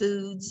healthy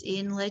foods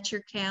in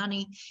Letcher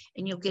County.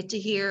 And you'll get to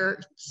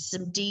hear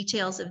some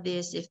details of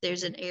this if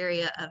there's an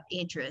area of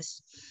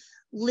interest.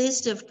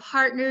 List of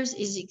partners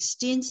is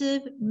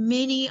extensive.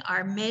 Many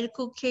are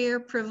medical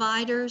care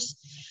providers.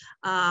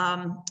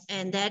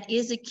 And that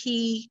is a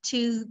key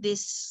to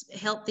this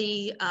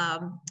healthy,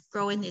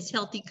 growing this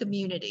healthy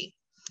community.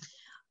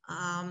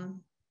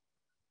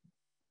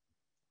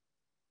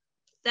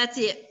 That's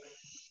it.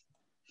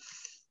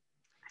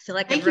 I feel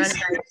like I'm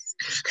running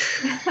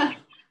out.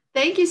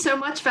 Thank you so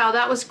much, Val.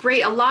 That was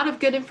great. A lot of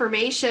good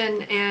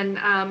information. And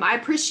I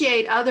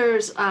appreciate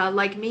others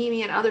like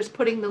Mimi and others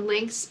putting the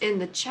links in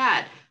the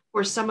chat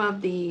for some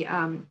of the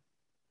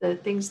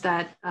things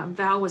that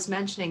Val was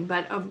mentioning.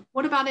 But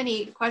what about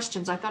any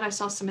questions? I thought I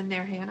saw some in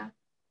there, Hannah.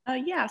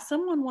 Yeah,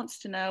 someone wants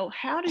to know,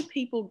 how do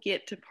people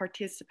get to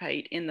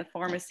participate in the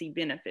pharmacy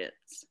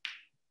benefits?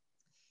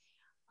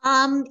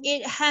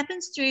 It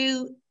happens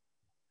through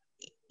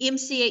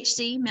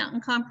MCHC,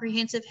 Mountain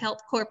Comprehensive Health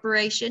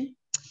Corporation.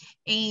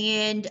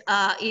 And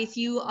if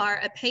you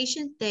are a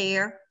patient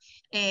there,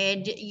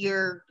 and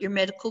your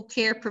medical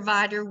care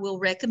provider will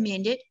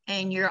recommend it,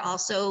 and you're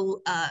also,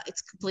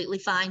 it's completely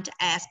fine to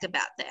ask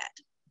about that.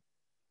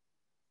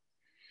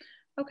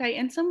 Okay,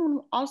 and someone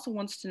also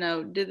wants to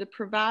know, do the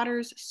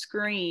providers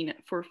screen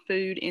for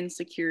food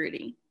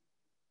insecurity?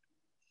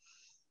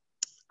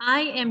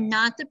 I am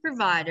not the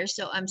provider,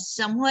 so I'm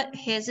somewhat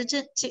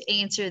hesitant to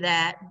answer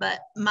that,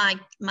 but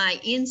my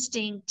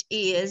instinct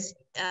is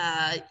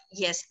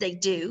yes, they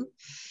do.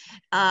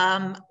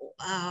 I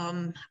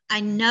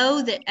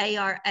know that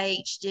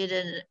ARH did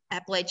an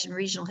Appalachian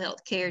Regional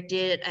Healthcare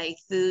did a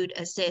food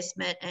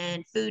assessment,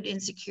 and food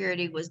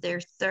insecurity was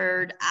their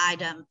third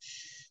item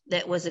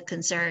that was a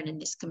concern in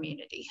this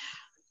community.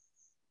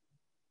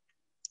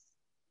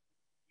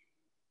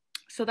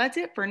 So that's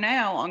it for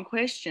now on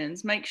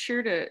questions. Make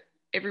sure to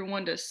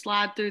everyone to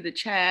slide through the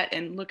chat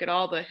and look at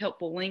all the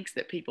helpful links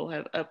that people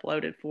have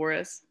uploaded for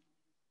us.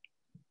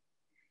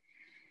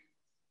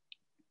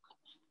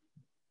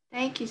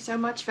 Thank you so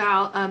much,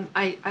 Val.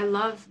 I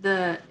love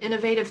the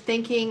innovative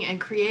thinking and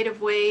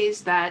creative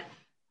ways that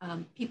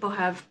people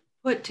have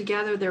put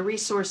together their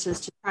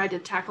resources to try to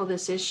tackle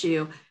this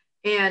issue.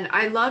 And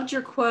I loved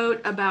your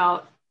quote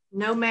about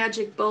no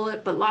magic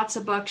bullet, but lots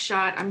of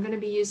buckshot. I'm going to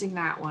be using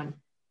that one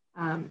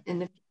in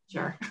the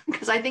future,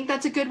 because I think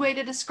that's a good way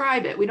to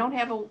describe it. We don't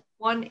have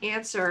one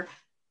answer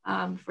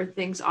for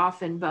things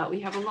often, but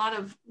we have a lot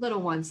of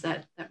little ones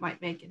that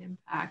might make an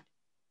impact.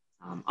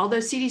 Although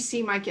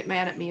CDC might get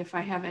mad at me if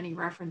I have any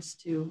reference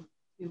to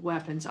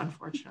weapons,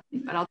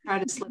 unfortunately, but I'll try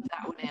to slip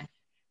that one in.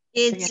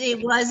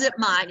 It wasn't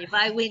mine. If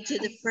I went to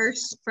the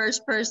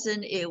first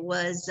person, it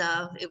was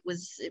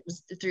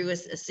through a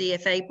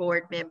CFA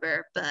board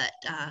member, but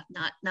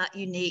not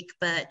unique,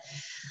 but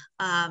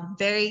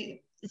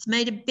it's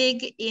made a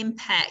big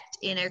impact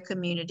in our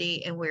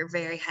community, and we're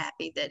very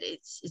happy that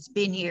it's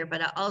been here.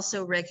 But I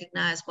also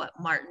recognize what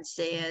Martin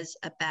says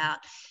about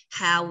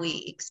how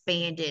we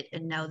expand it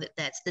and know that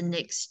that's the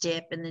next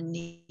step and the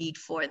need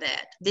for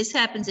that. This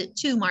happens at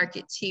 2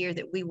 markets here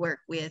that we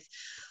work with,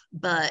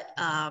 but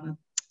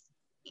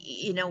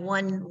you know,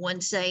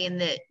 one saying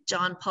that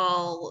John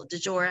Paul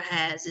DeJora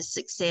has is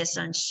success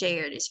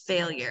unshared is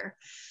failure.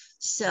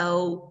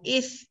 So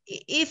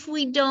if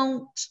we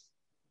don't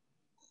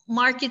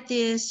market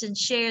this and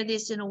share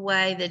this in a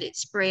way that it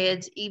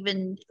spreads,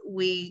 even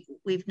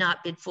we've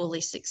not been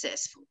fully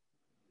successful.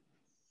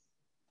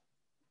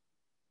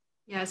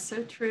 Yeah,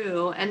 so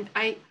true. And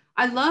I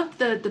loved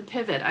the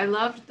pivot. I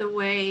loved the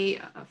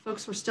way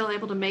folks were still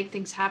able to make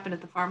things happen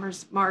at the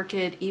farmers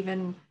market,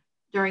 even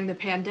during the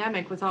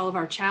pandemic with all of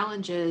our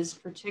challenges,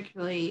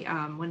 particularly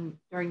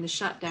during the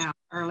shutdown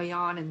early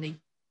on in the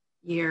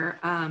year.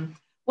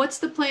 What's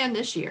the plan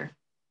this year?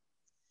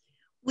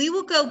 We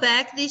will go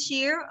back this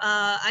year.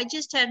 I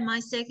just had my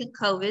second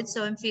COVID,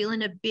 so I'm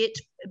feeling a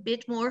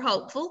bit more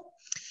hopeful.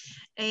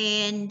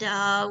 And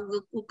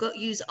we'll go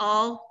use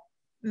all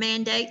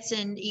mandates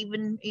and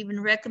even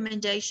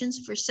recommendations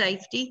for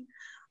safety.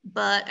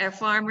 But our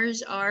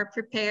farmers are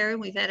prepared.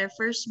 We've had our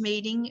first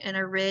meeting and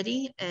are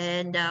ready.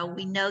 And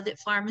we know that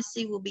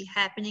pharmacy will be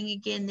happening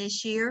again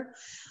this year.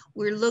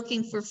 We're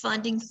looking for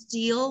funding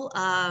still,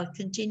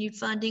 continued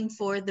funding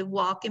for the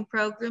walk-in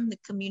program. The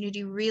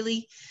community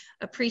really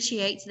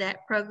appreciates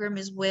that program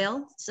as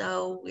well.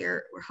 So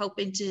we're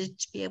hoping to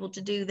be able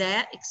to do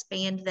that,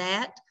 expand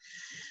that.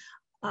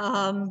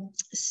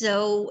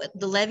 So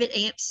the Levitt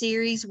AMP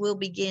series will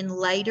begin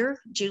later,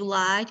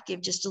 July, to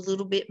give just a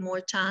little bit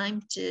more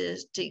time to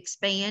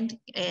expand.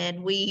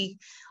 And we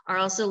are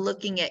also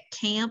looking at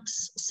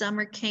camps,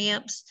 summer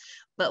camps,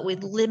 but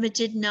with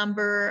limited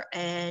number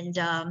and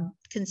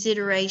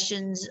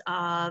considerations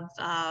of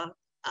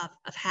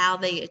how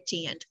they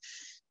attend.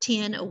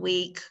 10 a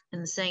week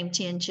and the same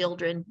 10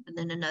 children, and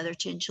then another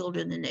 10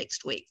 children the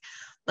next week.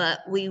 But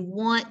we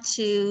want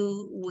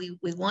to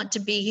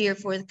be here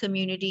for the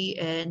community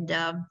and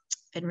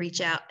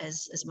reach out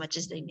as much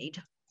as they need.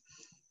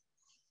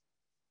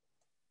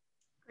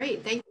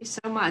 Great, thank you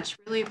so much.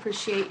 Really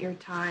appreciate your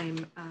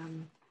time.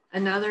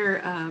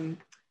 Another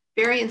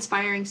very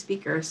inspiring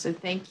speaker, so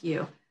thank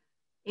you.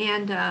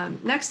 And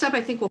next up,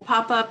 I think we'll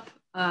pop up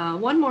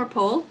one more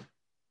poll.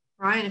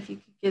 Brian, if you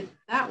could get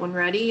that one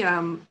ready,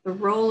 the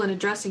role in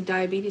addressing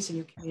diabetes in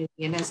your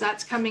community. And as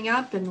that's coming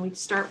up and we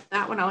start with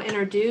that one, I'll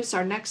introduce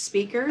our next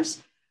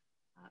speakers,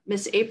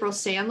 Ms. April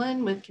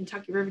Sandlin with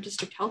Kentucky River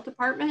District Health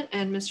Department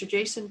and Mr.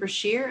 Jason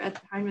Brashear at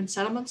the Heinemann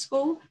Settlement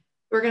School.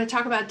 We're going to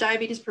talk about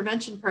diabetes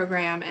prevention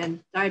program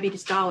and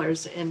diabetes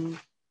dollars in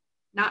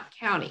Knott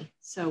County.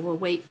 So we'll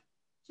wait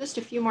just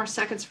a few more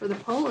seconds for the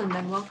poll and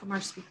then welcome our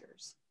speakers.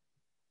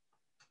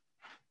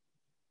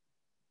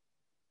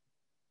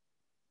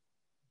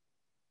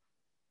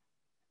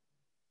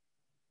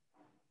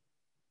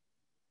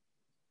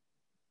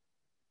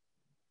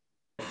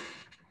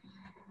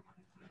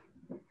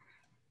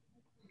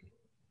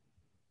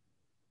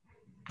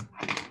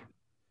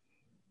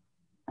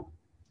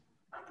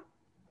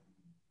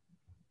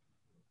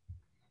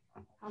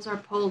 How's our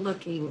poll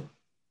looking?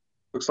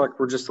 Looks like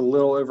we're just a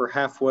little over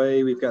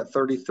halfway. We've got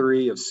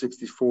 33 of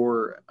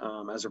 64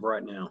 as of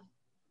right now.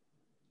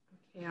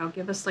 Okay, I'll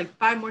give us like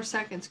 5 more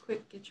seconds.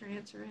 Quick, get your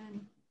answer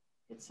in.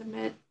 Hit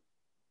submit.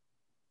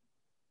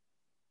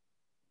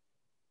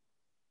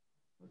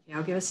 Okay,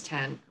 I'll give us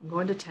 10. I'm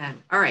going to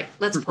 10. All right,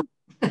 let's poll.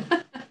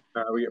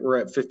 We're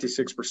at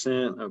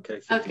 56%.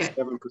 Okay,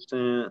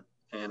 57%.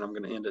 And I'm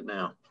going to end it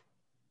now.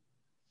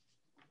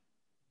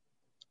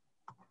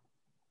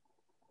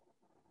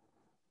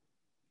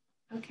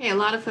 Okay, a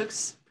lot of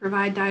folks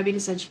provide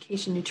diabetes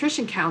education,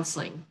 nutrition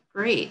counseling.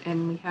 Great.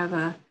 And we have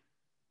a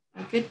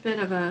good bit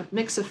of a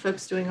mix of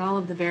folks doing all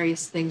of the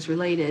various things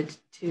related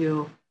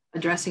to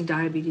addressing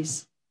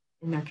diabetes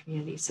in their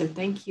community. So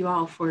thank you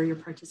all for your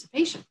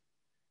participation.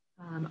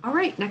 All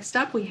right, next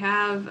up we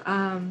have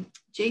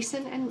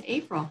Jason and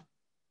April.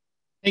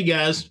 Hey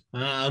guys,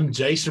 I'm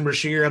Jason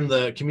Brashear. I'm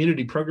the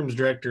Community Programs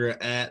Director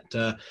at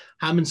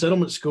Hyman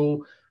Settlement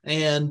School.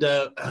 And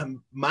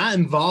my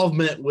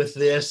involvement with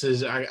this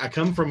is I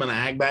come from an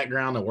ag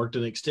background. I worked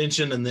in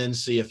Extension and then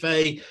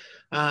CFA,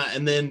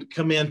 and then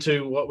come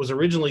into what was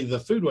originally the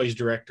Foodways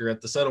Director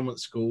at the Settlement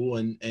School,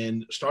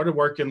 and started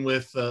working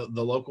with the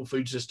local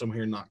food system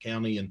here in Knott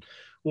County. And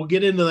we'll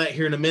get into that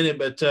here in a minute,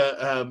 but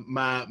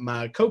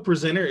my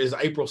co-presenter is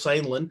April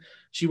Sandlin.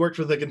 She works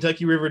with the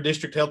Kentucky River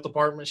District Health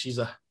Department. She's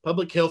a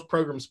public health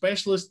program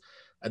specialist,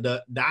 a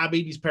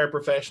diabetes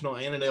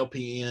paraprofessional, and an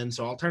LPN.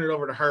 So I'll turn it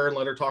over to her and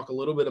let her talk a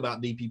little bit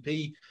about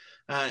DPP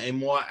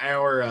and what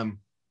our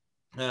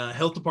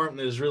health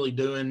department is really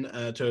doing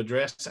to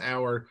address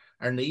our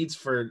needs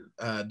for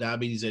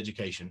diabetes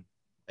education.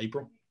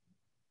 April?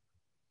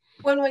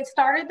 When we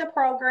started the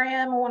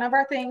program, one of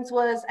our things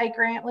was a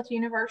grant with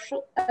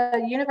Marshall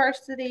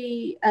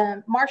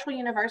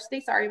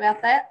University, sorry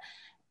about that.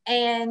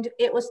 And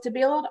it was to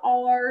build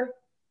our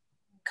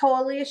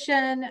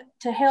coalition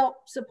to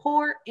help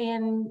support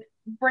and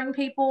bring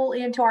people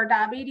into our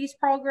diabetes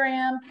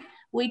program.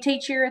 We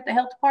teach here at the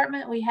health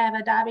department. We have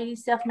a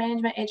diabetes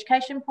self-management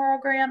education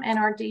program and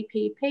our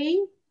DPP.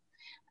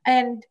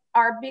 And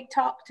our big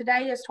talk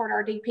today is toward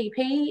our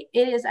DPP.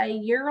 It is a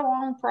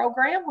year-long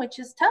program, which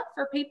is tough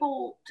for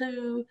people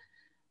to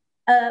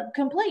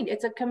complete.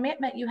 It's a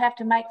commitment you have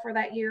to make for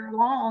that year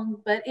long,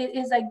 but it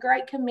is a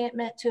great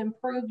commitment to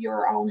improve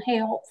your own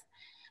health.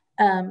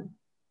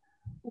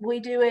 We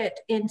do it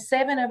in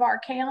 7 of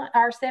our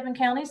 7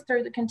 counties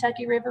through the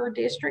Kentucky River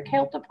District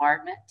Health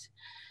Department.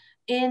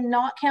 In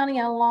Knott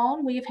County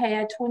alone, we've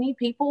had 20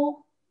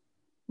 people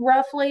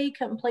roughly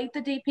complete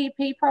the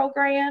DPP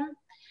program.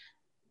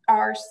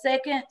 Our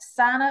second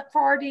sign up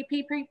for our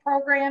DPP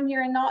program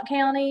here in Knott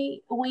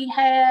County, we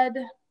had,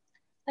 I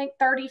think,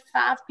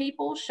 35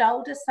 people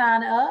show to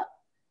sign up.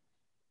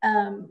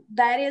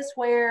 That is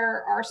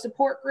where our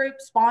support group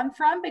spawned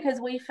from, because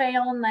we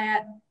found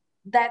that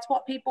that's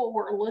what people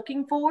were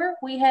looking for.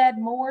 We had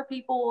more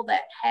people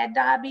that had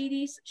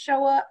diabetes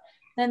show up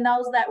than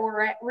those that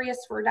were at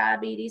risk for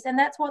diabetes. And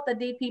that's what the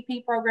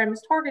DPP program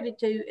is targeted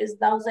to, is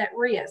those at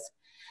risk.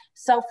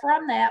 So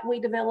from that, we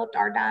developed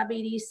our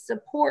diabetes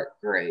support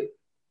group.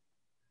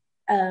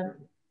 And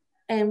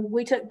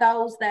we took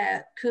those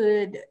that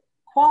could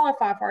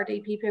qualify for our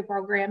DPP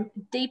program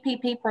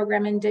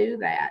and do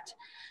that.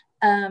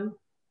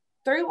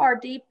 Through our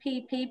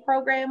DPP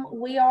program,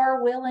 we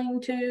are willing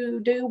to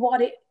do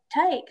what it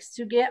takes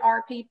to get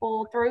our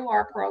people through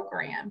our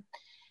program.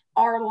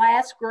 Our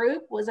last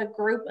group was a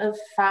group of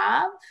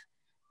 5.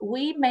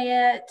 We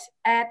met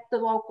at the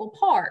local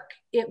park.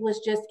 It was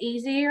just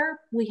easier.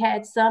 We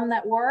had some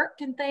that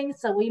worked and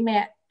things, so we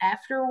met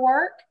after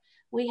work.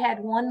 We had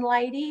one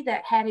lady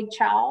that had a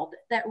child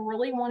that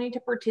really wanted to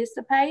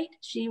participate.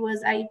 She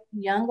was a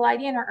young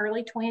lady in her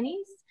early 20s,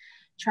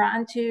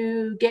 trying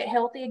to get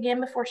healthy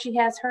again before she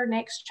has her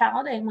next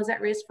child, and was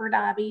at risk for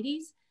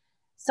diabetes.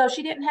 So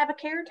she didn't have a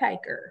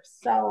caretaker.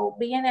 So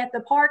being at the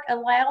park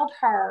allowed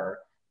her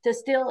to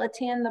still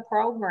attend the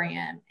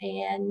program,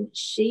 and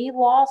she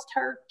lost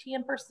her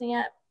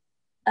 10%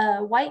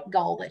 weight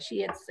goal that she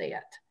had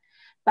set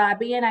by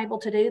being able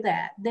to do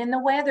that. Then the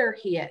weather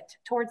hit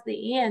towards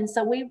the end,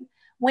 so we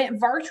went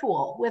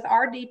virtual with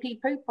our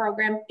DPP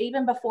program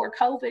even before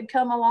COVID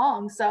come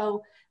along.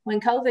 So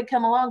when COVID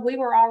come along, we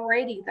were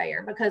already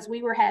there because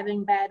we were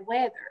having bad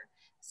weather.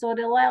 So it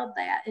allowed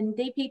that. And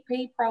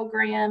DPP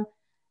program's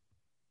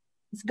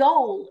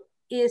goal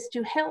is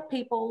to help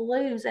people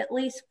lose at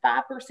least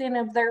 5%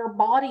 of their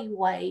body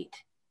weight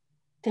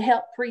to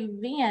help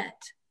prevent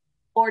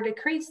or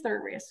decrease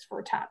their risk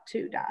for type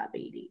 2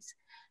 diabetes.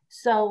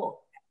 So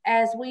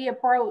as we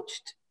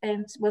approached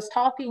and was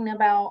talking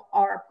about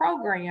our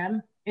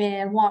program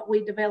and what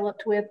we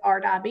developed with our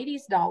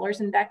diabetes dollars,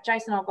 and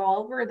Jason will go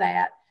over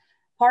that,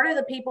 part of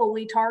the people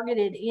we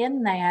targeted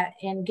in that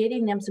and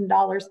getting them some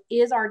dollars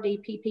is our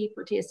DPP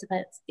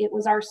participants. It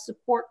was our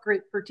support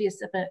group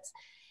participants.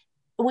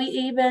 We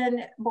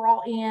even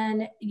brought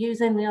in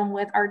using them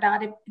with our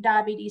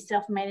diabetes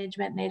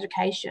self-management and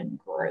education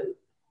group.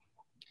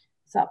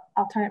 So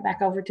I'll turn it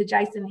back over to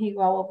Jason. He'll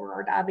go over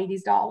our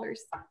diabetes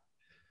dollars.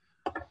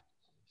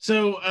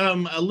 So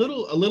a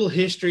little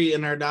history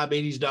in our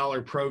diabetes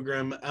dollar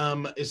program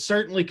is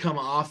certainly come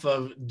off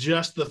of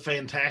just the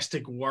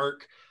fantastic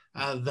work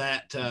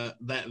that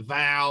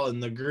Val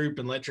and the group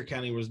in Letcher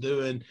County was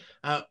doing.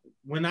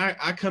 When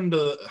I come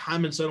to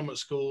Hyman Settlement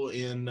School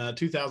in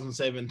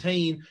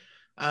 2017,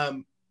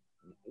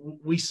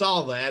 we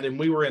saw that, and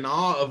we were in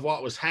awe of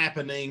what was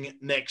happening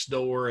next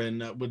door,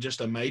 and with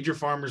just a major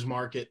farmers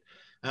market.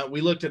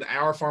 we looked at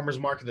our farmers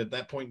market at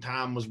that point in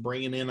time was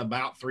bringing in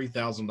about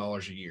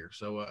 $3,000 a year.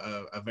 So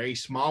a very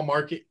small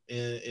market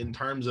in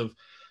terms of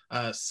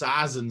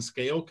size and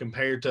scale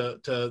compared to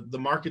the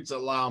markets that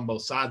lie on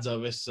both sides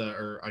of us,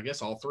 or I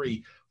guess all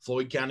three.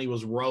 Floyd County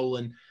was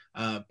rolling.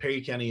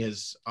 Perry County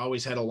has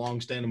always had a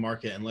long-standing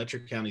market, and Letcher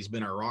County's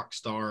been our rock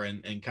star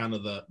and kind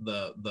of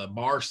the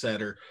bar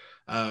setter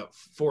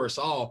for us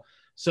all.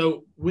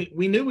 So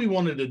we knew we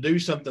wanted to do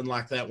something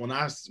like that when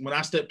I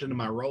stepped into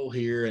my role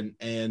here,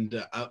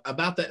 and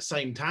about that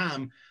same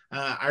time,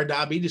 our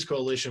Diabetes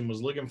Coalition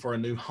was looking for a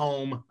new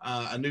home,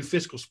 a new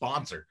fiscal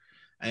sponsor.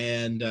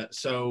 And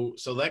so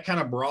that kind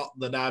of brought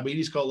the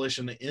Diabetes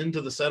Coalition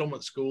into the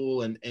settlement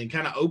school and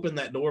kind of opened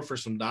that door for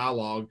some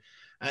dialogue.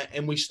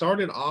 And we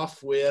started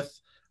off with,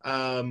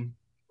 in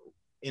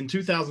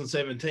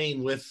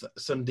 2017, with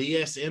some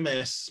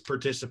DSMS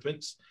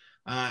participants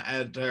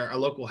at our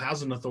local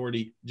housing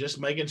authority, just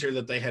making sure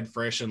that they had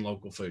fresh and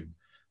local food.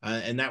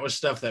 And that was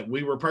stuff that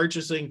we were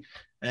purchasing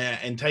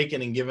and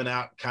taking and giving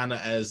out kind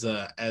of as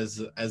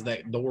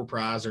that door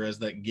prize or as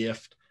that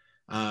gift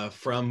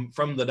from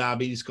the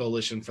Diabetes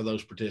Coalition for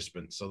those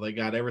participants. So they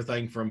got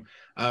everything from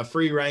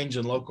free range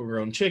and local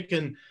grown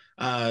chicken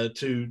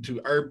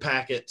to herb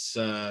packets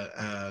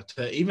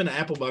to even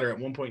apple butter at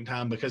one point in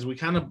time, because we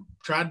kind of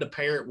tried to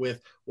pair it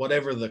with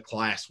whatever the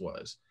class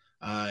was.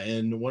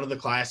 And one of the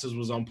classes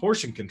was on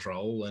portion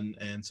control.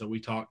 And so we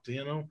talked,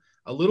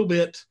 a little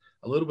bit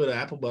of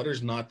apple butter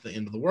is not the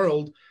end of the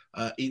world.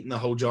 Eating the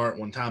whole jar at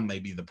one time may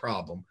be the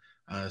problem.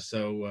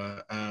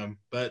 So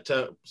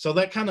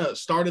that kind of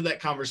started that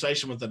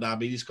conversation with the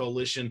Diabetes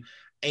Coalition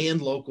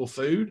and local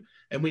food.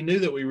 And we knew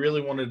that we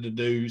really wanted to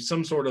do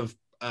some sort of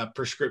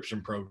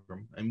prescription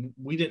program. And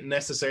we didn't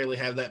necessarily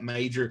have that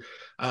major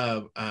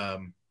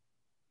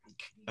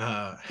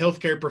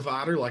healthcare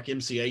provider like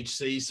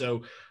MCHC.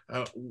 So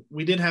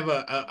we did have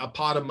a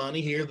pot of money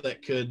here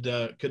that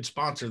could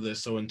sponsor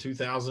this. So in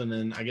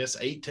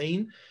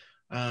 2018,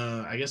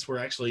 I guess we're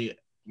actually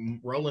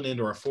rolling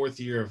into our fourth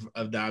year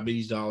of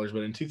diabetes dollars.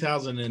 But in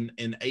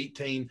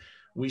 2018,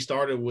 we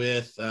started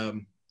with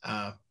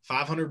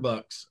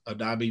 $500 of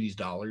diabetes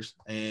dollars,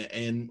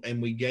 and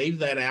we gave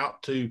that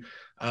out to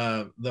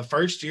the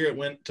first year. It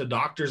went to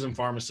doctors and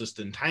pharmacists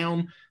in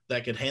town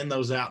that could hand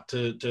those out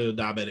to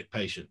diabetic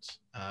patients.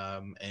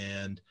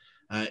 And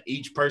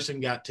each person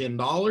got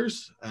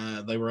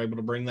 $10. They were able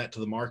to bring that to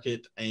the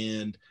market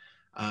and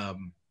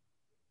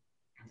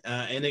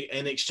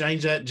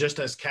exchange that just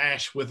as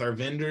cash with our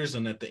vendors.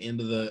 And at the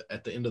end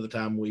of the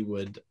time, we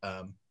would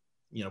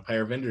pay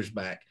our vendors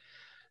back.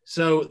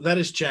 So that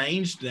has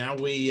changed. Now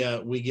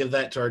we give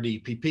that to our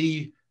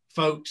DPP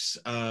folks.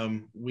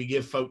 We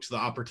give folks the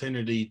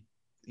opportunity,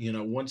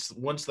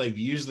 once they've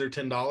used their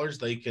 $10,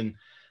 they can,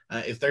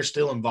 if they're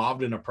still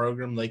involved in a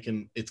program,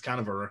 it's kind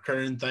of a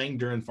recurring thing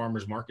during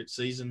farmers market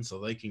season. So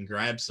they can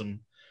grab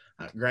some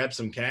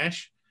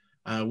cash.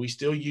 We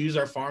still use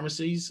our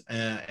pharmacies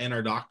and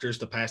our doctors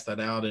to pass that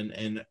out.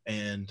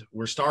 And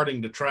we're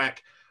starting to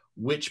track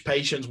which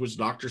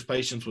doctors'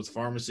 patients with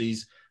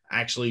pharmacies.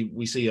 Actually,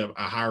 we see a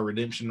higher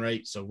redemption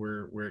rate. So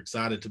we're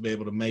excited to be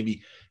able to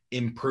maybe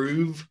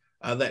improve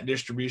that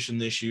distribution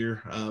this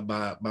year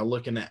by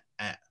looking at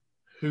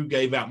who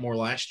gave out more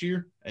last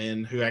year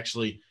and who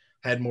actually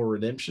had more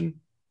redemption.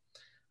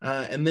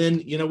 And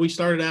then, we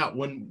started out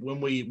when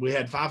we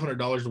had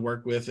 $500 to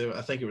work with.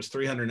 I think it was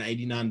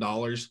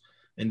 $389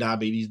 in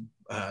diabetes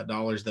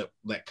dollars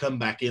that come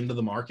back into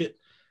the market.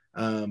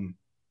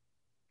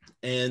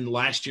 And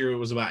last year it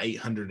was about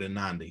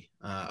 $890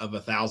 of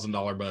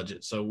 $1,000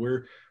 budget.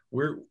 So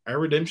our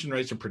redemption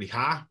rates are pretty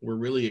high. We're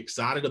really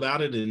excited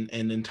about it.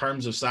 And in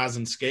terms of size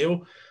and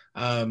scale,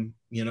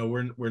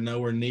 we're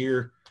nowhere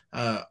near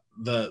the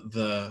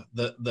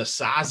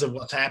size of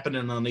what's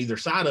happening on either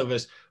side of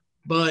us.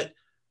 But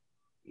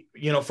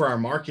for our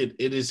market,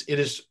 it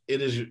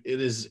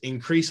is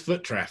increased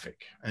foot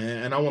traffic.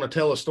 And I want to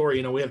tell a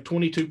story. We have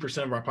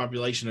 22% of our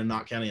population in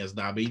Knott County has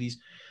diabetes.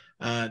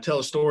 Tell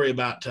a story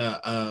about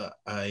a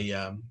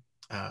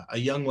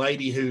young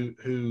lady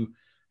who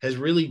has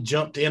really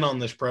jumped in on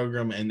this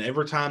program, and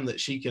every time that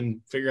she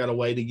can figure out a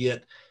way to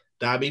get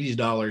diabetes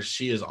dollars,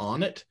 she is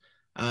on it.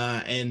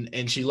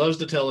 And she loves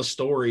to tell us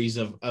stories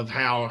of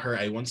how her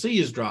A1C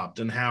has dropped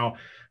and how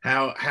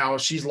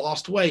she's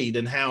lost weight,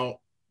 and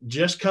how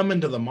just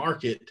coming to the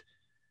market,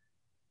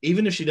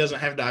 even if she doesn't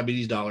have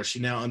diabetes dollars, she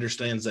now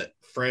understands that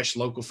fresh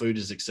local food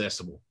is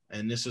accessible.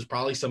 And this is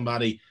probably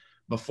somebody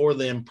before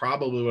them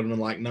probably would have been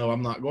like, no,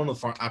 I'm not going to the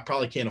farm. I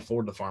probably can't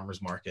afford the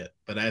farmer's market.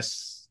 But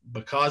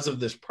because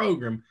of this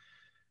program,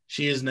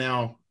 she is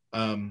now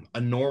a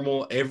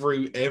normal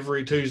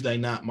every Tuesday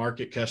night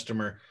market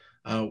customer,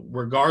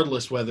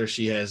 regardless whether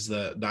she has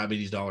the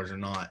diabetes dollars or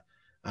not.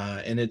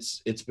 And it's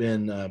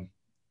been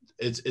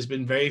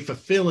very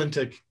fulfilling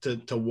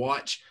to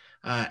watch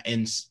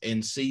and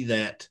see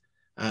that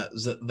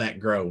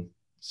grow.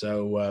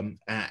 So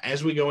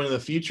as we go into the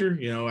future,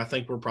 I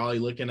think we're probably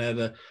looking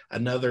at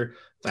another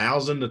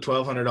 $1,000 to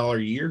 $1,200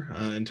 a year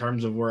in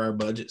terms of where our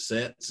budget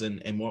sets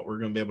and what we're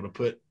going to be able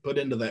to put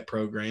into that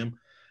program.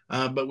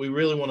 but we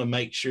really want to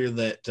make sure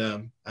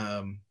that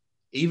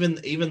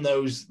even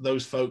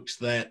those folks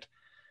that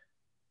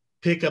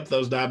pick up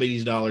those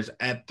diabetes dollars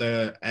at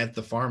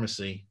the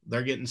pharmacy,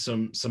 they're getting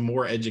some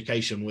more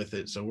education with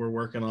it. So we're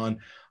working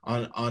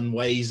on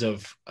ways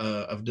of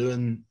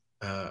doing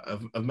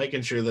of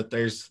making sure that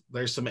there's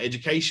some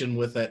education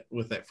with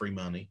that free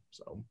money.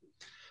 So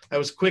that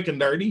was quick and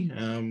dirty.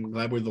 I'm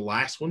glad we're the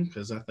last one,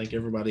 because I think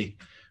everybody,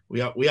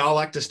 we all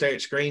like to stare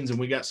at screens, and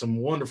we got some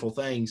wonderful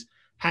things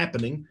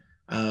happening.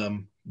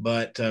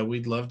 But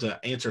we'd love to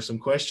answer some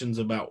questions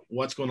about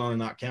what's going on in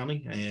Knott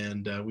County.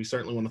 And we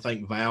certainly want to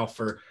thank Val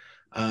for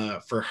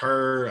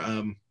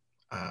her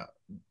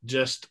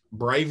just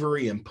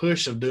bravery and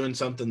push of doing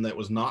something that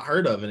was not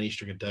heard of in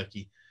Eastern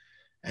Kentucky,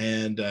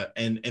 and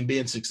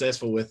being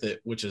successful with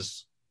it, which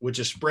is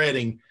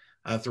spreading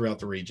throughout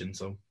the region.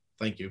 So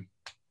thank you.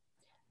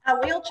 I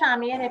will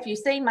chime in. If you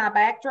see my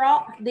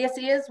backdrop, this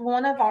is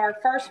one of our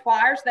first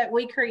flyers that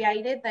we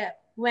created that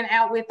went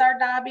out with our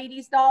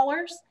diabetes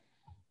dollars.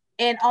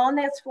 And on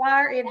this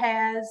flyer, it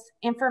has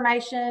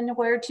information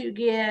where to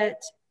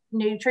get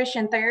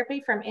nutrition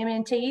therapy from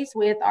MNTs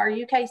with our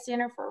UK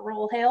Center for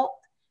Rural Health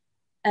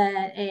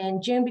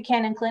and June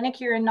Buchanan Clinic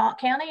here in Knott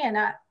County. And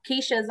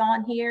Keisha's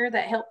on here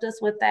that helped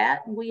us with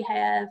that. We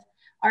have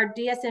our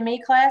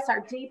DSME class, our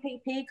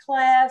DPP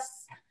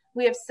class.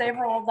 We have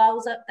several of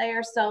those up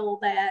there, so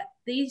that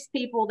these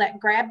people that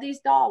grab these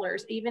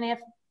dollars, even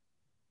if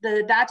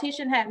the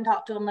dietitian hadn't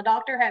talked to them, the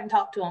doctor hadn't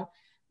talked to them,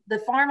 the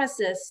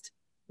pharmacist,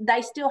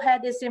 they still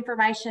had this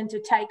information to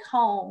take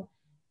home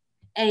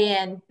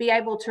and be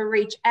able to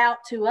reach out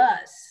to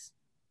us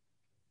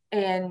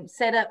and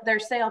set up their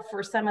self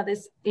for some of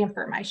this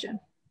information.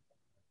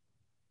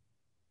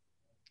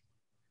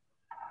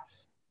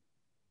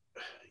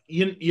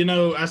 You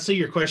know, I see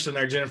your question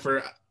there,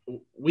 Jennifer.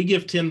 We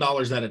give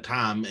 $10 at a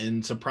time,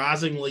 and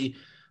surprisingly,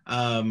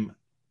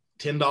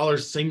 $10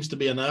 seems to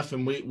be enough.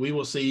 And we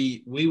will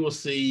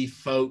see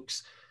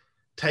folks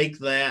take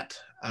that.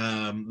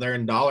 They're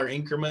in dollar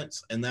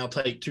increments, and they'll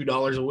take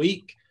 $2 a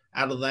week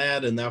out of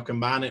that, and they'll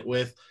combine it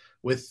with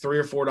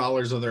 $3 or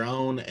 $4 of their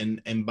own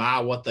and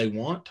buy what they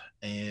want.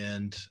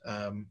 And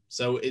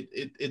so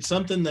it's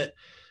something that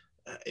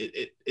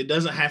it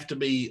doesn't have to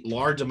be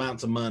large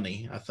amounts of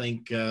money. I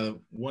think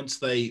once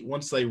they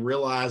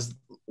realize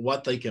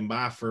what they can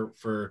buy for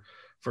 $5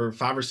 or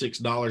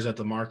 $6 at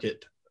the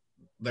market,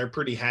 they're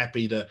pretty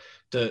happy to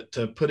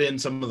put in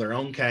some of their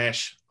own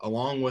cash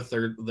along with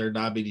their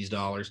diabetes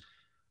dollars.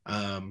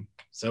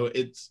 So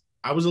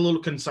I was a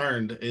little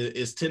concerned.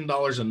 Is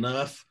 $10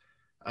 enough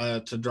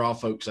to draw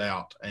folks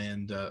out?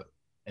 And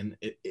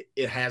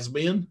it has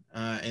been,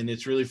 and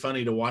it's really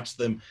funny to watch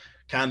them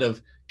kind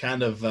of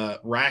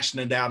ration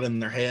it out in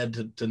their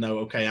head to know,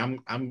 okay, I'm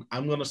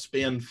going to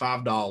spend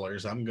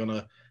 $5. I'm going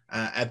to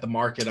at the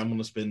market, I'm going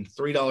to spend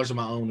 $3 of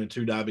my own and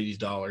 2 diabetes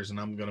dollars, and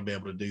I'm going to be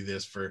able to do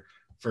this for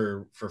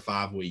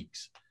 5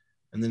 weeks.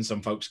 And then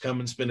some folks come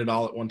and spend it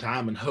all at one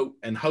time and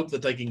hope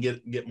that they can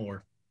get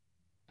more.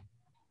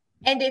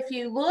 And if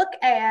you look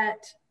at,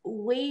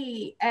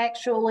 we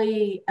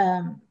actually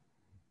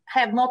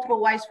have multiple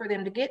ways for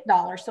them to get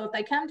dollars. So if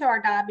they come to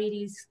our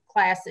diabetes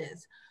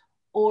classes,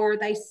 or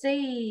they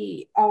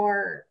see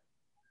our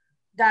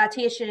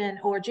dietitian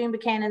or June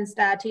Buchanan's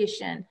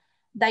dietitian,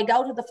 they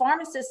go to the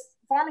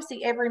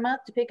pharmacy every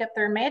month to pick up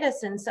their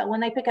medicine. So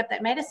when they pick up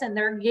that medicine,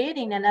 they're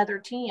getting another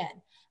 10.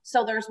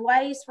 So there's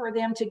ways for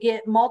them to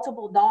get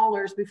multiple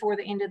dollars before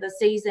the end of the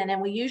season.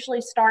 And we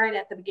usually start it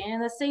at the beginning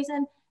of the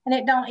season, and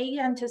it don't end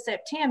until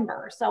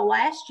September. So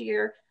last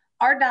year,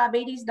 our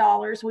diabetes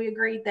dollars, we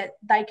agreed that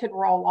they could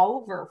roll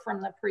over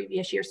from the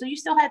previous year. So you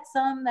still had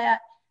some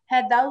that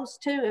had those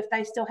too, if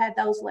they still had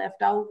those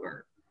left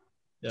over.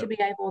 Yep. To be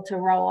able to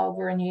roll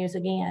over and use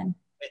again.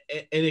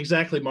 And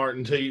exactly,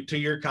 Martin, to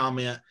your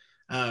comment,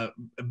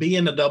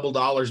 being a double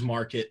dollars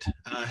market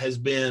has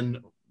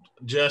been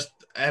just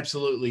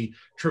absolutely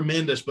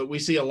tremendous. But we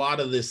see a lot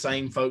of the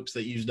same folks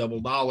that use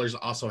double dollars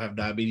also have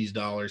diabetes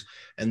dollars,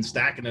 and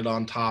stacking it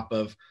on top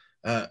of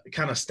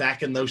kind of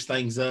stacking those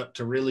things up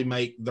to really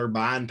make their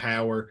buying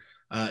power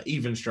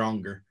even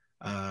stronger.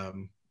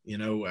 You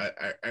know,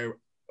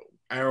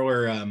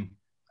 our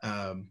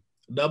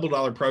double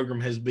dollar program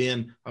has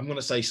been, I'm going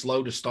to say,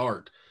 slow to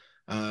start.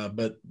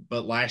 But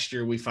last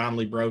year we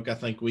finally broke. I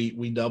think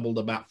we doubled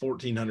about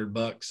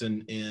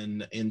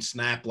 $1,400 in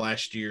SNAP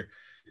last year.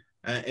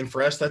 And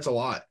for us, that's a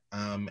lot.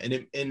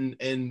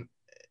 And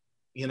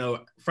you know,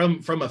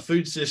 from a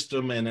food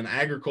system and an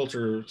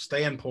agriculture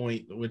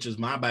standpoint, which is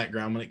my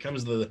background, when it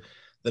comes to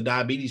the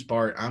diabetes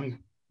part,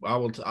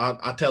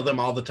 I tell them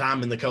all the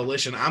time in the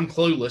coalition, I'm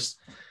clueless,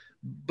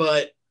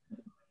 but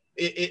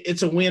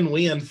it's a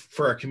win-win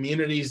for our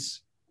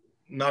communities.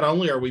 Not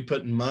only are we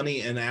putting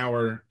money in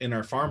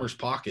our farmers'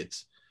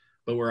 pockets,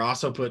 but we're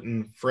also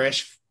putting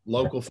fresh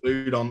local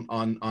food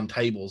on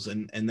tables,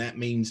 and that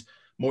means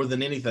more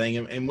than anything.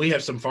 And we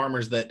have some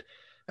farmers that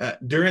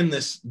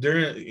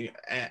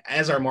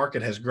as our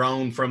market has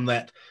grown from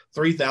that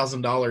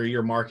 $3,000 a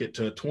year market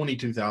to a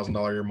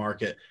 $22,000 a year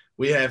market,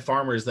 we have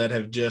farmers that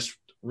have just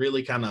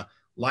really kind of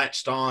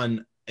latched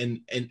on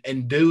and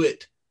do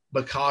it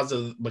because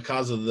of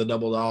the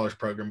Double Dollars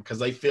program, because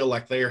they feel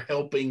like they are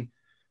helping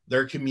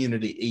their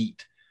community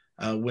eat,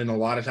 when a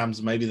lot of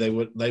times maybe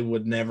they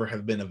would never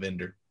have been a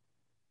vendor.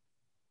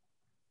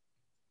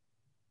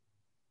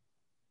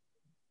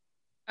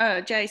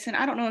 Jason,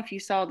 I don't know if you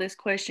saw this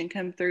question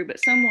come through,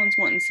 but someone's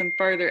wanting some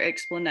further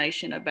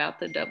explanation about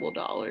the Double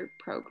Dollar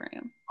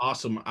program.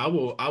 Awesome. I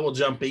will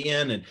jump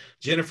in, and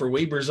Jennifer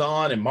Weber's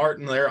on, and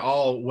Martin, they're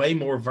all way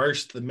more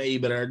versed than me,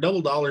 but our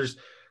Double Dollars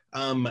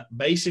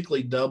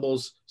basically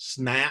doubles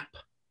SNAP,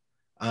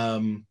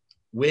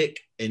 WIC,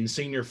 and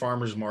senior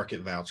farmers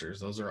market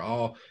vouchers. Those are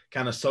all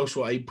kind of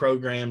social aid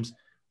programs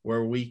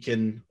where we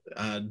can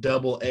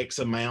double X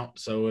amount.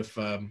 So if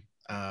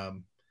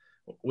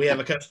we have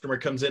a customer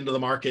comes into the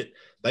market,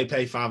 they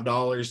pay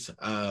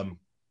 $5,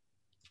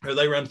 or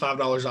they run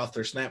 $5 off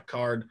their SNAP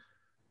card,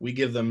 we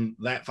give them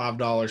that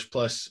 $5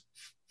 plus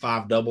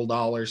 $5 double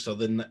dollars. So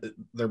then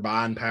their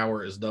buying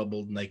power is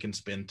doubled and they can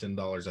spend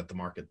 $10 at the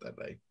market that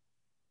day.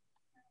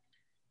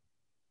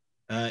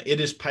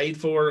 It is paid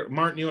for.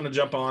 Martin, you want to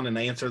jump on and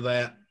answer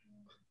that?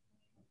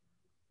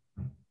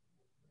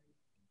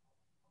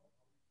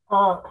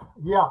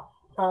 Yeah.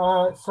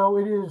 So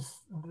it is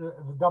the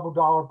Double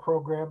Dollar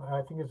program.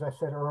 I think, as I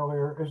said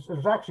earlier,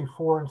 there's actually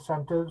 4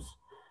 incentives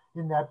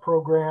in that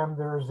program.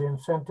 There's the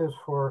incentives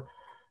for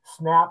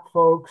SNAP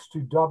folks to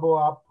double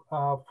up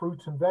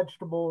fruits and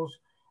vegetables.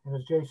 And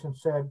as Jason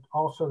said,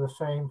 also the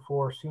same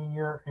for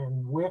senior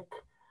and WIC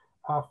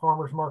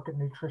farmers market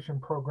nutrition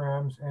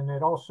programs. And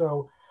it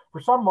also, for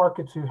some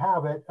markets who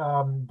have it,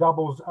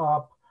 doubles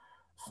up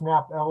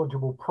SNAP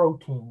eligible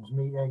proteins,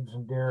 meat, eggs,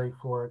 and dairy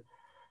for it.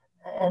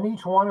 And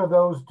each one of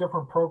those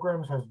different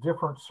programs has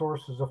different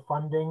sources of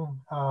funding.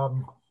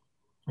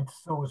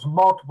 So it's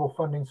multiple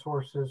funding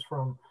sources,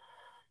 from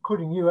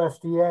including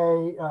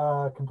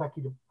USDA,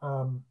 Kentucky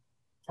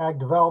Ag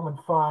Development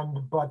Fund,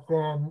 but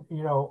then,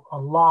 a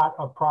lot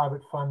of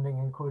private funding,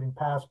 including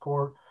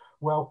Passport,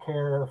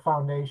 WellCare, the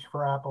Foundation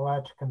for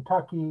Appalachian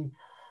Kentucky,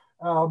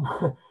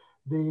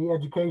 the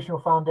Educational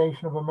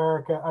Foundation of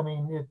America. I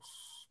mean,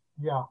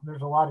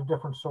 there's a lot of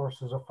different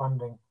sources of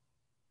funding.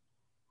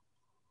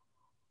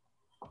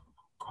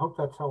 Hope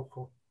that's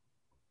helpful.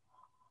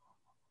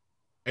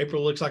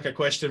 April, looks like a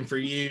question for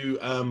you.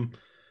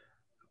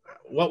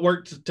 What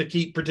worked to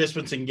keep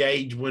participants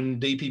engaged when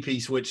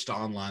DPP switched to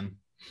online?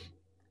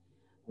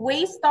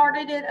 We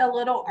started it a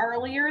little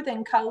earlier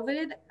than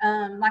COVID.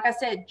 Like I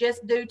said,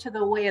 just due to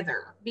the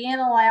weather, being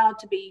allowed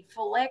to be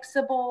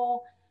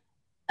flexible,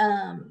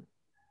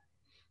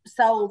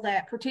 so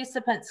that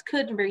participants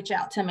could reach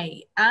out to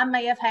me. I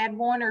may have had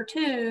 1 or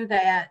 2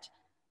 that,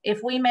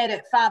 if we met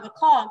at 5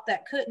 o'clock,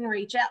 that couldn't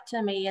reach out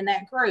to me in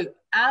that group.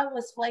 I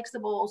was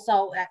flexible.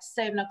 So at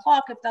 7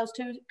 o'clock, if those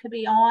 2 could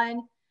be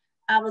on,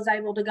 I was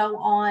able to go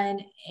on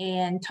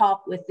and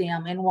talk with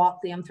them and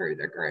walk them through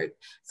their group.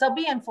 So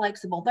being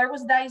flexible. There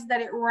was days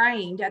that it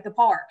rained at the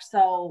park,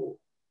 so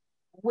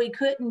we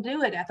couldn't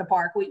do it at the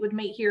park. We would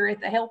meet here at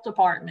the health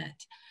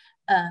department.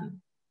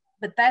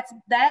 But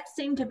that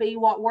seemed to be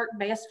what worked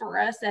best for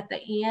us at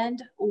the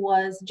end,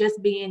 was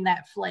just being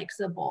that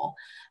flexible.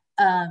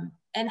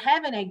 And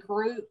having a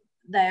group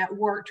that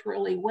worked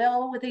really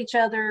well with each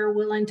other,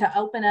 willing to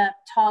open up,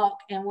 talk,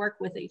 and work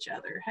with each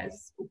other,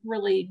 has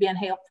really been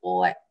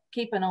helpful at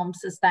keeping them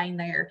sustained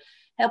there,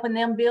 helping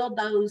them build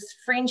those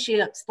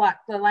friendships. Like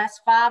the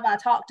last 5 I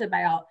talked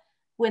about,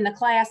 when the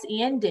class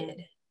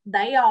ended,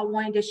 they all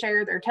wanted to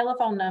share their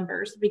telephone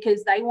numbers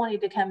because they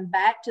wanted to come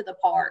back to the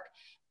park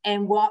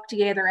and walk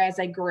together as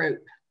a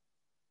group,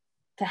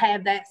 to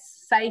have that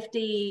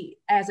safety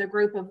as a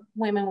group of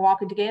women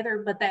walking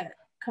together, but that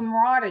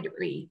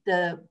camaraderie,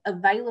 the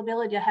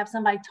availability to have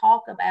somebody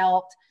talk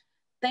about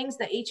things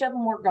that each of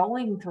them were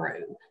going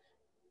through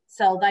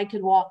so they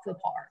could walk the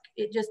park.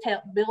 It just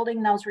helped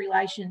building those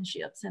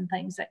relationships and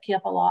things that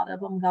kept a lot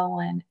of them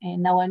going,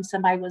 and knowing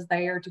somebody was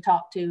there to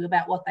talk to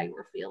about what they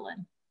were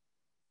feeling.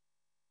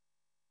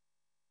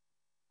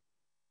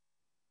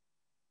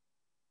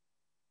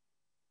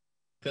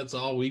 That's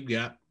all we've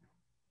got.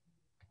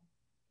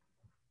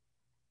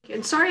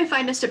 And sorry if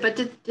I missed it, but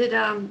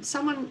did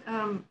someone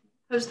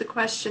pose the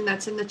question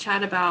that's in the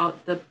chat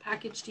about the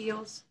package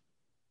deals?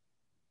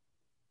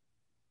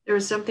 There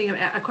was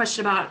a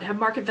question about, have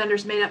market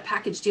vendors made up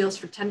package deals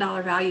for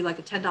 $10 value, like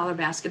a $10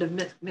 basket of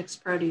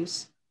mixed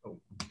produce?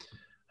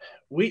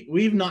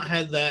 We've not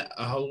had that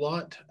a whole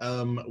lot.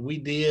 We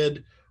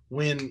did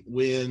when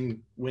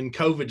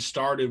COVID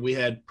started. We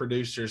had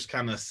producers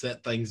kind of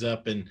set things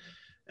up, and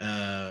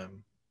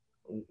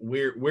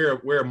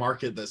we're a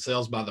market that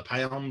sells by the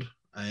pound.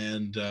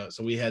 And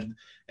so we had,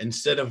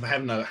 instead of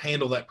having to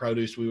handle that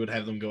produce, we would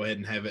have them go ahead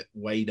and have it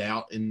weighed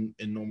out in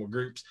normal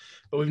groups.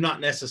 But we've not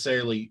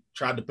necessarily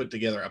tried to put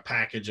together a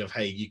package of,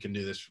 hey, you can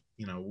do this.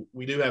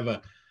 We do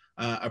have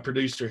a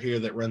producer here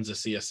that runs a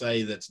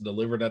CSA that's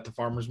delivered at the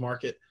farmer's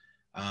market,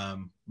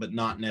 but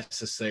not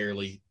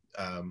necessarily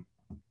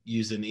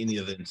using any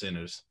of the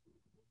incentives.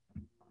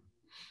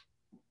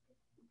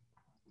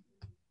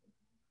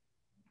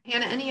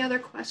 Hannah, any other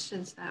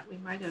questions that we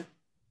might have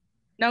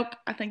Nope,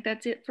 I think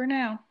that's it for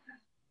now.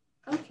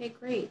 Okay,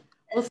 great.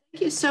 Well,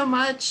 thank you so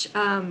much,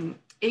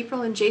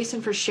 April and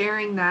Jason, for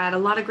sharing that. A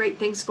lot of great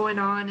things going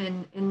on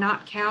in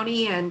Knott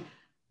County, and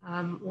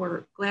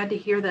we're glad to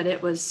hear that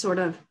it was sort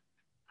of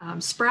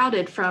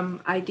sprouted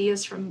from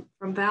ideas from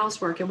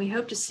Val's work. And we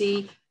hope to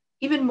see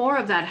even more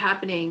of that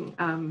happening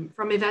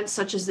from events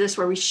such as this,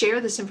 where we share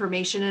this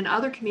information and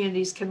other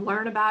communities can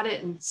learn about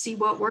it and see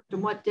what worked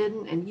and what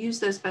didn't, and use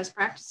those best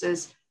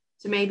practices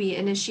to maybe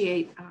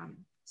initiate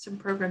some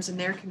programs in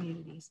their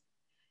communities.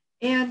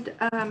 And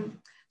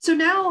so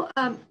now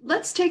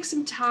let's take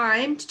some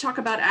time to talk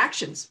about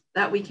actions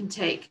that we can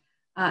take.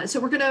 So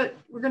we're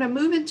gonna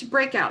move into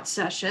breakout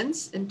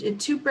sessions in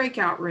 2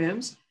 breakout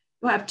rooms.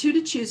 You'll have 2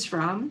 to choose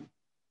from.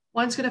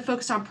 One's going to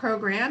focus on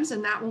programs,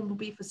 and that one will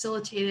be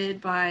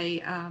facilitated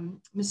by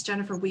Ms.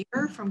 Jennifer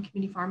Weaver from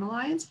Community Farm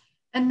Alliance.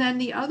 And then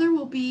the other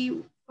will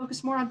be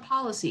focused more on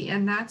policy,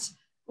 and that's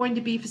going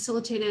to be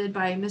facilitated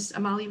by Ms.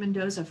 Amalia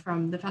Mendoza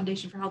from the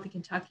Foundation for Healthy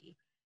Kentucky.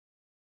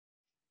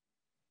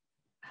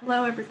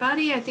 Hello,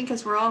 everybody. I think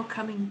as we're all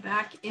coming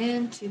back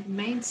into the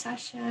main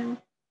session,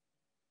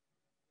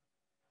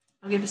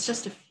 I'll give us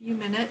just a few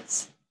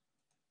minutes.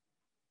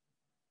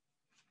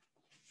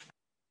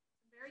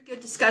 Good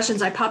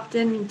discussions. I popped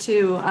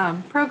into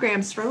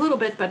programs for a little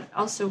bit, but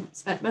also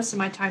spent most of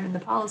my time in the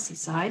policy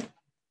side.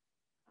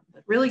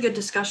 But really good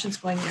discussions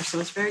going there. So I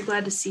was very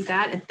glad to see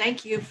that. And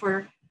thank you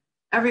for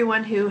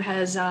everyone who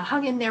has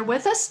hung in there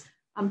with us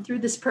through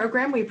this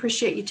program. We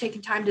appreciate you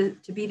taking time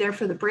to be there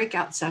for the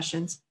breakout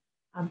sessions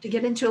to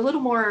get into a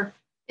little more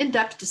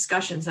in-depth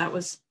discussions. That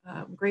was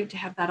great to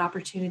have that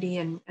opportunity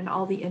and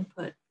all the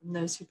input from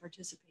those who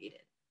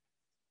participated.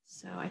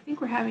 So I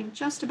think we're having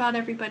just about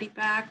everybody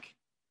back.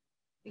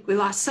 I think we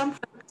lost some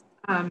folks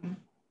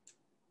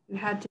who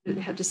had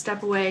to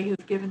step away,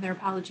 who've given their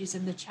apologies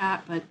in the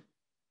chat, but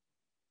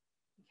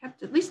we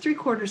kept at least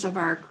 3/4 of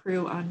our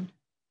crew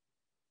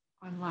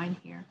online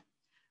here.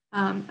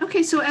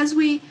 Okay, so as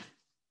we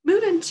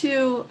move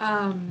into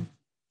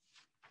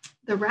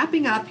the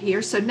wrapping up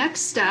here, so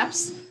next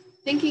steps,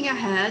 thinking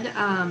ahead,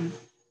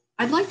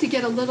 I'd like to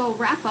get a little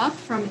wrap up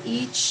from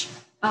each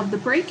of the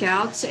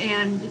breakouts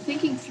and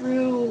thinking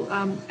through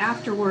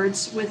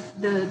afterwards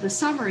with the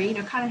summary, you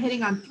know, kind of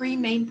hitting on 3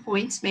 main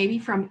points maybe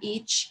from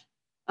each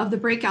of the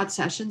breakout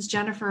sessions.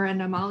 Jennifer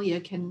and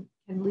Amalia can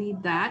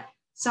lead that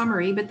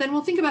summary, but then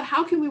we'll think about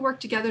how can we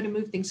work together to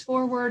move things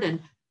forward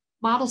and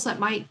models that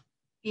might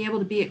be able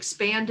to be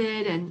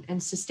expanded and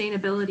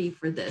sustainability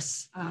for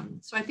this.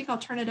 So I think I'll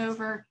turn it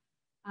over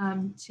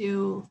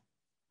to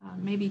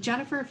maybe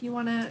Jennifer, if you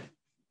want to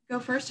go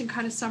first and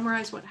kind of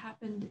summarize what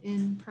happened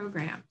in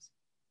programs.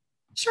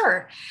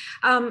 Sure.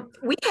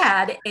 We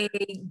had a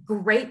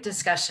great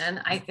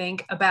discussion, I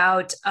think,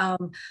 about a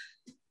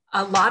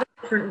lot of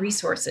different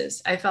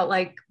resources. I felt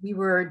like we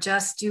were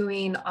just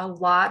doing a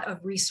lot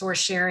of resource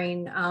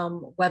sharing,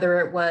 whether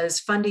it was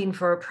funding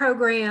for a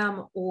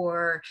program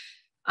or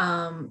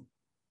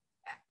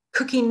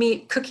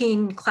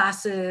cooking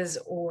classes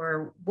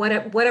or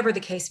whatever the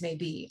case may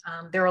be.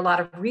 There are a lot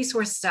of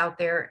resources out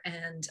there,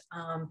 and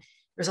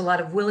there's a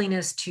lot of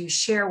willingness to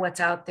share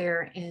what's out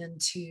there and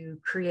to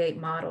create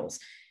models.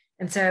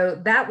 And so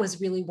that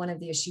was really one of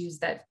the issues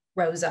that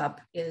rose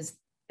up, is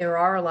there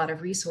are a lot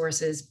of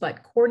resources,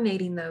 but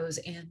coordinating those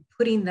and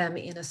putting them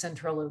in a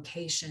central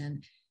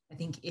location, I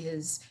think,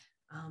 is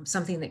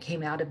something that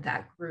came out of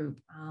that group,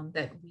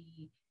 that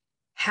we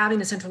having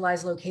a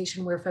centralized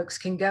location where folks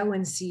can go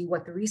and see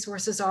what the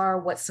resources are,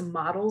 what some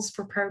models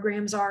for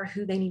programs are,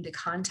 who they need to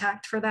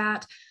contact for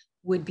that,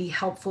 would be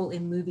helpful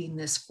in moving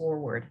this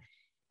forward.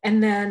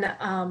 And then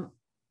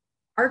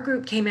our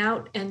group came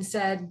out and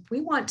said, we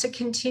want to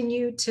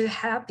continue to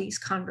have these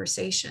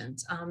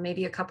conversations,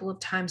 maybe a couple of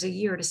times a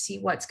year, to see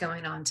what's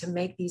going on, to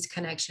make these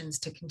connections,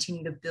 to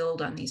continue to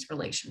build on these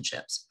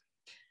relationships.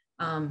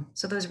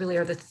 So those really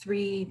are the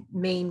 3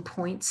 main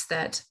points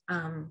that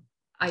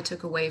I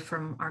took away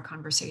from our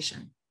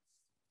conversation.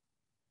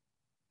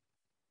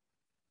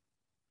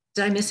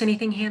 Did I miss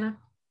anything, Hannah?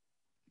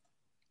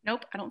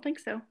 Nope, I don't think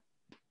so.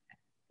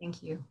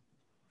 Thank you.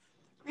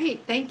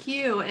 Great, thank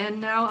you. And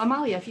now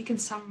Amalia, if you can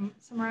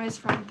summarize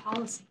from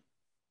policy.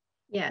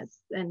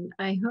 Yes, and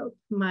I hope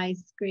my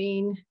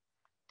screen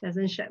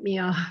doesn't shut me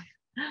off.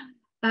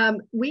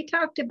 We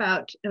talked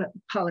about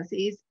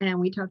policies, and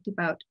we talked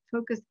about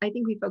focus. I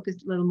think we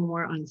focused a little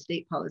more on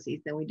state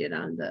policies than we did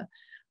on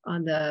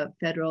the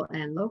federal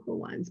and local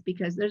ones,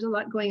 because there's a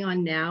lot going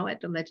on now at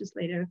the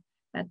legislature,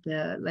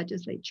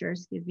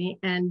 excuse me,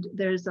 and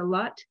there's a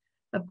lot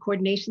of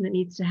coordination that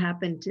needs to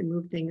happen to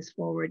move things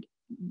forward,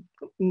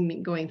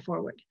 going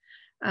forward.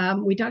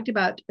 We talked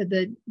about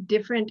the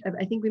different,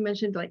 I think we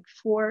mentioned like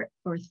 4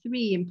 or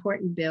 3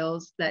 important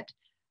bills that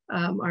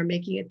are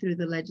making it through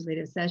the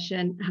legislative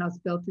session. House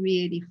Bill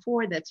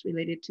 384, that's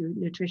related to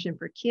nutrition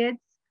for kids.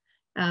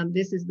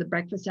 This is the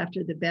breakfast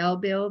after the bell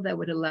bill that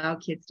would allow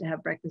kids to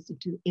have breakfast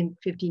in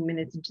 15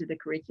 minutes into the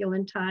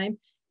curriculum time.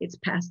 It's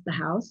passed the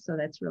House, so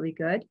that's really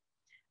good.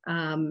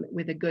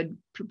 with a good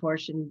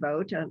proportion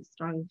vote,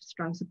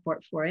 strong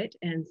support for it.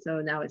 And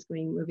so now it's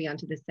moving on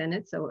to the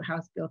Senate. So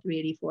House Bill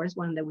 384 is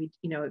one that we,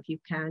 if you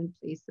can,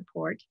 please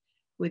support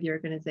with your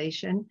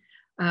organization.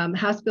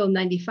 House Bill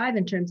 95,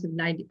 in terms of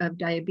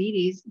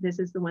diabetes, this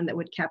is the one that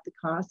would cap the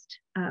cost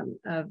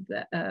of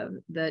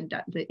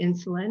the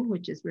insulin,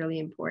 which is really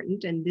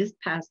important. And this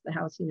passed the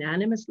House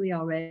unanimously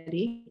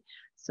already.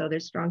 So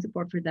there's strong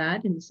support for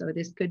that. And so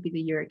this could be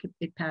the year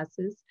it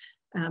passes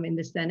in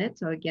the Senate.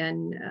 So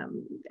again,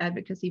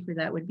 advocacy for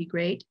that would be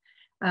great.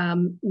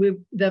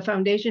 The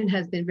foundation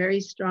has been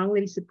very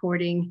strongly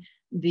supporting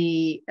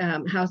the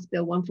House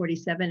Bill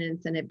 147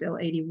 and Senate Bill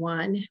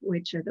 81,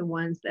 which are the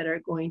ones that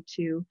are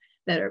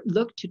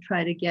look to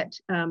try to get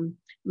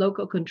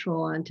local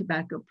control on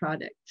tobacco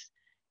products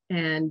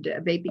and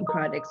vaping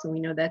products. So we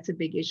know that's a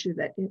big issue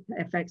that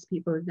affects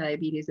people with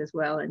diabetes as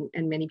well,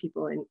 and many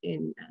people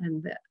in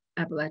the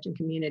Appalachian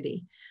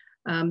community.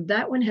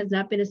 That one has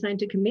not been assigned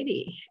to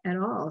committee at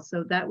all.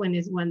 So that one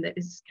is one that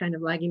is kind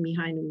of lagging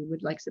behind, and we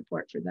would like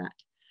support for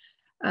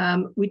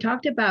that. We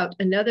talked about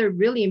another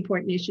really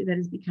important issue that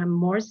has become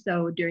more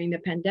so during the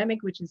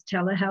pandemic, which is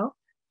telehealth.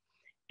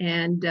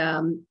 And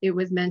it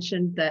was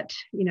mentioned that,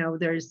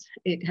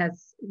 it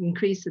has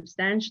increased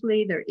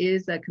substantially. There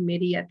is a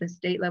committee at the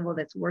state level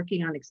that's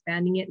working on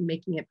expanding it and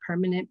making it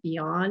permanent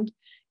beyond,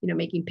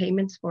 making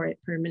payments for it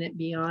permanent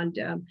beyond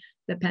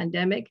the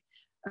pandemic.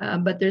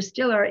 But there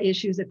still are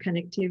issues of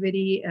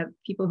connectivity of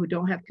people who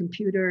don't have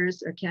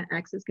computers or can't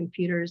access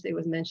computers. It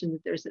was mentioned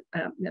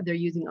that they're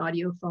using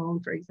audio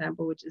phone, for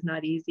example, which is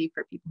not easy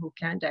for people who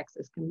can't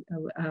access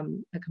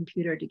a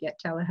computer to get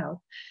telehealth.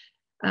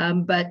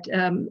 But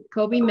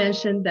Colby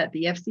mentioned that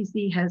the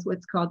FCC has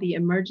what's called the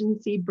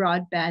Emergency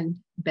Broadband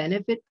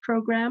Benefit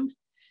Program,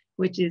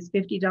 which is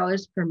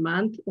 $50 per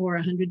month or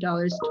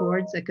 $100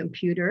 towards a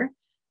computer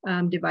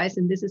device.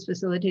 And this is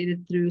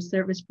facilitated through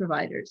service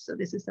providers. So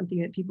this is something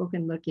that people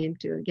can look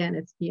into. Again,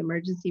 it's the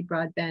Emergency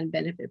Broadband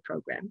Benefit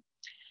Program.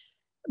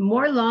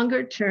 More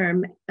longer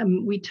term,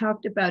 we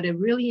talked about a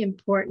really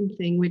important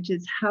thing, which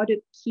is how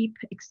to keep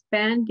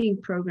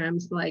expanding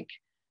programs like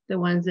the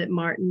ones that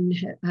Martin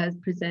has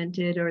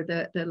presented, or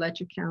the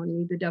Letcher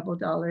County, the double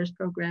dollars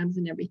programs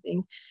and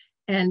everything.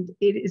 And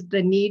it is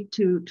the need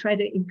to try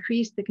to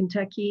increase the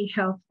Kentucky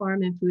Health,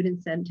 Farm, and Food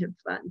Incentive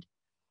Fund.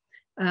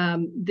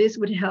 This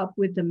would help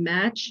with the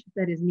match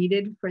that is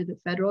needed for the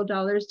federal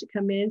dollars to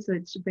come in. So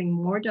it's to bring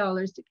more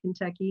dollars to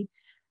Kentucky.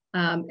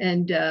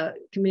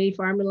 Community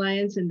Farm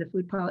Alliance and the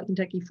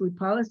Kentucky Food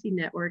Policy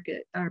Network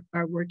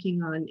are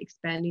working on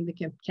expanding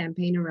the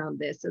campaign around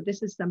this. So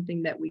this is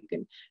something that we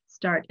can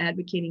start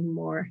advocating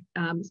more,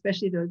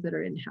 especially those that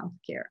are in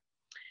healthcare.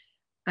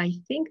 I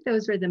think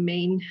those are the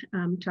main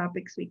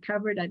topics we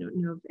covered. I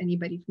don't know if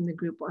anybody from the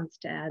group wants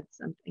to add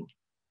something.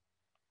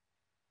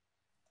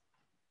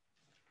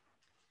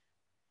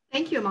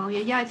 Thank you,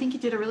 Amalia. Yeah, I think you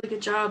did a really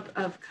good job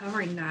of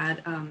covering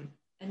that.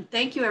 And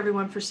thank you,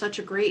 everyone, for such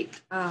a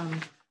great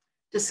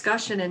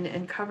discussion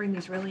and covering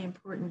these really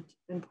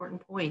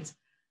important points.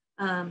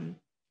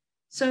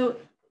 So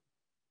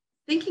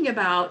thinking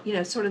about,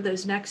 sort of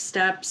those next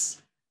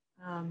steps,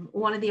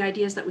 one of the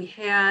ideas that we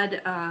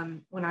had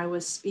when I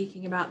was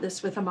speaking about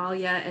this with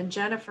Amalia and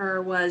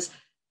Jennifer was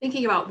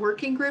thinking about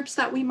working groups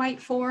that we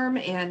might form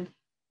and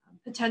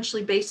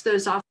potentially base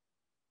those off.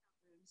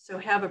 So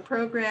have a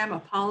program, a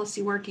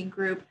policy working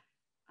group,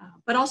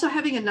 but also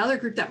having another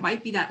group that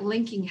might be that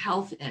linking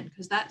health in,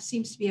 because that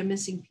seems to be a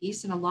missing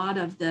piece in a lot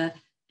of the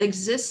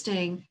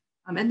existing,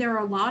 and there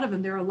are a lot of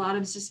them, there are a lot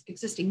of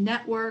existing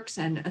networks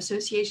and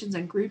associations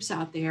and groups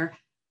out there.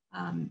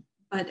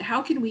 But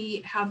how can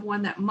we have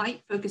one that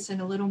might focus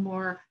in a little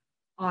more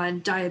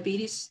on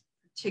diabetes,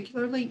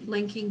 particularly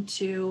linking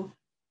to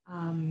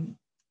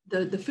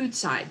the food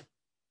side?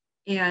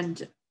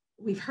 And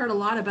we've heard a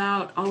lot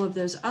about all of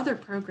those other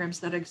programs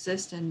that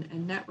exist in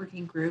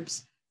networking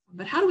groups,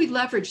 but how do we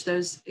leverage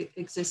those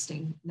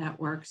existing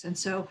networks? And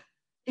so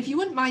if you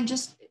wouldn't mind,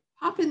 just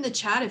pop in the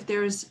chat if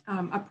there's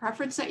a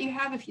preference that you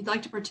have, if you'd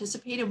like to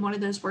participate in one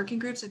of those working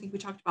groups. I think we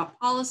talked about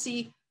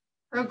policy,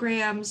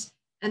 programs,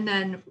 and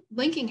then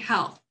linking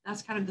health.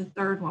 That's kind of the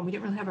third one. We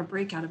didn't really have a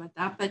breakout about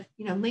that, but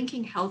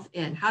linking health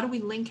in. How do we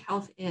link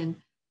health in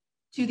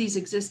to these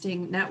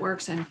existing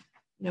networks? And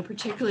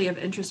particularly of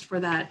interest for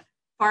that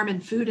Farm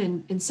and Food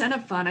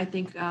Incentive Fund, I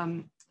think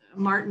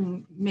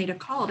Martin made a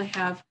call to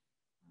have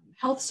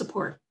health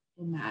support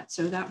in that.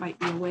 So that might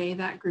be a way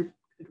that group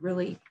could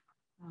really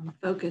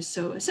focus.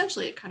 So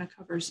essentially it kind of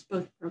covers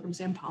both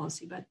programs and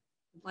policy, but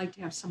I'd like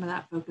to have some of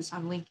that focus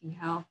on linking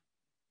health.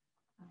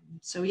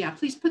 So yeah,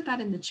 please put that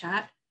in the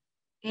chat.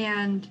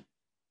 And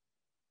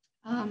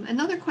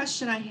another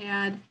question I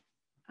had,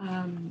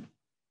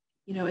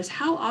 is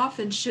how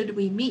often should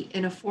we meet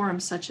in a forum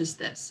such as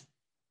this,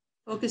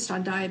 focused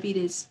on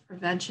diabetes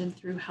prevention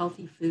through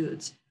healthy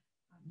foods?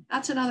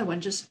 That's another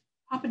one. Just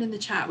pop it in the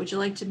chat. Would you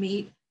like to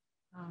meet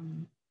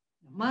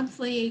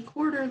monthly,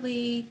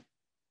 quarterly,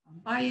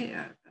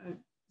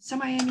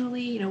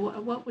 semi-annually?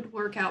 What would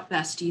work out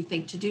best, do you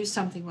think, to do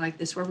something like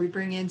this where we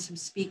bring in some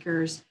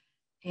speakers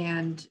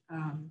and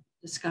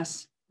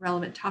discuss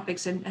relevant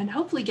topics and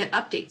hopefully get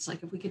updates.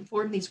 Like if we can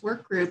form these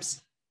work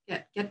groups,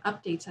 get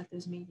updates at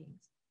those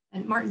meetings.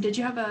 And Martin, did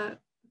you have a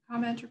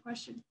comment or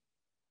question?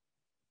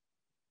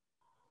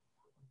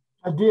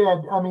 I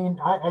did. I mean,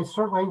 I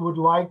certainly would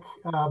like,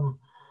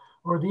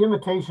 or the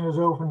invitation is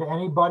open to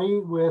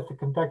anybody with the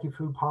Kentucky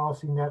Food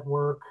Policy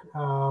Network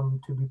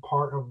to be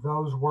part of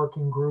those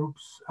working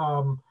groups.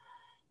 I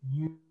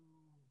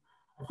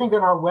think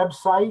on our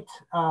website,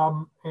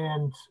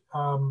 and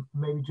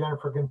maybe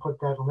Jennifer can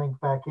put that link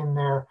back in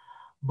there,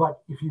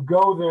 but if you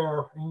go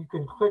there and you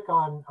can click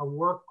on a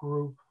work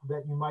group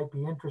that you might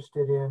be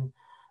interested in,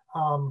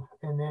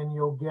 and then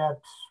you'll get,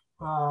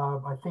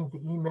 I think, the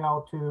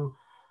email to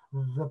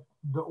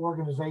the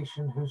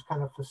organization who's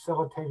kind of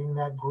facilitating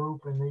that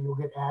group, and then you'll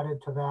get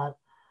added to that.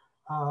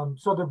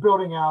 So they're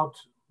building out,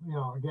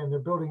 again, they're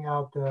building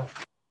out the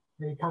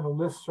kind of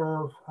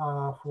listserv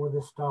for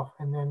this stuff.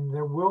 And then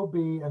there will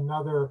be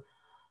another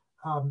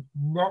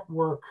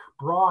network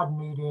broad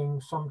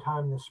meeting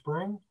sometime this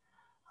spring.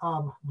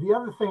 The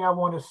other thing I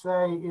want to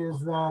say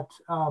is that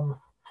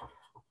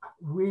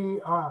we,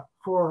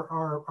 for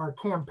our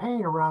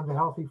campaign around the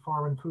Healthy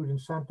Farm and Food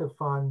Incentive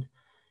Fund,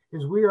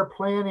 is we are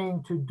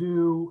planning to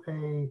do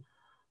a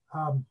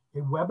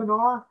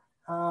webinar.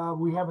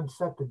 We haven't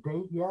set the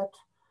date yet,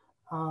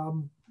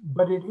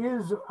 but it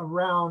is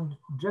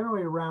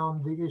generally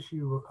around the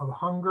issue of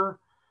hunger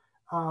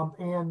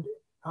and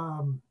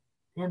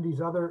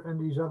these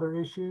other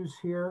issues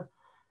here.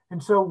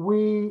 And so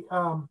we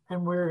are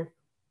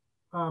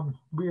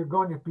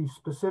going to be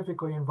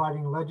specifically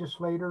inviting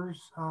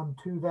legislators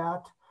to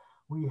that.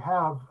 We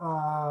have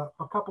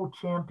a couple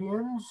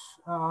champions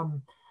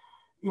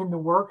in the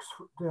works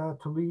to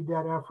lead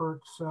that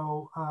effort.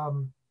 So,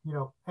 and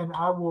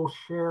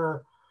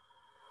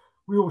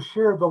we will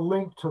share the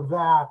link to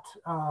that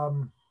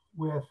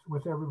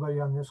with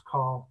everybody on this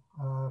call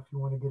if you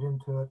want to get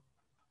into it.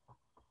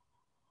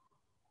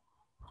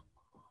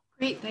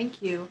 Great,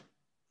 thank you.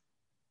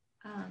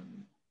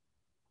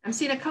 I'm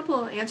seeing a couple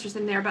of answers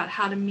in there about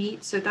how to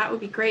meet, so that would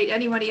be great.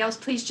 Anybody else,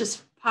 please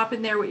just pop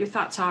in there what your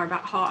thoughts are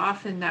about how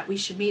often that we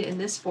should meet in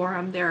this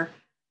forum. There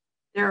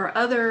are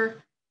other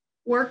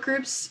work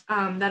groups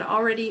that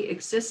already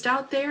exist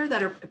out there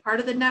that are part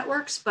of the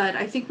networks, but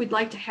I think we'd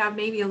like to have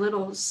maybe a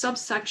little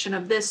subsection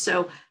of this.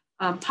 So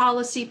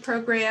policy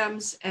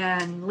programs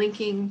and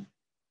linking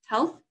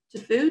health to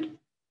food.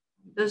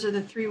 Those are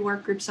the 3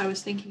 work groups I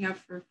was thinking of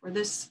for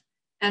this.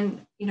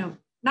 And,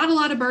 not a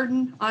lot of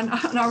burden on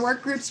our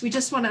work groups. We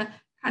just want to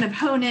kind of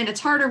hone in. It's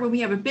harder when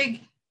we have a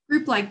big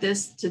group like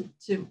this to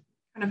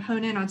kind of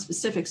hone in on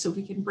specifics. So if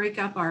we can break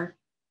up our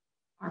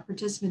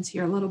participants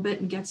here a little bit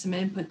and get some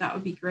input, that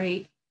would be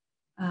great.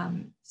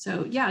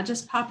 So yeah,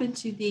 just pop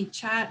into the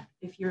chat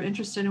if you're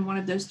interested in one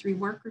of those 3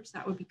 work groups.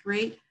 That would be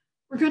great.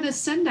 We're going to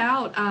send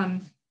out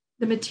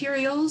the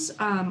materials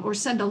or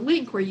send a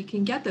link where you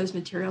can get those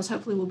materials.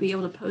 Hopefully we'll be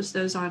able to post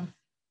those on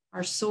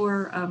our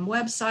SOAR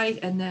website.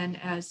 And then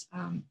as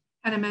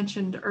Hannah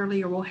mentioned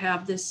earlier, we'll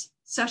have this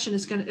session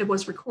it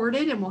was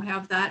recorded, and we'll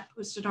have that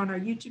posted on our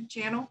YouTube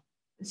channel.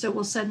 And so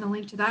we'll send the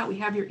link to that. We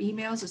have your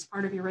emails as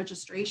part of your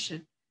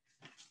registration.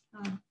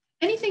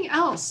 Anything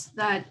else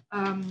that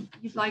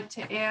you'd like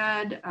to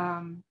add,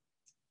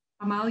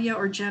 Amalia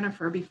or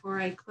Jennifer, before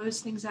I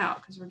close things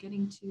out, because we're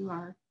getting to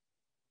our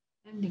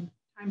ending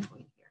time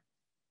point here.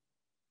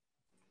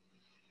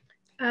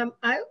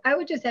 I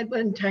would just add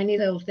one tiny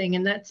little thing,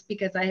 and that's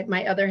because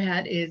my other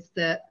hat is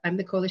I'm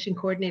the coalition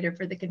coordinator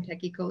for the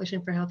Kentucky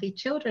Coalition for Healthy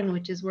Children,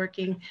 which is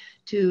working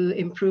to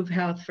improve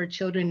health for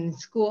children in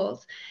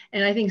schools.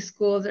 And I think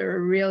schools are a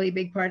really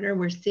big partner.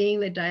 We're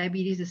seeing that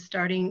diabetes is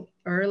starting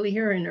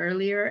earlier and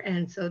earlier,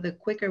 and so the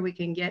quicker we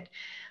can get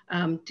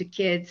to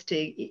kids to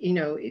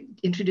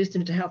introduce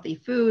them to healthy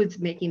foods,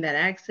 making that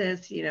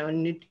access,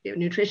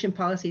 nutrition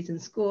policies in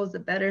schools, the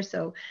better.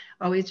 So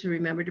always to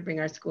remember to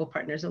bring our school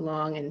partners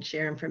along and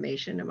share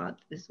information about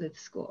this with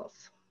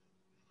schools.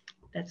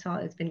 That's all.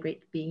 It's been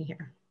great being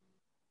here.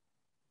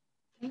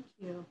 Thank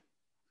you.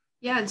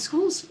 Yeah, and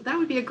schools, that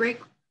would be a great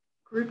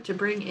group to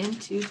bring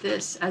into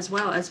this as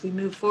well as we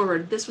move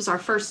forward. This was our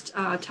first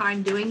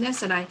time doing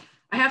this, and I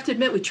have to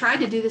admit we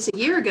tried to do this a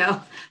year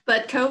ago,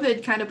 but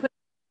COVID kind of put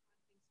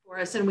for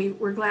us, and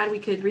we're glad we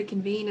could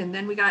reconvene, and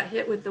then we got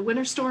hit with the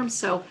winter storm.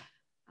 So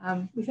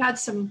we've had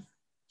some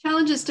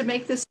challenges to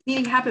make this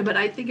meeting happen, but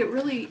I think it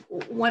really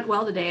went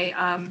well today.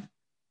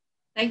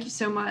 Thank you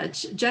so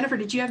much. Jennifer,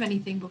 did you have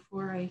anything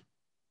before I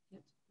get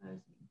to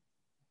closing?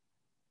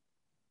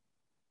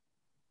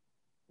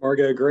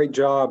 Margo, great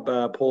job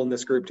pulling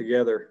this group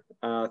together.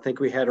 I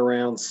think we had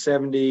around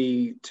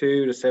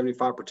 72 to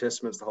 75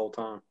 participants the whole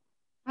time.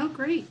 Oh,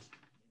 great.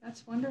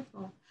 That's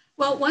wonderful.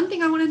 Well, one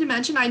thing I wanted to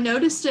mention, I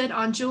noticed it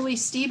on Julie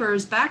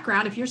Stieber's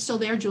background. If you're still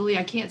there, Julie,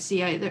 I can't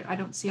see, I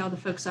don't see all the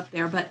folks up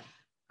there, but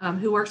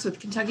who works with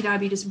Kentucky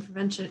Diabetes and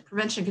Prevention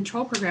and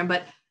Control Program.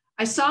 But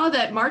I saw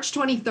that March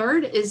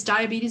 23rd is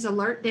Diabetes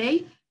Alert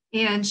Day,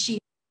 and she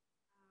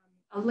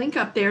a link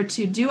up there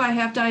to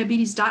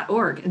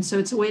doihavediabetes.org. And so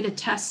it's a way to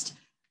test,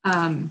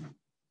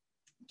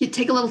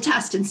 take a little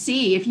test and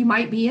see if you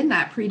might be in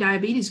that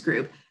pre-diabetes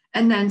group.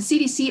 And then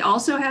CDC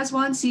also has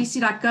one,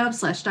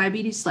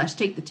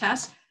 cdc.gov/diabetes/take the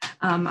test.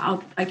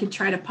 I could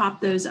try to pop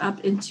those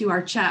up into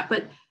our chat,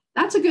 but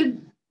that's a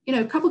good,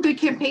 a couple good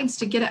campaigns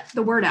to get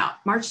the word out.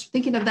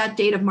 Thinking of that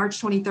date of March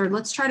 23rd,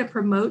 let's try to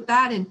promote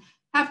that and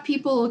have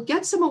people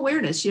get some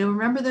awareness.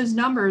 Remember those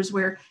numbers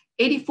where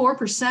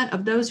 84%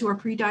 of those who are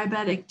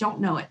pre-diabetic don't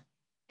know it.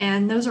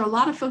 And those are a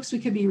lot of folks we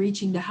could be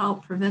reaching to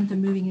help prevent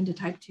them moving into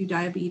type 2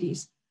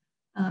 diabetes.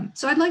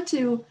 So I'd like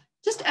to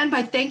just end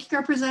by thanking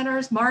our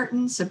presenters,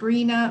 Martin,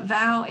 Sabrina,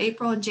 Val,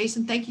 April, and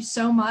Jason. Thank you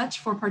so much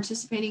for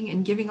participating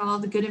and giving all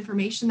the good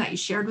information that you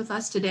shared with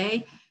us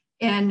today.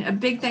 And a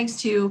big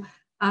thanks to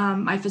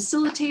my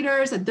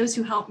facilitators and those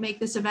who helped make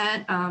this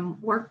event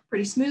work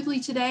pretty smoothly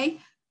today.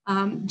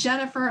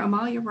 Jennifer,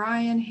 Amalia,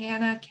 Ryan,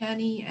 Hannah,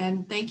 Kenny,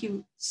 and thank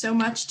you so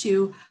much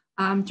to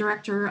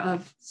Director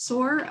of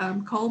SOAR,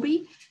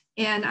 Colby.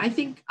 And I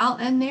think I'll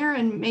end there,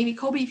 and maybe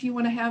Colby, if you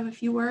want to have a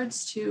few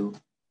words to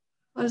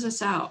close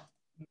us out.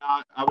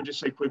 I would just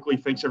say quickly,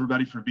 thanks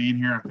everybody for being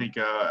here. I think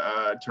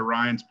to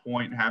Ryan's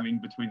point, having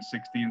between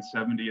 60 and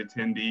 70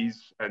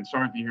 attendees, and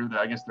sorry if you hear that,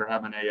 I guess they're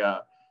having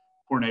a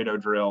tornado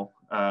drill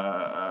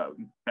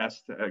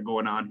fest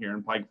going on here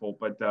in Pikeville,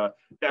 but to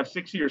have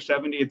 60 or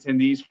 70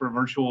 attendees for a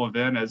virtual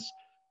event, as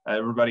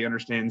everybody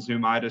understands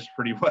Zoomitis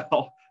pretty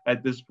well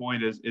at this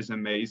point, is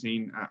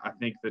amazing. I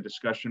think the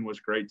discussion was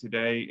great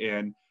today,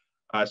 and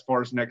as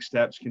far as next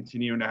steps,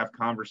 continuing to have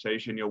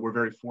conversation, we're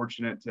very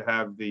fortunate to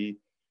have the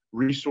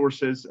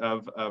resources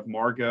of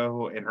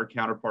Margot and her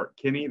counterpart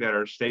Kenny that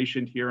are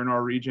stationed here in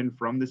our region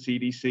from the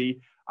CDC.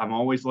 I'm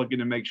always looking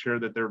to make sure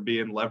that they're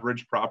being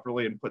leveraged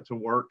properly and put to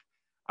work.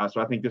 So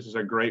I think this is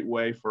a great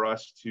way for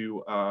us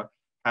to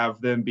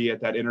have them be at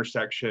that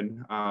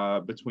intersection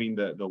between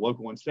the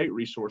local and state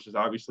resources,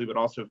 obviously, but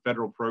also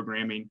federal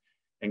programming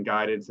and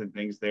guidance and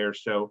things there.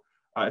 So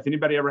if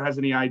anybody ever has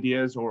any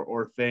ideas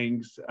or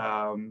things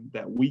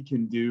that we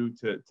can do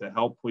to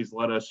help, please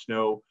let us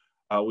know.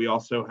 We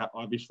also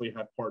obviously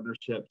have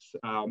partnerships,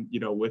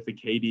 with the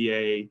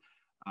KDA,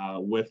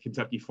 with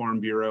Kentucky Farm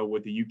Bureau,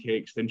 with the UK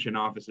Extension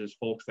offices,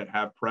 folks that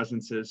have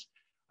presences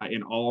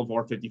in all of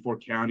our 54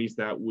 counties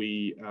that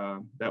we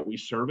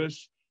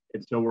service.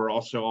 And so we're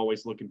also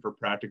always looking for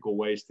practical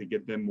ways to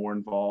get them more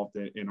involved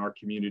in our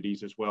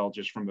communities as well,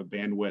 just from a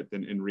bandwidth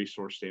and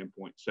resource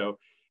standpoint. So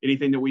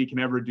anything that we can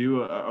ever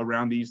do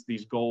around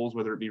these goals,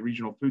 whether it be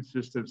regional food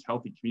systems,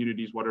 healthy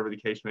communities, whatever the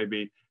case may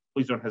be,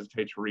 please don't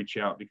hesitate to reach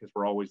out, because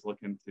we're always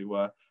looking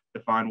to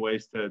find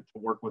ways to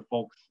work with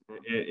folks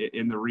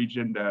in the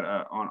region that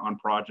on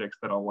projects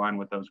that align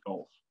with those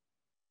goals.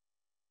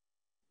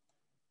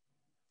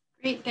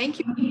 Great, thank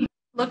you.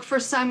 Look for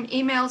some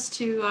emails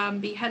to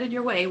be headed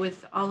your way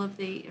with all of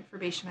the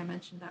information I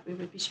mentioned that we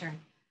would be sharing.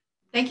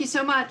 Thank you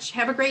so much.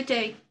 Have a great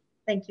day.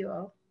 Thank you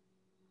all.